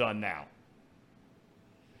deal done now,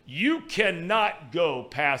 you cannot go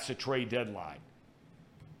past the trade deadline.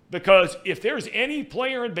 Because if there's any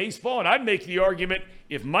player in baseball, and I'd make the argument,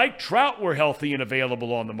 if Mike Trout were healthy and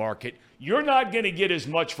available on the market, you're not going to get as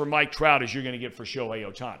much for Mike Trout as you're going to get for Shohei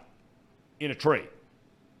Ohtani in a trade.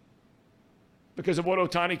 Because of what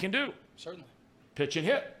Ohtani can do. Certainly. Pitch and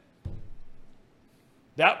hit.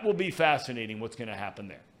 That will be fascinating what's going to happen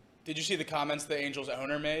there. Did you see the comments the Angels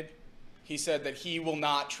owner made? He said that he will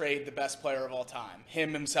not trade the best player of all time.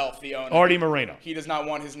 Him himself, the owner. Artie Moreno. He does not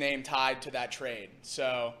want his name tied to that trade.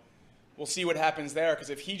 So we'll see what happens there,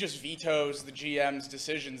 because if he just vetoes the GM's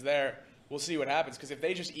decisions there, we'll see what happens. Because if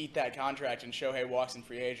they just eat that contract and Shohei walks in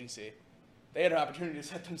free agency, they had an opportunity to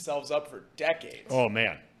set themselves up for decades. Oh,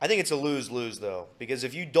 man. I think it's a lose-lose, though, because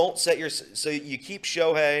if you don't set your – so you keep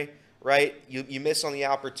Shohei, right? You miss on the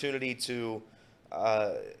opportunity to,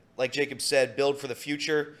 like Jacob said, build for the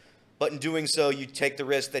future. But in doing so, you take the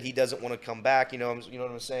risk that he doesn't want to come back. You know what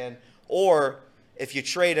I'm saying? Or if you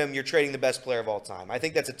trade him, you're trading the best player of all time. I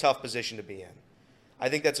think that's a tough position to be in. I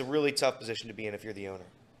think that's a really tough position to be in if you're the owner.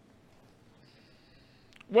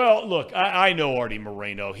 Well, look, I know Artie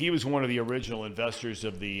Moreno. He was one of the original investors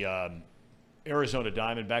of the Arizona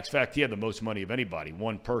Diamondbacks. In fact, he had the most money of anybody,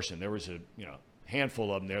 one person. There was a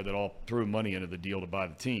handful of them there that all threw money into the deal to buy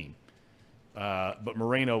the team. But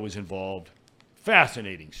Moreno was involved.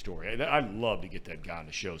 Fascinating story. I'd love to get that guy on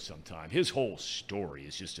the show sometime. His whole story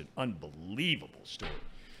is just an unbelievable story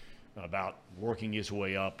about working his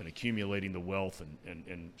way up and accumulating the wealth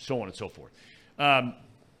and so on and so forth. A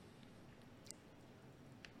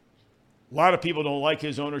lot of people don't like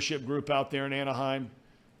his ownership group out there in Anaheim.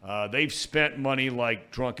 They've spent money like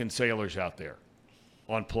drunken sailors out there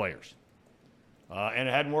on players. And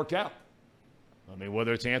it hadn't worked out. I mean,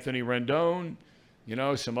 whether it's Anthony Rendon,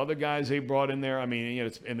 some other guys they brought in there. I mean,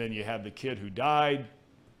 and then you have the kid who died.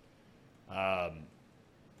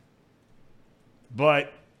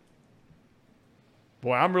 But,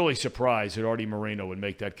 boy, I'm really surprised that Artie Moreno would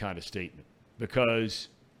make that kind of statement. Because,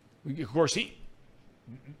 of course,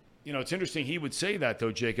 it's interesting he would say that,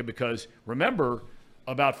 though, Jacob, because, remember,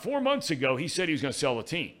 about 4 months ago, he said he was going to sell the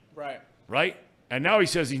team. Right. Right? And now he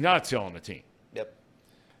says he's not selling the team. Yep.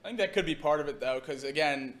 I think that could be part of it, though, because,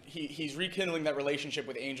 again, he's rekindling that relationship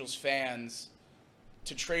with Angels fans.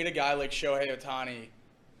 To trade a guy like Shohei Ohtani,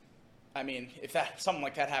 I mean, if something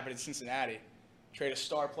like that happened in Cincinnati, trade a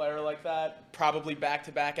star player like that, probably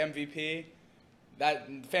back-to-back MVP, that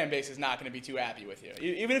fan base is not going to be too happy with you,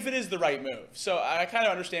 even if it is the right move. So I kind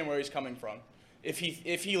of understand where he's coming from, if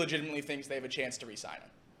he legitimately thinks they have a chance to re-sign him.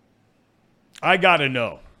 I got to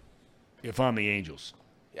know if I'm the Angels.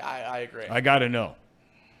 Yeah, I agree. I got to know.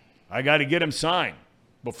 I got to get him signed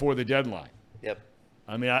before the deadline. Yep.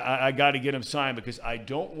 I mean, I got to get him signed because I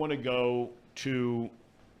don't want to go to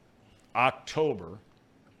October.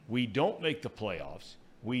 We don't make the playoffs.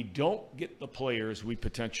 We don't get the players we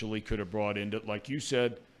potentially could have brought in to, like you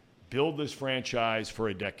said, build this franchise for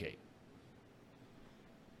a decade.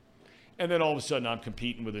 And then all of a sudden I'm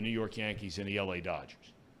competing with the New York Yankees and the LA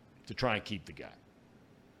Dodgers to try and keep the guy.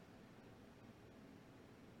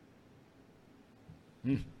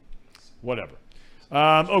 Whatever.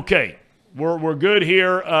 Okay, we're good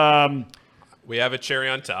here. We have a cherry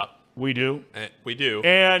on top. We do. We do.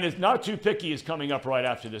 And it's Not Too Picky is coming up right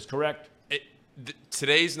after this, correct?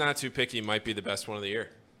 Today's Not Too Picky might be the best one of the year.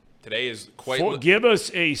 Today is quite. Give us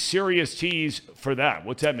a serious tease for that.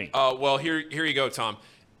 What's that mean? Well, here you go, Tom.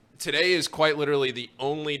 Today is quite literally the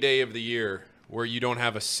only day of the year where you don't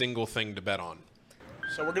have a single thing to bet on.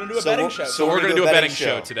 So we're going to do a betting show. So we're going to do a betting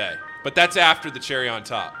show today. But that's after the cherry on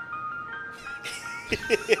top.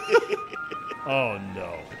 Oh,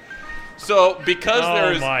 no. So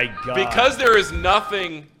because there is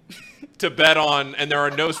nothing to bet on and there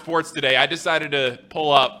are no sports today, I decided to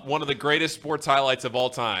pull up one of the greatest sports highlights of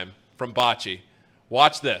all time from Bocce.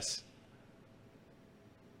 Watch this.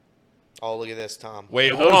 Oh, look at this, Tom.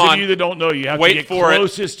 Wait, For hold those on. of you that don't know, you have to get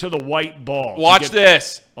closest to the white ball. Watch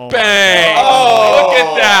this. Oh, bang. Oh, look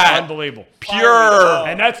at that. Unbelievable. Pure.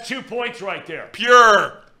 And that's 2 points right there.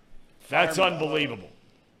 Pure. That's unbelievable.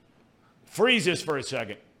 Freeze this for a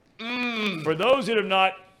second. For those that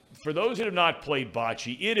have not played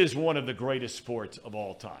bocce, it is one of the greatest sports of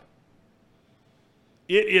all time.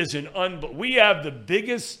 It is we have the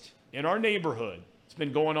biggest in our neighborhood. It's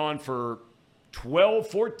been going on for 12,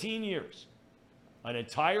 14 years. An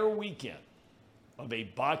entire weekend of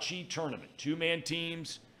a bocce tournament. 2-man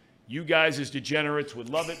teams. You guys as degenerates would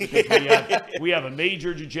love it because we have a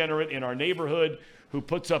major degenerate in our neighborhood who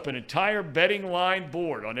puts up an entire betting line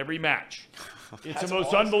board on every match. It's the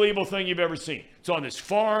most unbelievable thing you've ever seen. It's on this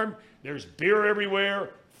farm. There's beer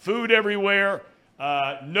everywhere, food everywhere,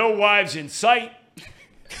 no wives in sight.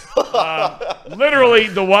 Literally,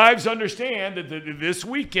 the wives understand that this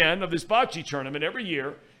weekend of this bocce tournament every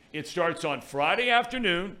year, it starts on Friday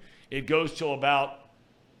afternoon. It goes till about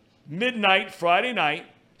midnight Friday night.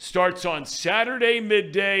 Starts on Saturday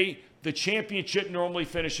midday. The championship normally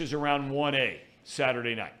finishes around 1A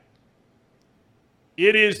Saturday night.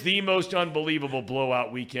 It is the most unbelievable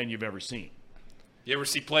blowout weekend you've ever seen. You ever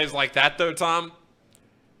see plays like that, though, Tom?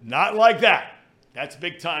 Not like that. That's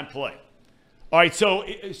big-time play. All right,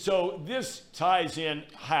 so this ties in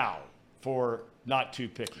how for not too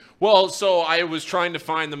picky? Well, so I was trying to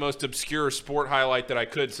find the most obscure sport highlight that I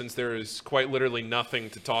could since there is quite literally nothing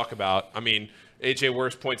to talk about. I mean, AJ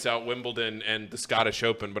Worst points out Wimbledon and the Scottish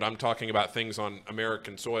Open, but I'm talking about things on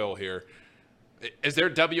American soil here. Is there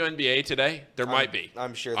WNBA today? There might be.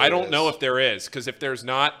 I'm sure I don't know if there is, because if there's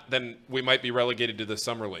not, then we might be relegated to the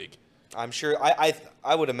Summer League. I'm sure.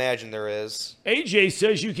 I would imagine there is. AJ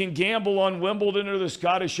says you can gamble on Wimbledon or the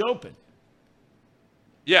Scottish Open.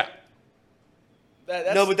 Yeah.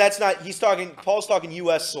 No, but that's not. Paul's talking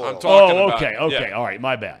U.S. soil. I'm talking about, okay. yeah. All right,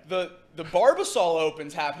 my bad. The Barbasol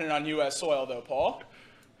Open's happening on U.S. soil, though, Paul.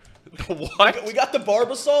 What? We got the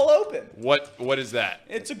Barbasol Open. What is that?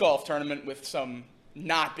 It's a golf tournament with some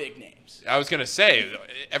not big names. I was going to say,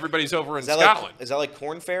 everybody's over in Scotland. Scotland. Is that like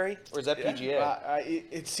Corn Ferry? Or is that PGA?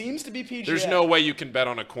 It seems to be PGA. There's no way you can bet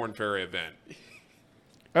on a Corn Ferry event.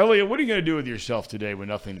 Elliot, what are you going to do with yourself today with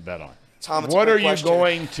nothing to bet on? Tom, what are you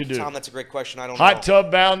going to do? Tom, that's a great question. I don't know. Hot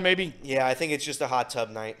tub bound, maybe? Yeah, I think it's just a hot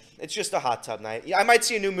tub night. It's just a hot tub night. Yeah, I might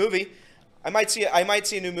see a new movie. I might see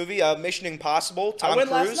a new movie, Mission Impossible. Tom went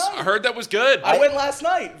Cruise. last night. I heard that was good. I went last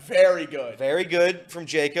night. Very good. Very good from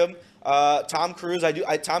Jacob. Tom Cruise.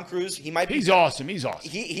 Tom Cruise. He might be. He's awesome. He's awesome.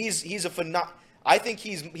 He's a phenomenal. I think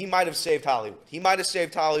he might have saved Hollywood. He might have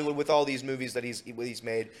saved Hollywood with all these movies that he's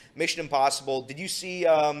made. Mission Impossible. Did you see?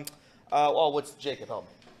 What's Jacob? Help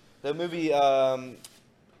me. The movie. I'm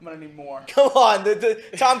gonna need more. Come on, the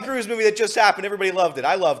Tom Cruise movie that just happened. Everybody loved it.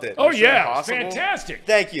 I loved it. Oh yeah, it's fantastic.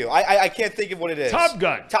 Thank you. I can't think of what it is. Top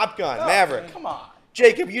Gun. Oh, Maverick. Come on.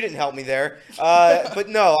 Jacob, you didn't help me there. But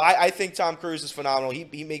no, I think Tom Cruise is phenomenal.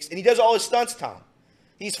 He does all his stunts, Tom.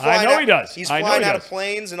 He's flying he does. He's flying out of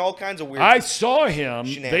planes and all kinds of weird. I saw him.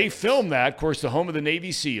 They shenanigans. filmed that, of course, the home of the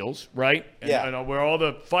Navy SEAls, right? And where all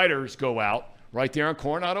the fighters go out, right there on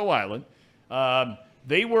Coronado Island.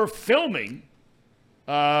 They were filming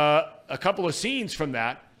a couple of scenes from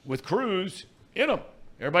that with Cruise in them.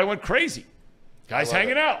 Everybody went crazy. Guys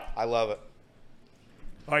hanging out. I love it.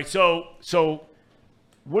 All right, so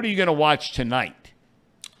what are you going to watch tonight?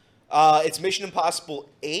 It's Mission Impossible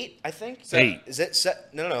 8, I think. 8. Is it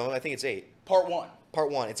set? No. I think it's 8. Part 1. Part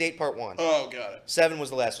 1. It's 8 part 1. Oh, got it. 7 was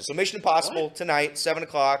the last one. So Mission Impossible tonight, 7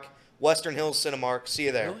 o'clock, Western Hills Cinemark. See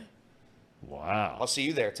you there. Really? Wow. I'll see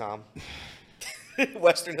you there, Tom.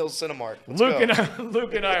 Western Hills Cinemark.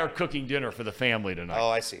 Luke and I are cooking dinner for the family tonight. Oh,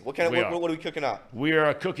 I see. What are we cooking up? We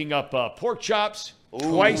are cooking up pork chops,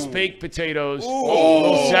 twice baked potatoes, a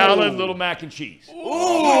little salad, little mac and cheese.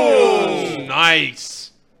 Ooh,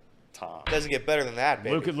 nice. Tom. Doesn't get better than that,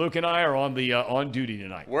 baby. Luke and I are on duty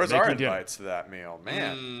tonight. Where's making our dinner. invites to that meal?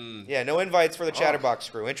 Man. Yeah, no invites for the Chatterbox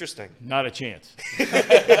crew. Interesting. Not a chance.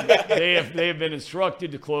 They have been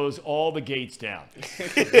instructed to close all the gates down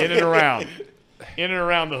in and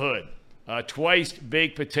around the hood. Twice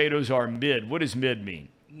baked potatoes are mid. What does mid mean?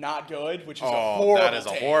 Not good, which is a horrible that is a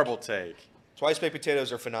take. horrible take. Twice baked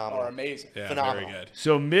potatoes are phenomenal. Are amazing. Yeah, Phenomenal. very good.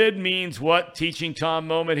 So mid means what? Teaching Tom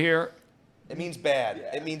moment here. It means bad.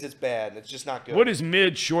 Yeah. It means it's bad. It's just not good. What is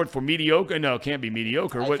mid short for? Mediocre? No, it can't be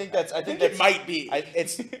mediocre. I think that's. it might be. I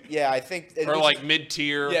think. Or like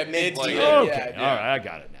mid-tier. Yeah, mid-tier. Like, Okay. Yeah. All right. I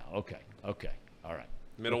got it now. Okay. All right.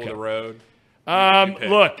 middle of the road.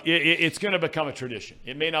 Look, it's going to become a tradition.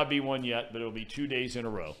 It may not be one yet, but it'll be 2 days in a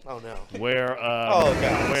row. Oh no. Where,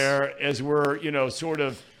 as we're, sort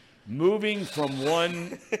of moving from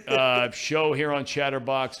one show here on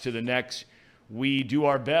Chatterbox to the next, we do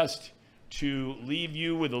our best to leave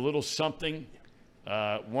you with a little something.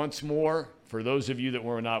 Once more, for those of you that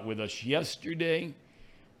were not with us yesterday,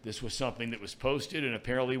 this was something that was posted and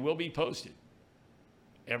apparently will be posted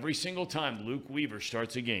every single time Luke Weaver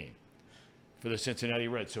starts a game. for the Cincinnati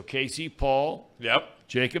Reds. So Casey, Paul, Yep.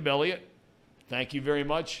 Jacob Elliott, thank you very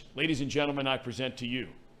much. Ladies and gentlemen, I present to you,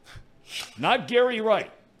 not Gary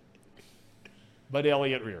Wright, but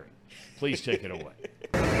Elliott Rearing. Please take it away.